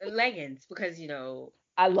so them. leggings because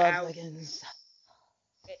I love I leggings.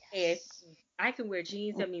 if Yes. I can wear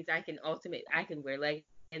jeans, that means I can wear leggings,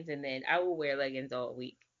 and then I will wear leggings all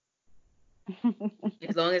week.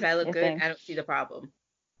 As long as I look Yeah, good, same. I don't see the problem.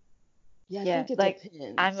 Yeah, I Yeah, think it like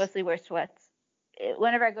I depends. mostly wear sweats.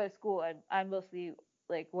 Whenever I go to school, I mostly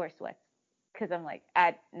like wear sweats because I'm like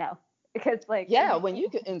I no because like Yeah, when you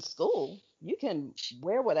get in school, you can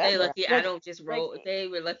wear They whatever. lucky I like don't just like roll. They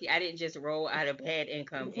were lucky I didn't just roll out of bed and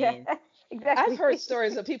come yeah in. I've exactly heard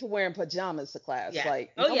stories of people wearing pajamas to class. Yeah.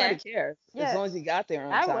 Like Oh nobody yeah. cares as yeah long as you got there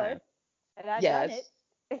on I would time. and I've done it. Yes,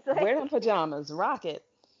 It's wear like them pajamas, rock it.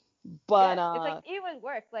 yeah But it's like even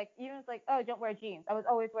work like even it's like oh don't wear jeans. I would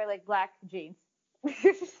always wear like black jeans.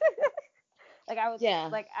 Like yeah,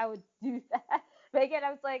 I would do that. But again,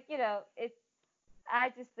 I was like, it's I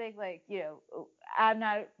just think like, I'm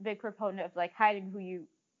not a big proponent of like hiding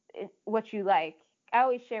what you like. I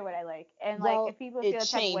always share what I like. And like well, if people it feel a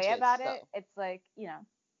type of way changes about it, though. it's like,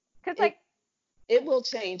 cuz It like it will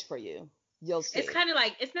change for you. You'll It's see. kind of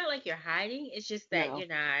like it's not like you're hiding. It's just that No, you're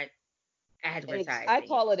not I advertising it.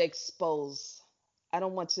 call it expose. I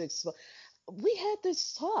don't want to expose. We had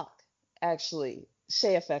this talk actually,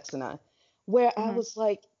 Shay FX and I, where I mhm was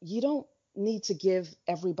like, you don't need to give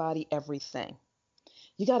everybody everything.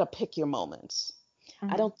 You got to pick your moments.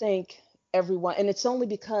 I mhm don't think everyone, and it's only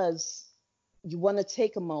because you want to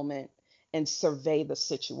take a moment and survey the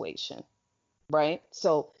situation, right?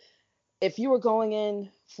 So if you were going in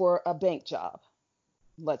for a bank job,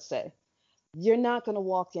 let's say, you're not going to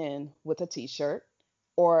walk in with a t-shirt,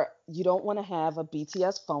 or you don't want to have a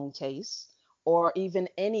BTS phone case, or even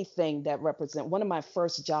anything that represent. One of my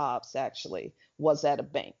first jobs actually was at a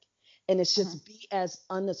bank, and it's mhm just be as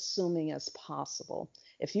unassuming as possible.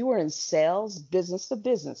 If you were in sales, business to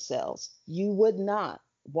business sales, you would not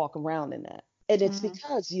walk around in that. And it's mhm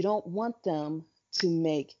because you don't want them to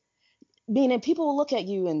make, meaning people will look at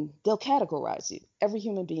you and they'll categorize you. Every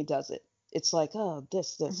human being does it. It's like, oh,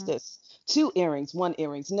 this, mhm this. Two earrings, one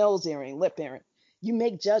earrings, nose earring, lip earring. You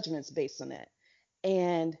make judgments based on that.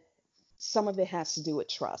 And some of it has to do with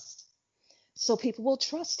trust. So people will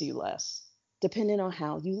trust you less depending on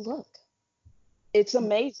how you look. It's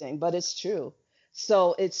amazing, but it's true.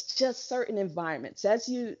 So it's just certain environments.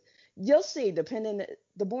 You'll see, depending,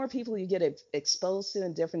 the more people you get exposed to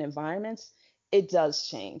in different environments, it does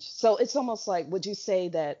change. So it's almost like, would you say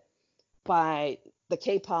that by the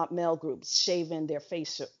K-pop male groups shaving their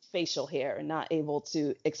facial hair and not able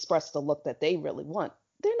to express the look that they really want,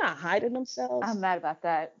 they're not hiding themselves. I'm mad about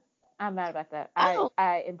that. I'm mad about that. I I don't.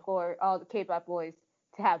 I implore all the K-pop boys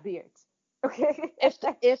to have beards. Okay?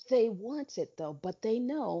 If they want it though, but they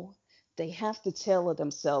know they have to tailor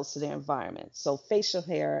themselves to their environment. So facial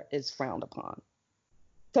hair is frowned upon.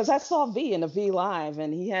 Because I saw V in a V live,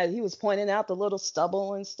 and he was pointing out the little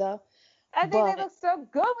stubble and stuff. I think they But look so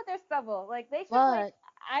good with their stubble. Like they should like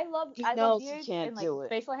but he I love knows he beards can't and like do it.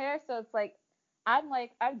 facial hair, so it's like I'm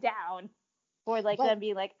down for like But them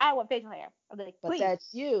being like I want facial hair. I'm like but please.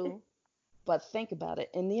 that's you. But think about it.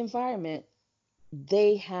 In the environment,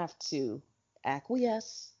 they have to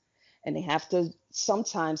acquiesce, and they have to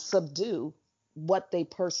sometimes subdue what they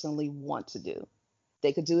personally want to do.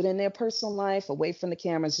 They could do it in their personal life, away from the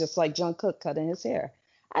cameras, just like Jungkook cutting his hair.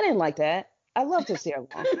 I didn't like that. I loved his hair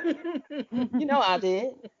long. You know I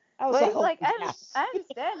did. I was But like, he's oh like I yes.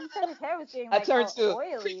 understand. He said his hair was getting I like turned all to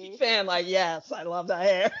a Freaky oily. fan, like, yes, I love that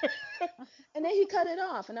hair. And then he cut it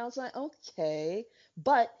off, and I was like, okay,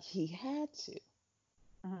 but he had to.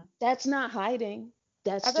 Mhm. That's not hiding. I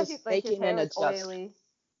That's thought just his making hair an was adjustment. oily.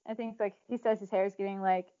 I think like he says his hair is getting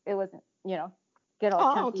like it wasn't. you know, get all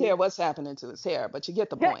Oh, I don't chunky. care what's happening to his hair, but you get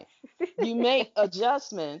the point. You make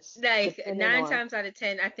adjustments Like depending nine on. times out of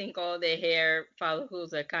 10, I think all their hair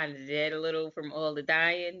follicles are kind of dead a little from all the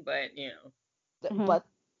dyeing, but you know. Hmm. But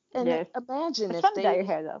and Yeah, imagine it's if fun to dye your they,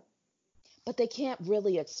 hair though. but they can't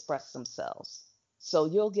really express themselves. So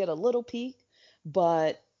you'll get a little peak,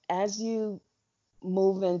 but as you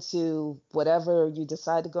move into whatever you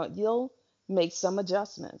decide to go, you'll make some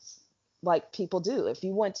adjustments like people do. If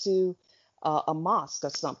you went to a mosque or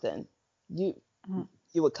something, you Mhm.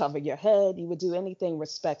 you would cover your head, you would do anything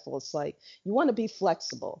respectful. It's like you want to be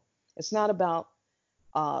flexible. It's not about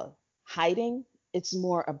uh, hiding, it's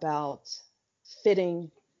more about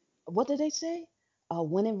fitting. What did they say?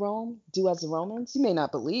 When in Rome, do as the Romans. You may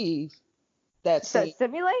not believe that So saying.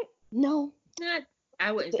 simulate. No, Not,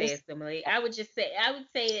 I wouldn't say it's, assimilate. I would say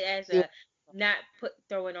it as a not put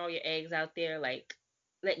throwing all your eggs out there, like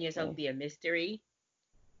letting yourself be a mystery,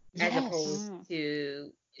 as opposed yes. Mm.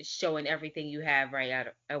 to showing everything you have right out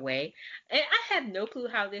away. And I have no clue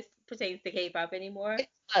how this pertains to K-pop anymore. It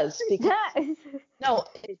does because no,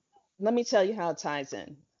 let me tell you how it ties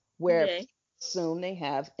in. Where Okay. people assume they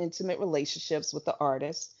have intimate relationships with the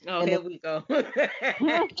artist, Oh, and here we go.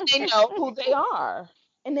 they know who they are,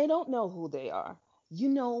 and they don't know who they are. You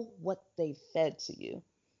know what they fed to you,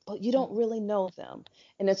 but you don't really know them,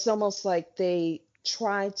 and it's almost like they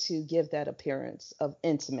try to give that appearance of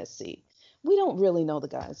intimacy. We don't really know the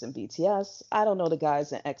guys in BTS. I don't know the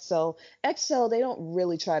guys in EXO. EXO, they don't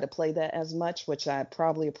really try to play that as much, which I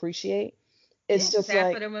probably appreciate. Yeah, It's because just half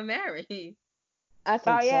of like, them are married. I Oh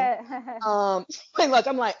think so. yeah. Like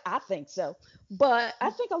I'm like, I think so. But I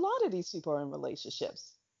think a lot of these people are in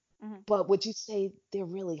relationships. Mhm. But would you say they're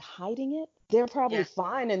really hiding it? They're probably Yeah.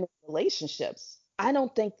 fine in their relationships. I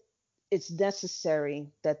don't think it's necessary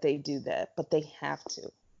that they do that, but they have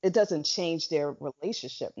to. It doesn't change their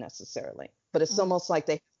relationship necessarily, but it's Mhm. almost like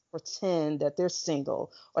they pretend that they're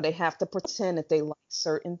single, or they have to pretend that they like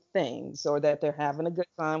certain things, or that they're having a good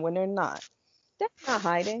time when they're not. That's not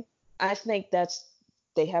hiding. I think that's,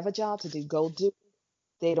 they have a job to do. Go do it.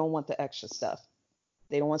 They don't want the extra stuff.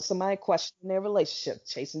 They don't want somebody questioning their relationship,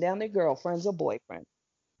 chasing down their girlfriends or boyfriends.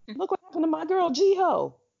 Look what happened to my girl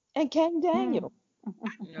Jiho and Ken Mhm. Daniel.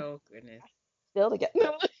 Oh goodness. Still together.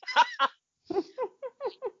 No,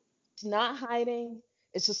 it's not hiding.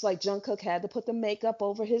 It's just like Jungkook had to put the makeup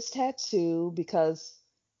over his tattoo because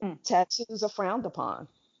Mm. tattoos are frowned upon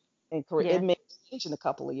in Korea. It Yeah. may change in a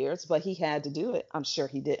couple of years, but he had to do it. I'm sure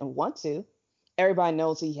he didn't want to. Everybody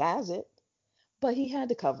knows he has it, but he had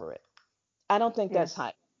to cover it. I don't think Yeah. that's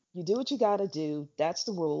hiding. You do what you got to do. That's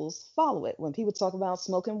the rules. Follow it. When people talk about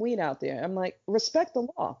smoking weed out there, I'm like, respect the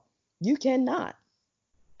law. You cannot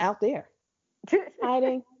out there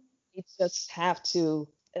hiding. They just have to.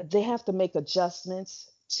 They have to make adjustments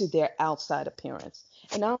to their outside appearance.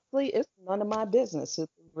 And honestly, it's none of my business who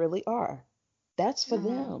they really are. That's for Mhm.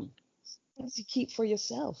 them. Things you keep for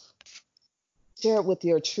yourself. Share it with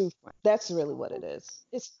your true friend. That's really what it is.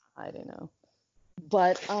 It's I don't know.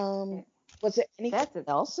 But Yeah. was there anything That's it.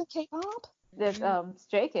 else in K-pop? There's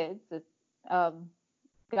Stray Kids. It's,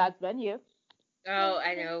 God's Menu. Oh,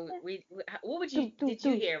 I know. What would Do, you do, did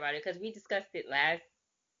you do. hear about it? Because we discussed it last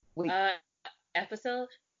We uh episode.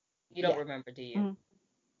 You don't Yeah, remember, do you? Mhm.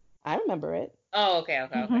 I remember it. Oh, okay,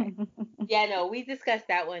 okay, okay. Yeah, no, we discussed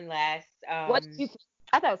that one last. What did you think?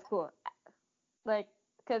 I thought it was cool. Like,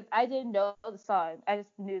 cause I didn't know the song. I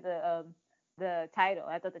just knew the title.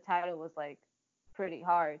 I thought the title was like pretty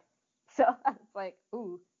hard. So I was like,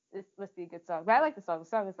 ooh, this must be a good song. But I like the song. The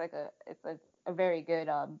song is like it's a very good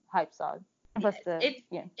hype song. Plus Yes, the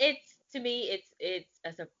yeah. it's to me it's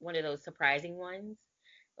one of those surprising ones.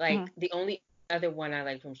 Mm-hmm. Like the only other one I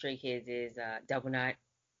like from Stray Kids is Double Knot.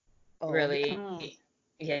 Oh yeah. Really, Mm.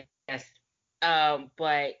 yes.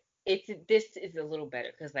 But it's this is a little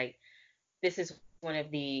better because like this is one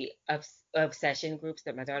of the obsession groups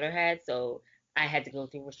that my daughter had, so I had to go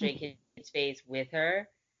through a Stray Kids phase with her.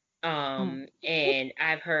 Mm. And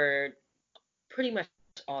I've heard pretty much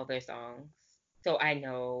all their songs, so I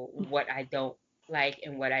know what I don't like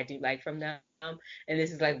and what I do like from them. And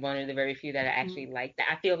this is like one of the very few that I Mm. actually like. That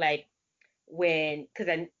I feel like because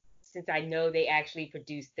I since I know they actually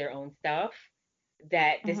produce their own stuff,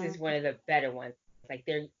 that this Mm-hmm. is one of the better ones. Like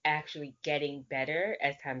they're actually getting better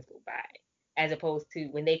as times go by, as opposed to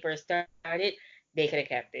when they first started, they could have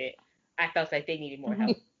kept it. I felt like they needed more Mm-hmm.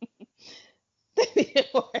 help. They needed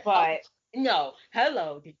more help. But no,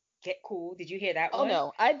 hello, get cool. Did you hear that Oh one?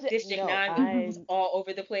 no, I did District no. 9 was all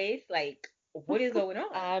over the place. Like, what is going on?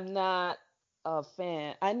 I'm not a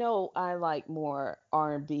fan. I know I like more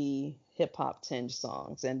R&B, hip hop tinge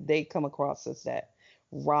songs, and they come across as that.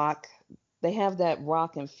 rock. They have that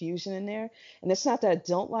rock infusion in there. And it's not that I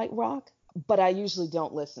don't like rock, but I usually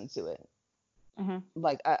don't listen to it. Hmm.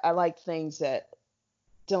 Like I like things that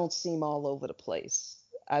don't seem all over the place.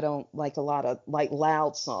 I don't like a lot of like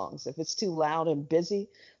loud songs. If it's too loud and busy,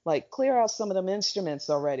 like clear out some of them instruments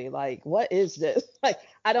already. Like, what is this? Like,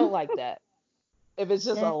 I don't like that. If it's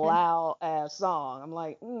just a Yeah. loud ass song, I'm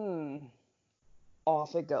like,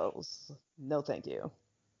 off it goes. No, thank you.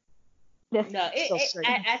 No, So straight.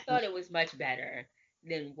 I thought it was much better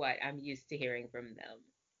than what I'm used to hearing from them.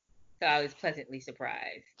 So I was pleasantly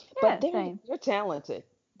surprised. But Yeah, same. they're talented.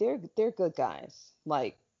 They're good guys.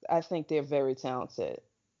 Like I think they're very talented.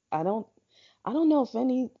 I don't I don't know if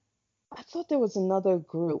any I thought there was another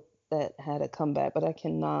group that had a comeback, but I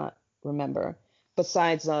cannot remember.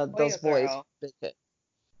 Besides Boy those or boys, girl? Big Hit.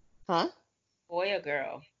 Huh? Boy or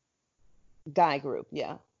girl? Guy group,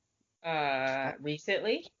 yeah.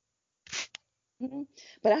 Recently? Mhm.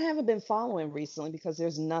 But I haven't been following recently because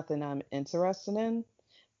there's nothing I'm interested in.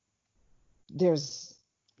 There's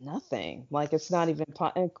nothing. Like it's not even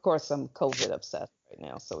and of course I'm COVID obsessed right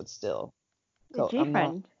now, so it's still The G I'm not.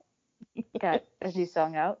 Friend got a new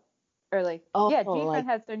song out. Or like, Oh, yeah, G Friend like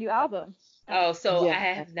has their new album. Oh, so yeah.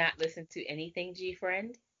 I have not listened to anything G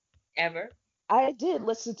Friend ever. I did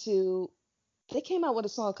listen to. They came out with a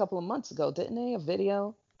song a couple of months ago, didn't they? A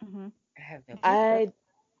video. Hmm. I have no I think clue. so. I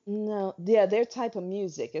no, yeah, their type of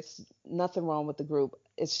music. It's nothing wrong with the group.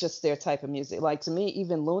 It's just their type of music. Like to me,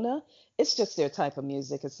 even Luna, it's just their type of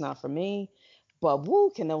music. It's not for me. But woo,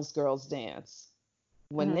 can those girls dance?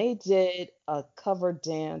 When Hmm. they did a cover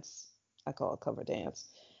dance, I call it cover dance.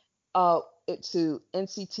 To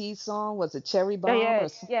NCT song, was it Cherry Oh Bomb yeah, or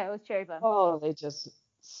something? yeah, it was Cherry Bomb. Oh, they just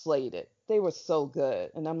slayed it. They were so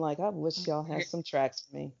good. And I'm like, I wish y'all had Hmm. some tracks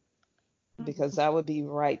for me because Hmm. I would be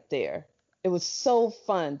right there. It was so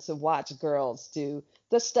fun to watch girls do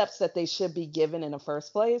the steps that they should be given in the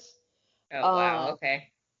first place. Oh wow, Um, okay.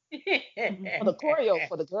 but the choreo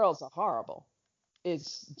for the girls are horrible.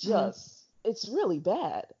 It's Hmm. just, it's really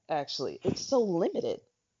bad, actually. It's so limited.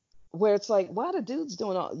 Where it's like, why the dudes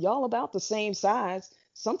doing all y'all about the same size?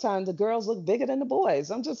 Sometimes the girls look bigger than the boys.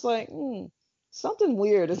 I'm just like, something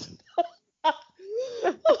weird is.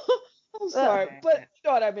 I'm Ugh. sorry, but you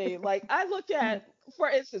know what I mean. Like I look at, for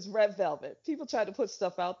instance, Red Velvet. People try to put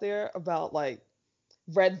stuff out there about like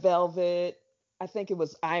Red Velvet. I think it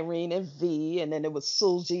was Irene and V, and then it was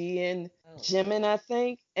Suji and Oh, Jimin, I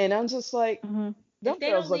think. And I'm just like, Hmm. if them they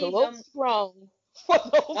girls don't look a leave little them, strong for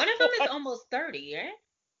those one of them is boys. almost 30, right?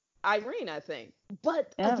 Irene, I think.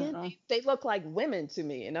 But I don't again, know. they look like women to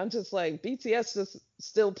me. And I'm just like, BTS just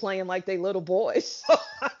still playing like they little boys. So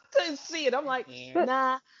I couldn't see it. I'm I like, can't. But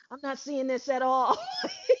nah, I'm not seeing this at all.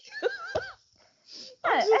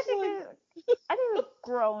 I'm yeah, just like, I think they're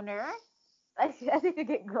growner. I think they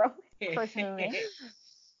get grown personally.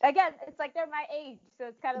 Again, it's like they're my age, so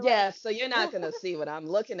it's kind of like, yeah, so you're not going to see what I'm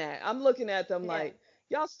looking at. I'm looking at them yeah. like,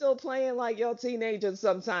 y'all still playing like y'all teenagers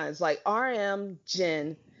sometimes. Like RM,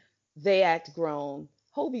 Jen, they act grown.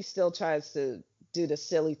 Hobie still tries to do the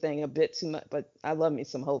silly thing a bit too much, but I love me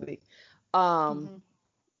some Hobie. Um, Hmm.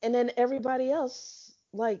 and then everybody else,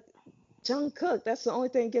 like Jungkook, that's the only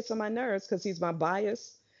thing that gets on my nerves because he's my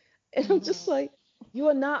bias. And I'm Hmm. just like, you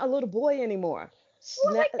are not a little boy anymore.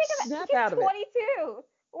 Well, Snap, like think of it. snap He's out of it. 22.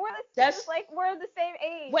 It's just That's like we're the same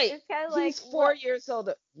age. wait, It's kind of like he's four what? years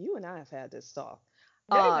older. You and I have had this talk.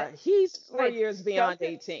 Not even. He's 4 Wait, years beyond Jungkook.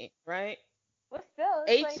 18, right? Well, still,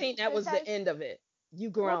 it's like 18, that was the sometimes. end of it. You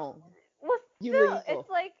Well, grown. well, You still, legal. it's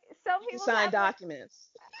like some You can people sign have like. documents.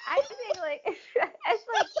 I think like it's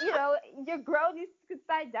like you're grown. You can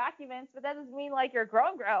sign documents, but that doesn't mean like you're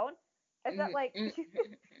grown. It's not like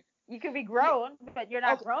you can be Yeah, grown, but you're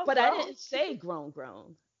not okay, grown. but I didn't say grown.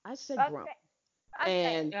 I said I'm grown. saying. I'm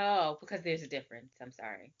saying. And Oh, because there's a difference. I'm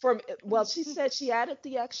sorry. well, she said she added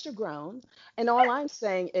the extra grown. And all I'm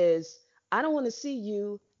saying is, I don't want to see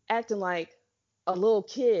you acting like a little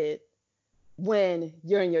kid when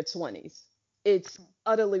you're in your 20s. It's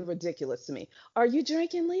utterly ridiculous to me. Are you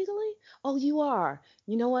drinking legally? Oh, you are.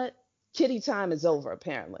 You know what? Kitty time is over,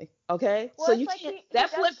 apparently. Okay? So Well, it's you like can't, he that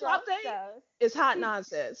does flip grown flop thing stuff. is hot He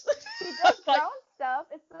nonsense. he does Like, grown stuff.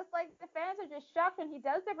 It's just like the fans are just shocked when he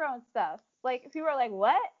does the grown stuff. Like people are like,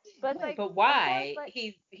 "What?" But it's wait, like, But of course, why? like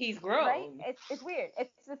He's right? grown. It's weird.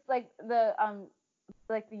 It's just like the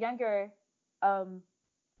younger um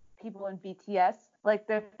people in BTS, like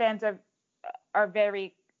the fans are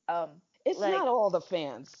very um it's like not all the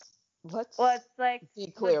fans. well, Let's it's like be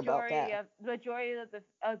clear about that. majority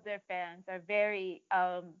of their fans are very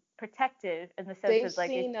protective in the sense They've of like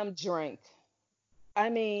they seen them drink. I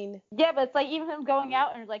mean, Yeah, but it's like even him going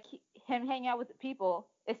out and like him hanging out with the people.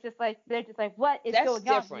 It's just like they're just like, what is that's going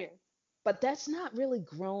on different. here? But that's not really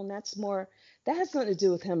grown. That's more, that has nothing to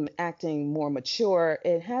do with him acting more mature.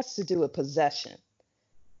 It has to do with possession.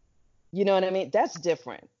 You know what I mean? That's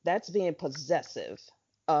different. That's being possessive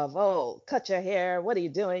of, oh, cut your hair. What are you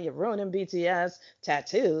doing? You're ruining BTS.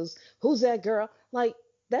 Tattoos. Who's that girl? Like,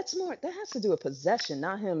 that's more, that has to do with possession,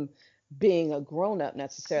 not him being a grown up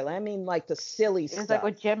necessarily. I mean, like the silly It was like stuff.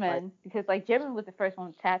 with Like, Jimin because like Jimin was the first one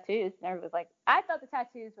with tattoos, and everyone was like, I thought the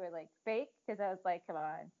tattoos were like fake because I was like, come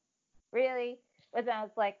on, really? But then I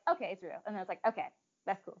was like, okay, it's real, and I was like, okay,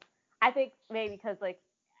 that's cool. I think maybe because like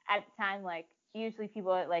at the time, like usually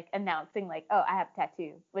people are like announcing like, oh, I have a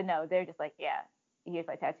tattoo, but no, they're just like, yeah, here's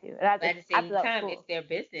my tattoo, and But at the I same thought that was time, it's cool. their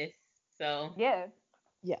business. So Yeah,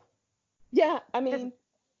 yeah. Yeah. I because mean,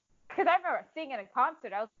 I remember seeing it in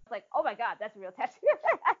concert, I was like, oh my god, that's a real tattoo.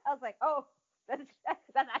 I was like, oh, that's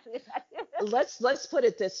actually a tattoo. let's put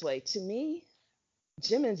it this way. To me,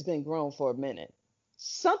 Jimin's been grown for a minute.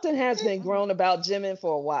 Something has been Mhm. grown about Jimin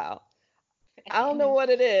for a while. I don't know what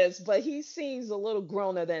it is, but he seems a little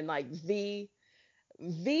growner than like V.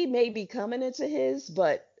 V may be coming into his,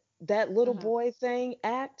 but that little Mhm. boy thing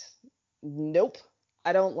act, nope.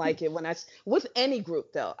 I don't like it when with any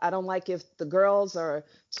group though. I don't like if the girls are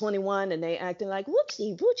 21 and they acting like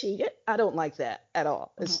whoopsie whoopsie. I don't like that at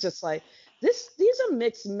all. It's Mhm. just like these are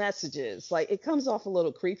mixed messages. Like it comes off a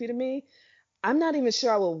little creepy to me. I'm not even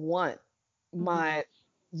sure I would want Mhm. my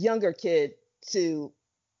younger kid to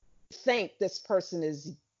think this person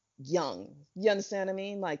is young. You understand what I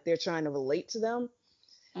mean? Like they're trying to relate to them.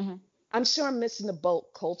 Mhm. I'm sure I'm missing the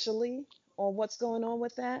boat culturally on what's going on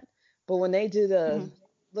with that. But when they do the Mhm.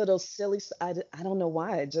 little silly, I don't know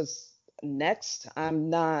why. Next, I'm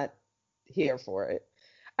not here for it.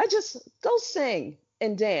 I just go sing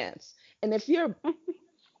and dance. And if you're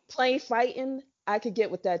playing fighting, I could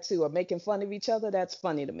get with that too, or making fun of each other. That's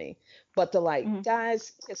funny to me. But the like Mhm.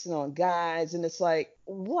 guys kissing on guys, and it's like,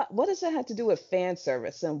 what does that have to do with fan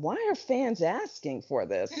service? And why are fans asking for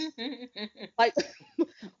this? Like,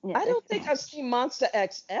 Yeah. I don't think I've seen Monster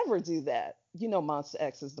X ever do that. You know, Monster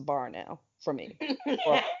X is the bar now for me.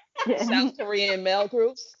 Or Yeah. South Korean male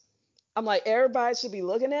groups. I'm like, everybody should be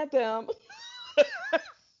looking at them,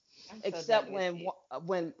 I'm so except done with you.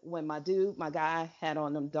 when my guy had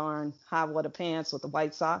on them darn high water pants with the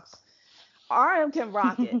white socks. RM can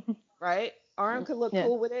rock it, right? RM could look Yeah.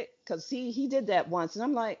 cool with it because he did that once, and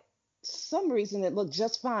I'm like, some reason it looked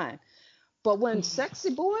just fine. But when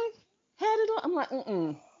Sexy Boy had it on, I'm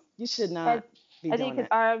like, you should I, not be I think doing his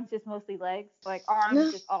that. arms just mostly legs. Like arms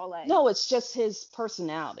No, just all legs. no, it's just his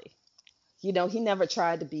personality. You know, he never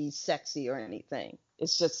tried to be sexy or anything.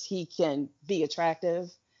 It's just he can be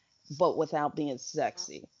attractive, but without being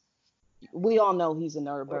sexy. We all know he's a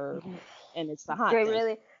nerdbird, and it's the hot Wait, thing.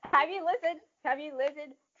 really? Have you listened? Have you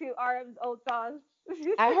listened to RM's old songs?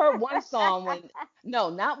 I heard one song when, no,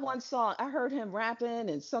 not one song. I heard him rapping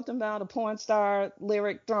and something about a porn star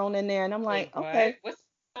lyric thrown in there, and I'm Wait, like, what? okay, What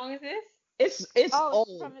song is this? it's Oh, it's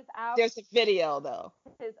old. from his album, There's a video though.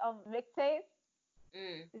 his mixtape.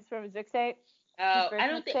 Mm. It's from his mixtape, his I first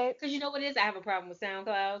don't think, mixtape. because you know what it is? I have a problem with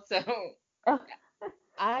SoundCloud. So, Oh,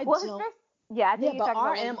 I well, his don't. first. Yeah, I think Yeah, you're but talking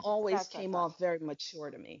about when RM he always scratched that came song. off very mature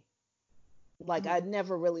to me. Like Mhm. I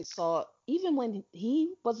never really saw, even when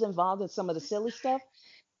he was involved in some of the silly stuff,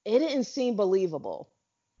 it didn't seem believable.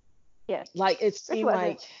 Yeah, Like it which seemed wasn't.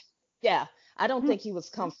 like, yeah, I don't think he was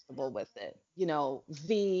comfortable with it. You know,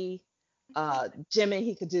 V, Jimin,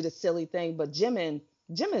 he could do the silly thing, but Jimin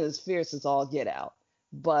is fierce as all get out.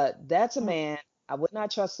 But that's a man. I would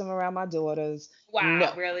not trust him around my daughters. wow,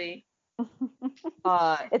 No. really?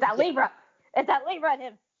 Uh, It's that yeah, Libra. It's that Libra in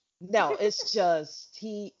him. no, it's just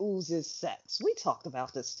he oozes sex. We talked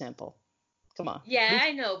about this Temple. Come on. Yeah,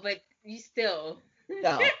 I know, but you still.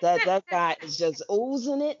 No, that guy is just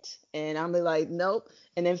oozing it, and I'm like, nope.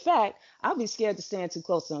 And in fact, I'll be scared to stand too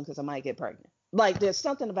close to him because I might get pregnant. Like, there's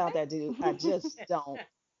something about that dude I just don't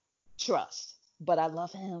trust. But I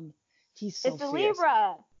love him. He's so It's the fierce.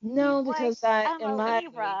 Libra. He's No, like, because I I'm in a my Something's a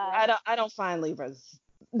Libra. Libra. I don't find Libras.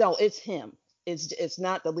 No, it's him. It's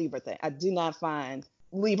not the Libra thing. I do not find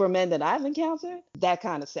Libra men that I've encountered that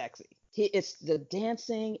kind of sexy. It's the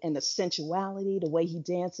dancing and the sensuality, the way he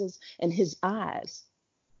dances, and his eyes.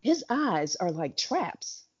 His eyes are like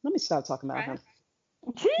traps. Let me stop talking about him.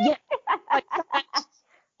 Right? Yeah, like somebody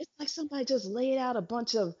it's like somebody just laid out a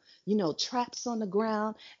bunch of, traps on the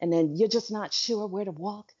ground, and then you're just not sure where to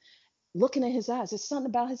walk. Looking at his eyes, there's something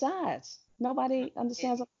about his eyes. Nobody It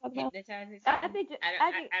understands what I'm talking about. hypnotizes I you. think. I don't.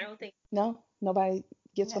 I think. I don't think. No, nobody.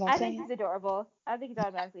 Gets what I'm I think saying? he's adorable. I think he's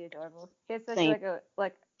automatically adorable. He has such Same.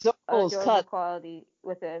 like Adorable's adorable cut. quality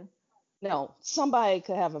with him. No, somebody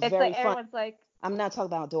could have a It's like very fun. everyone's like, I'm not talking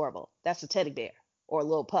about adorable. That's a teddy bear or a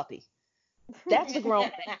little puppy. That's a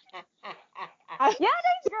grown man. I, yeah, I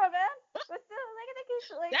think he's grown, man. But still, like I think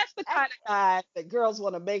he's like, that's the kind of guy that girls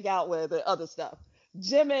want to make out with and other stuff.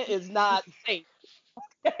 Jimmy is not safe.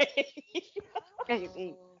 Oh,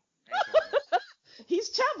 my goodness. He's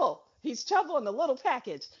Chubble. He's Chubble in the little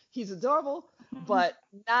package. He's adorable, but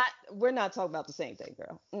not. We're not talking about the same thing,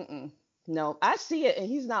 girl. Mm-mm. No, I see it, and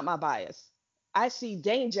he's not my bias. I see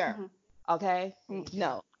danger. Okay, Danger.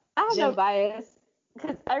 no, I have no Jim. bias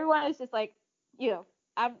because everyone is just like,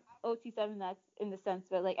 I'm OT7 that's in the sense,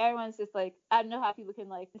 but like everyone's just like, I don't know how people can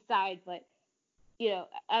like decide, but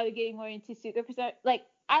I was getting more into Suga percent. Like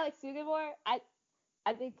I like Suga more.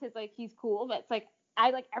 I think because like he's cool, but it's like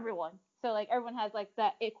I like everyone. So like everyone has like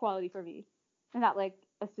that it quality for me, and not like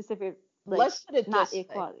a specific like Let's put it not this it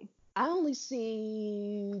way. quality. I only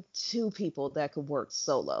see two people that could work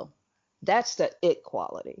solo. That's the it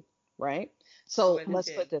quality, right? Who So are the let's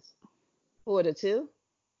two? put this. Who are the two?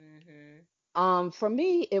 Mm-hmm. For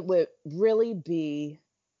me, it would really be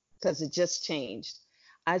because it just changed.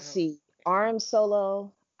 I Oh, see RM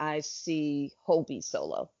solo. I see Hobie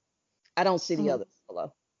solo. I don't see the Mm-hmm. other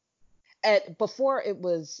solo. At before it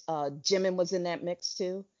was Jimin was in that mix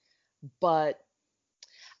too, but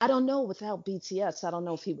I don't know without BTS. I don't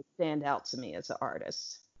know if he would stand out to me as an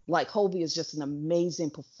artist. Like Hobie is just an amazing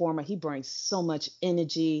performer. He brings so much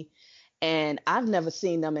energy, and I've never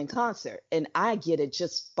seen them in concert, and I get it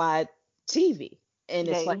just by TV. And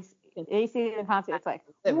Yeah, it's like you see it in concert, it's like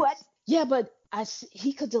deliver. what? Yeah, but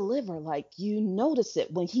he could deliver. Like you notice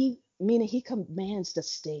it when meaning he commands the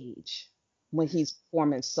stage when he's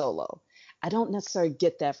performing solo. I don't necessarily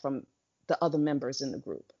get that from the other members in the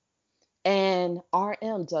group. And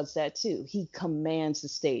RM does that too. He commands the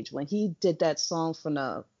stage. When he did that song from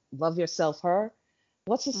the Love Yourself Her,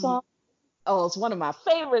 what's the Mm-hmm. song? Oh, it's one of my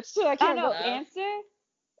favorites too. I I can't know remember. love. answer.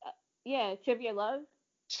 Yeah, trivia love.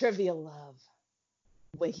 Trivia Love.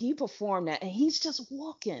 When he performed that, and he's just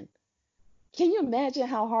walking. Can you imagine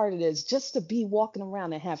how hard it is just to be walking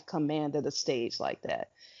around and have command of the stage like that?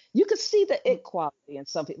 You could see the it quality in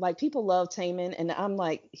some people. Like people love Taman, and I'm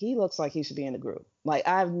like, he looks like he should be in a group. Like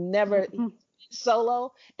I've never Mm-hmm.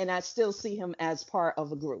 solo, and I still see him as part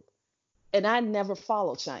of a group. And I never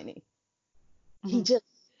followed Shiny. He Mm-hmm. just,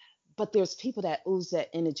 but there's people that ooze that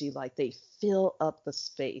energy, like they fill up the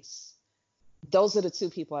space. Those are the two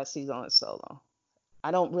people I see going solo.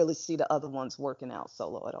 I don't really see the other ones working out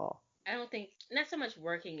solo at all. I don't think not so much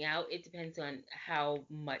working out. It depends on how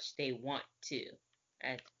much they want to.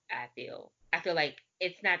 I I feel like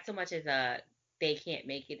it's not so much as a they can't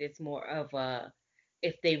make it. It's more of a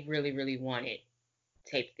if they really really want it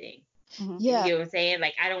type thing. Mm-hmm. You Yeah, get what I'm saying?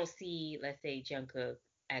 Like I don't see, let's say, Jungkook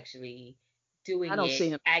actually I doing don't it. see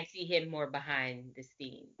him. I see him more behind the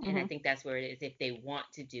scenes, and I Mm-hmm. think that's where it is. If they want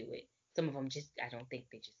to do it, some of them just I don't think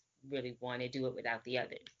they just really want to do it without the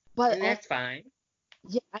others, But and that's fine.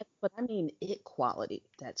 yeah, but I mean it quality,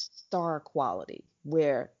 that star quality,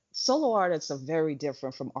 where solo artists are very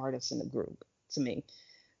different from artists in the group to me.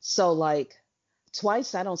 So like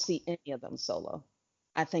Twice, I don't see any of them solo.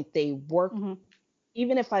 I think they work. Mm-hmm.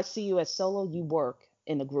 Even if I see you as solo, you work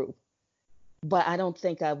in a group. But I don't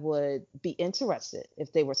think I would be interested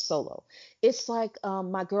if they were solo. It's like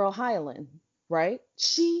my girl Hyland, right?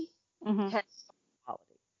 She Mm-hmm. has quality.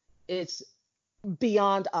 It's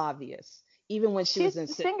beyond obvious. Even when she She's was in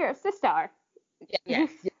the singer, sister. yeah, Yes.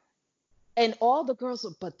 and all the girls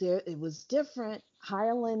but there it was different.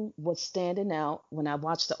 Hyland was standing out when I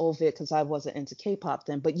watched the old vid because I wasn't into K-pop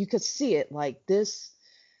then, but you could see it like this.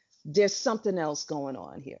 There's something else going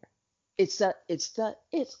on here. It's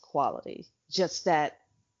quality, just that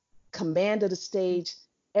command of the stage.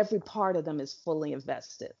 Every part of them is fully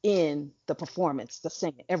invested in the performance, the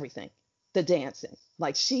singing, everything, the dancing.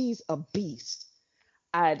 Like she's a beast.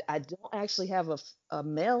 I don't actually have a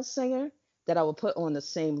male singer that I would put on the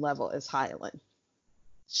same level as Hyland.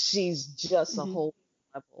 She's just a Mm-hmm. whole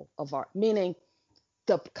level of art, meaning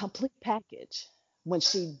the complete package. When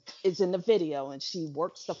she is in the video and she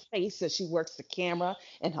works the face and she works the camera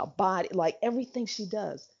and her body, like everything she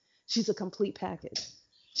does, she's a complete package.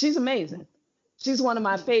 She's amazing. She's one of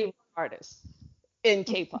my favorite artists in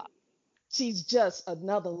K-pop. She's just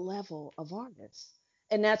another level of artist.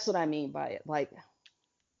 And that's what I mean by it. Like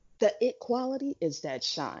the it quality is that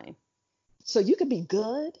shine. So you could be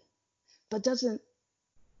good, but doesn't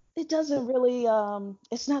really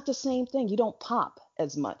it's not the same thing. You don't pop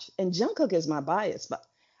as much. And Jungkook is my bias, but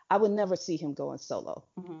I would never see him going solo.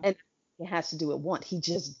 Mm-hmm. And it has to do at once. He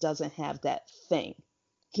just doesn't have that thing.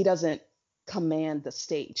 He doesn't command the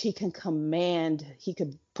stage. He could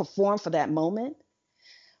perform for that moment,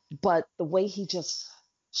 but the way he just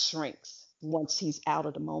shrinks once he's out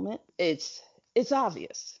of the moment, it's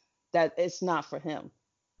obvious that it's not for him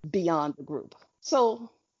beyond the group. So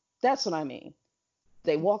that's what I mean.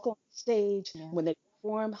 They walk on stage Yeah. when they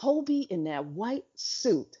perform. Hobie in that white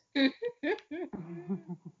suit,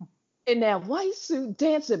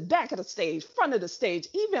 dancing back of the stage, front of the stage,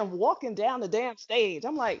 even walking down the damn stage.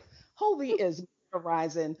 I'm like, Hobie is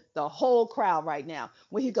mesmerizing the whole crowd right now.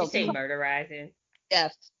 When he You goes, say murderizing.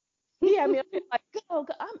 yes, he had me up there like, go,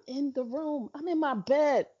 go. I'm in the room. I'm in my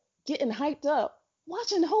bed, getting hyped up,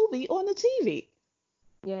 watching Hobie on the TV.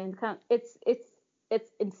 Yeah, and it's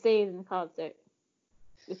insane in concert.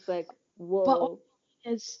 It's like, But whoa.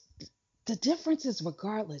 it's the difference is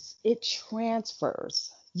regardless, it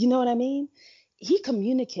transfers. You know what I mean? He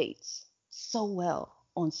communicates so well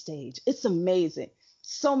on stage. It's amazing.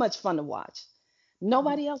 So much fun to watch.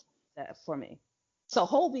 Nobody else does that for me. So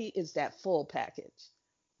Hobie is that full package.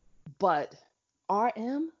 But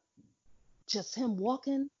RM, just him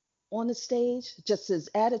walking on the stage, just his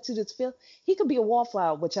attitude is feel. He could be a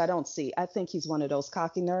wallflower, which I don't see. I think he's one of those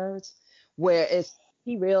cocky nerds where it's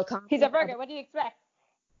he real He's a confident. burger. What do you expect?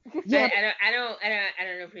 Yeah, I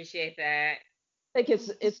don't appreciate that. think it's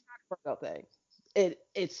not a Virgo thing.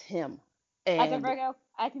 It's him. As a And Virgo,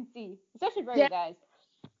 I can see, especially Virgo yeah, guys.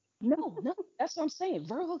 no, that's what I'm saying.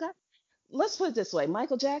 Virgo got. Let's put it this way: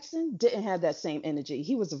 Michael Jackson didn't have that same energy.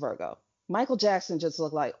 He was a Virgo. Michael Jackson just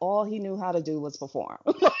looked like all he knew how to do was perform.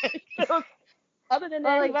 Other than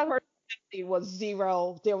Well, that, like, his personality was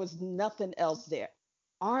zero. There was nothing else there.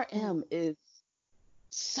 RM is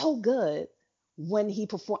so good when he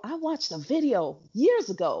performed. I watched a video years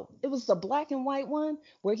ago. It was the black and white one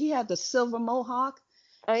where he had the silver mohawk.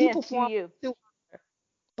 oh He yeah, performed you. two,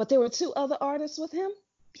 but there were two other artists with him.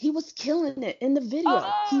 He was killing it in the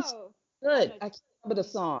video. He's Oh, I good. know I can't remember the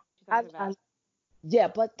song. what you're talking about. Yeah,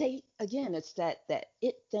 but they again, it's that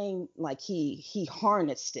it thing. Like he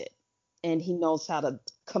harnessed it, and he knows how to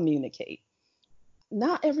communicate.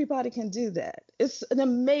 Not everybody can do that. It's an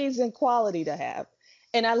amazing quality to have.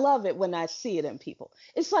 And I love it when I see it in people.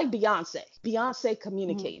 It's like Beyonce. Beyonce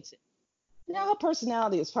communicates it. Now, her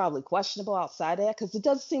personality is probably questionable outside of that because it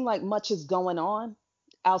doesn't seem like much is going on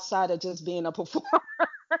outside of just being a performer.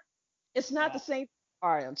 It's not the same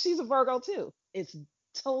RM. She's a Virgo too. It's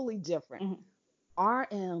totally different. Mhm.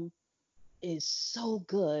 RM is so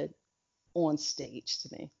good on stage to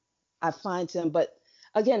me. I find him, but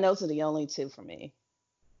again, those are the only two for me.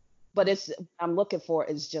 But it's what I'm looking for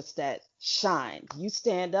is just that shine. You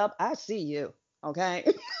stand up, I see you. Okay.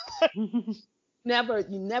 You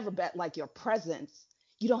never bet like your presence.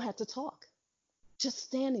 You don't have to talk. Just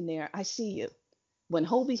standing there, I see you. When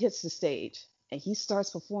Hobie hits the stage and he starts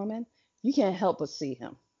performing, you can't help but see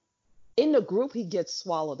him. In the group, he gets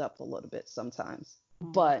swallowed up a little bit sometimes.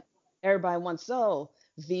 But everybody wants, oh,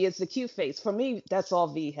 V is the cute face. For me, that's all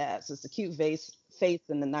V has. It's the cute face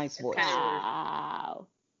and the nice It's voice. kind of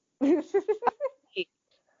Wow.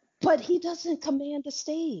 But he doesn't command the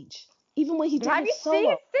stage. Even when he did Have you his seen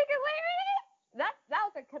solo. Singularity? That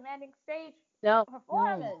was a commanding stage No, no.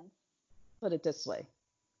 performance. Put it this way.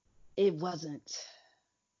 It wasn't.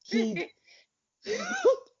 He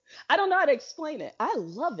I don't know how to explain it. I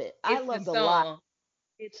love it. I it's the love the live. song.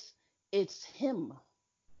 It's him.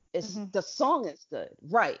 It's Mm-hmm. the song is good.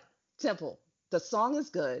 Right. Temple. The song is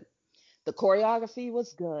good. The choreography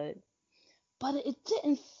was good, but it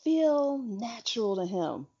didn't feel natural to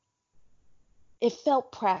him. It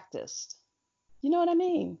felt practiced. You know what I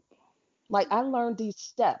mean? Like I learned these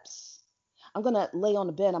steps. I'm gonna lay on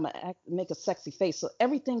the bed. I'm gonna make a sexy face. So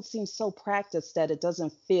everything seems so practiced that it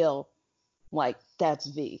doesn't feel like that's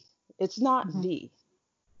V. It's not Mm-hmm. V.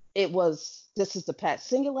 It was. This is the Pat.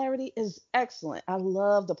 Singularity is excellent. I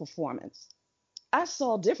love the performance. I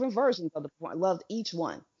saw different versions of the performance. I loved each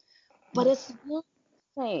one, but it's not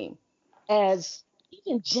the same as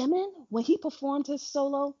even Jimin when he performed his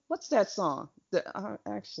solo. What's that song that I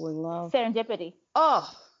actually love? Serendipity. Oh,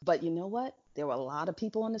 but you know what? There were a lot of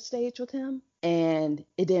people on the stage with him, and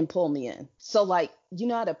it didn't pull me in. So, like, you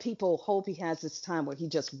know how the people hope he has this time where he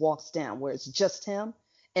just walks down, where it's just him,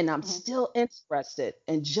 and I'm Mm-hmm. still interested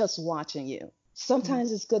in just watching you.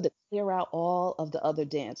 Sometimes it's good to clear out all of the other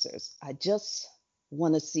dancers. I just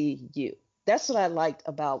want to see you. That's what I liked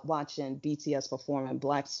about watching BTS performing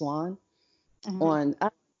Black Swan Mm-hmm. on I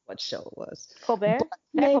don't know what show it was. Colbert? But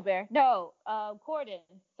they, Colbert. No, Corden.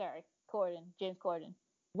 Sorry, Corden. James Corden.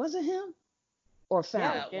 was it him or Yeah, it was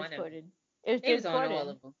Fallon? James One of them. Corden. It was He was James on all Corden.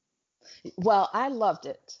 of them. Well, I loved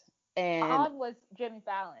it. And On was Jimmy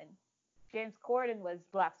Fallon. James Corden was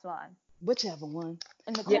Black Swan. whichever one.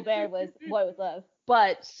 And Yeah. Nicole Bear was Boy With Love.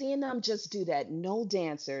 But seeing them just do that, no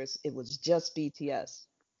dancers, it was just BTS.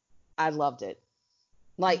 I loved it.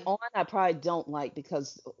 Like On, I probably don't like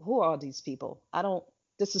because who are all these people? I don't.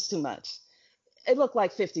 This is too much. It looked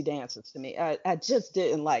like 50 dancers to me. I just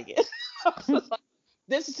didn't like it. I was like,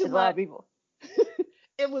 this is too There's a lot much. of people.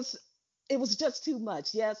 it was it was just too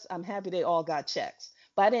much. Yes, I'm happy they all got checks,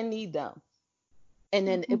 but I didn't need them. And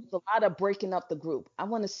then it was a lot of breaking up the group. I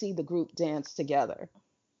want to see the group dance together.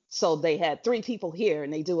 So they had three people here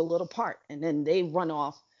and they do a little part and then they run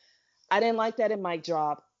off. I didn't like that in Mic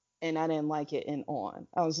Drop and I didn't like it in On.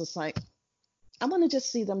 I was just like, I want to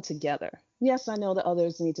just see them together. Yes, I know the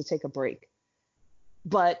others need to take a break,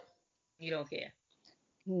 but You don't care.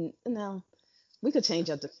 no, we could change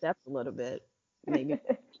up the steps a little bit, maybe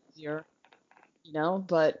easier,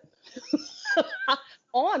 but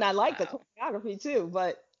On, I like the Wow. choreography too,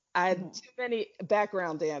 but I had too many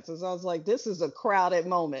background dancers. I was like, this is a crowded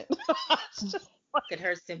moment. Look at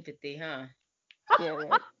her sympathy, huh? Yeah,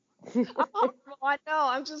 right. Oh, I know.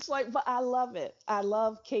 I'm just like, but I love it. I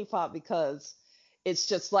love K-pop because it's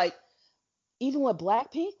just like, even with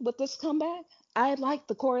Blackpink, with this comeback, I like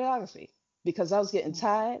the choreography because I was getting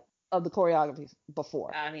tired of the choreography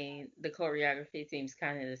before. I mean, the choreography seems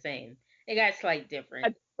kind of the same. It got slight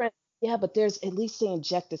different. Yeah, but there's at least they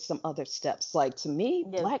injected some other steps. Like to me,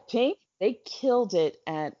 Yes. Blackpink, they killed it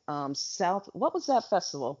at South. What was that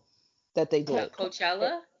festival that they did?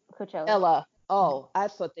 Coachella? Coachella. Ella. Oh, I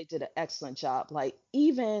thought they did an excellent job. Like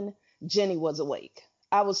even Jenny was awake.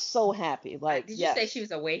 I was so happy. Like Did you say she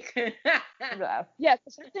was awake? Yeah. yeah,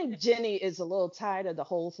 because I think Jenny is a little tired of the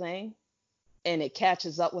whole thing, and it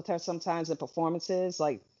catches up with her sometimes in performances.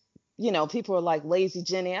 Like people are like lazy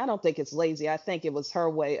Jenny. I don't think it's lazy. I think it was her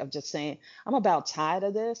way of just saying, I'm about tired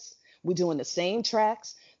of this. We're doing the same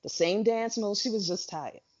tracks, the same dance moves. She was just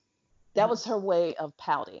tired. That was her way of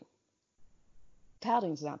pouting.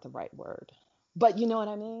 Pouting's not the right word, but you know what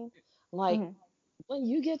I mean? Like when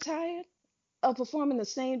you get tired of performing the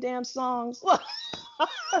same damn songs,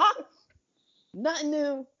 nothing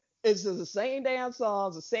new. It's just the same damn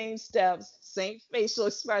songs, the same steps, same facial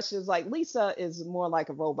expressions. Like Lisa is more like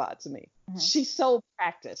a robot to me. She's so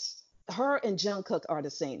practiced. Her and Jungkook are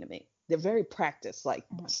the same to me. They're very practiced. Like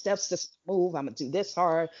steps, just move. I'm gonna do this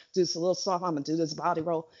hard, do this a little soft. I'm gonna do this body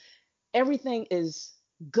roll. Everything is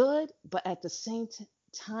good, but at the same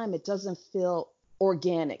time, it doesn't feel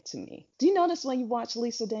organic to me. Do you notice when you watch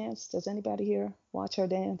Lisa dance? Does anybody here watch her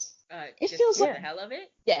dance? It just feels for like the hell of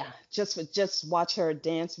it? yeah, just watch her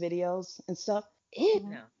dance videos and stuff. It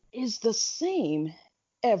No. is the same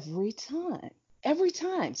every time. Every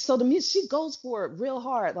time. So the music, she goes for it real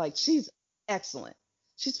hard. Like she's excellent.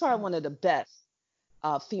 She's probably one of the best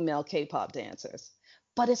female K-pop dancers.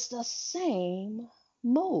 But it's the same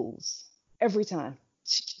moves every time.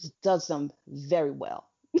 She just does them very well.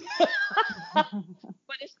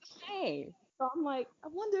 But it's the same. So I'm like, I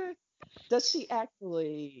wonder, does she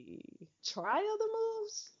actually try other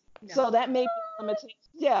moves? No. So that may be limitation.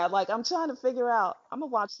 Yeah, like I'm trying to figure out. I'm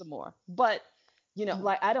gonna watch some more. But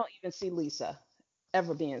like I don't even see Lisa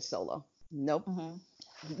ever being solo. Nope.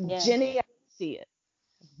 Yeah. Jenny, I can see it.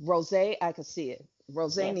 Rose, I could see it.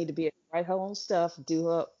 Rose Yeah. need to be write her own stuff, do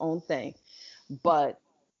her own thing. But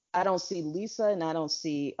I don't see Lisa and I don't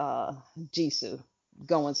see Jisoo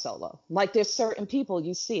going solo. Like there's certain people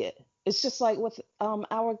you see it. It's just like with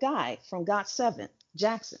our guy from GOT7,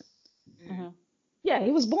 Jackson. Yeah,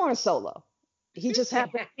 he was born solo. He just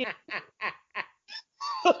happened.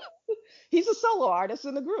 He's a solo artist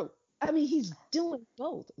in the group. I mean, he's doing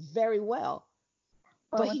both very well.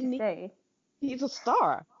 Well, But say. he's a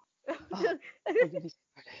star. Oh, don't get me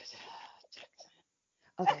started.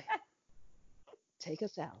 Okay, take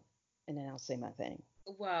us out, and then I'll say my thing.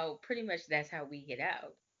 Well, pretty much that's how we get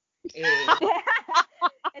out. It's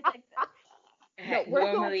like, No, we're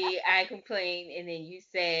going- Normally I complain and then you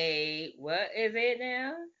say, what is it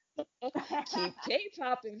now? Keep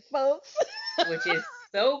K-popping, folks. Which is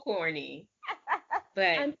so corny. But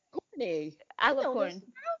I'm corny. I love know corn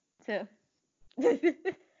too.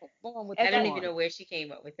 Born with I the don't corn. even know where she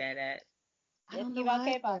came up with that at. I don't Keep know on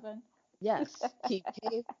either. K-popping. Yes, keep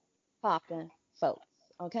K-popping, folks.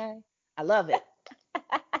 Okay, I love it.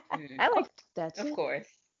 I like That's Of it. course.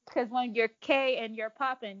 because when you're K and you're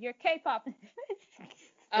popping, you're K-popping.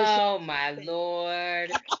 Oh my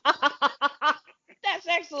Lord. That's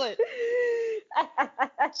excellent.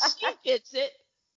 She gets it.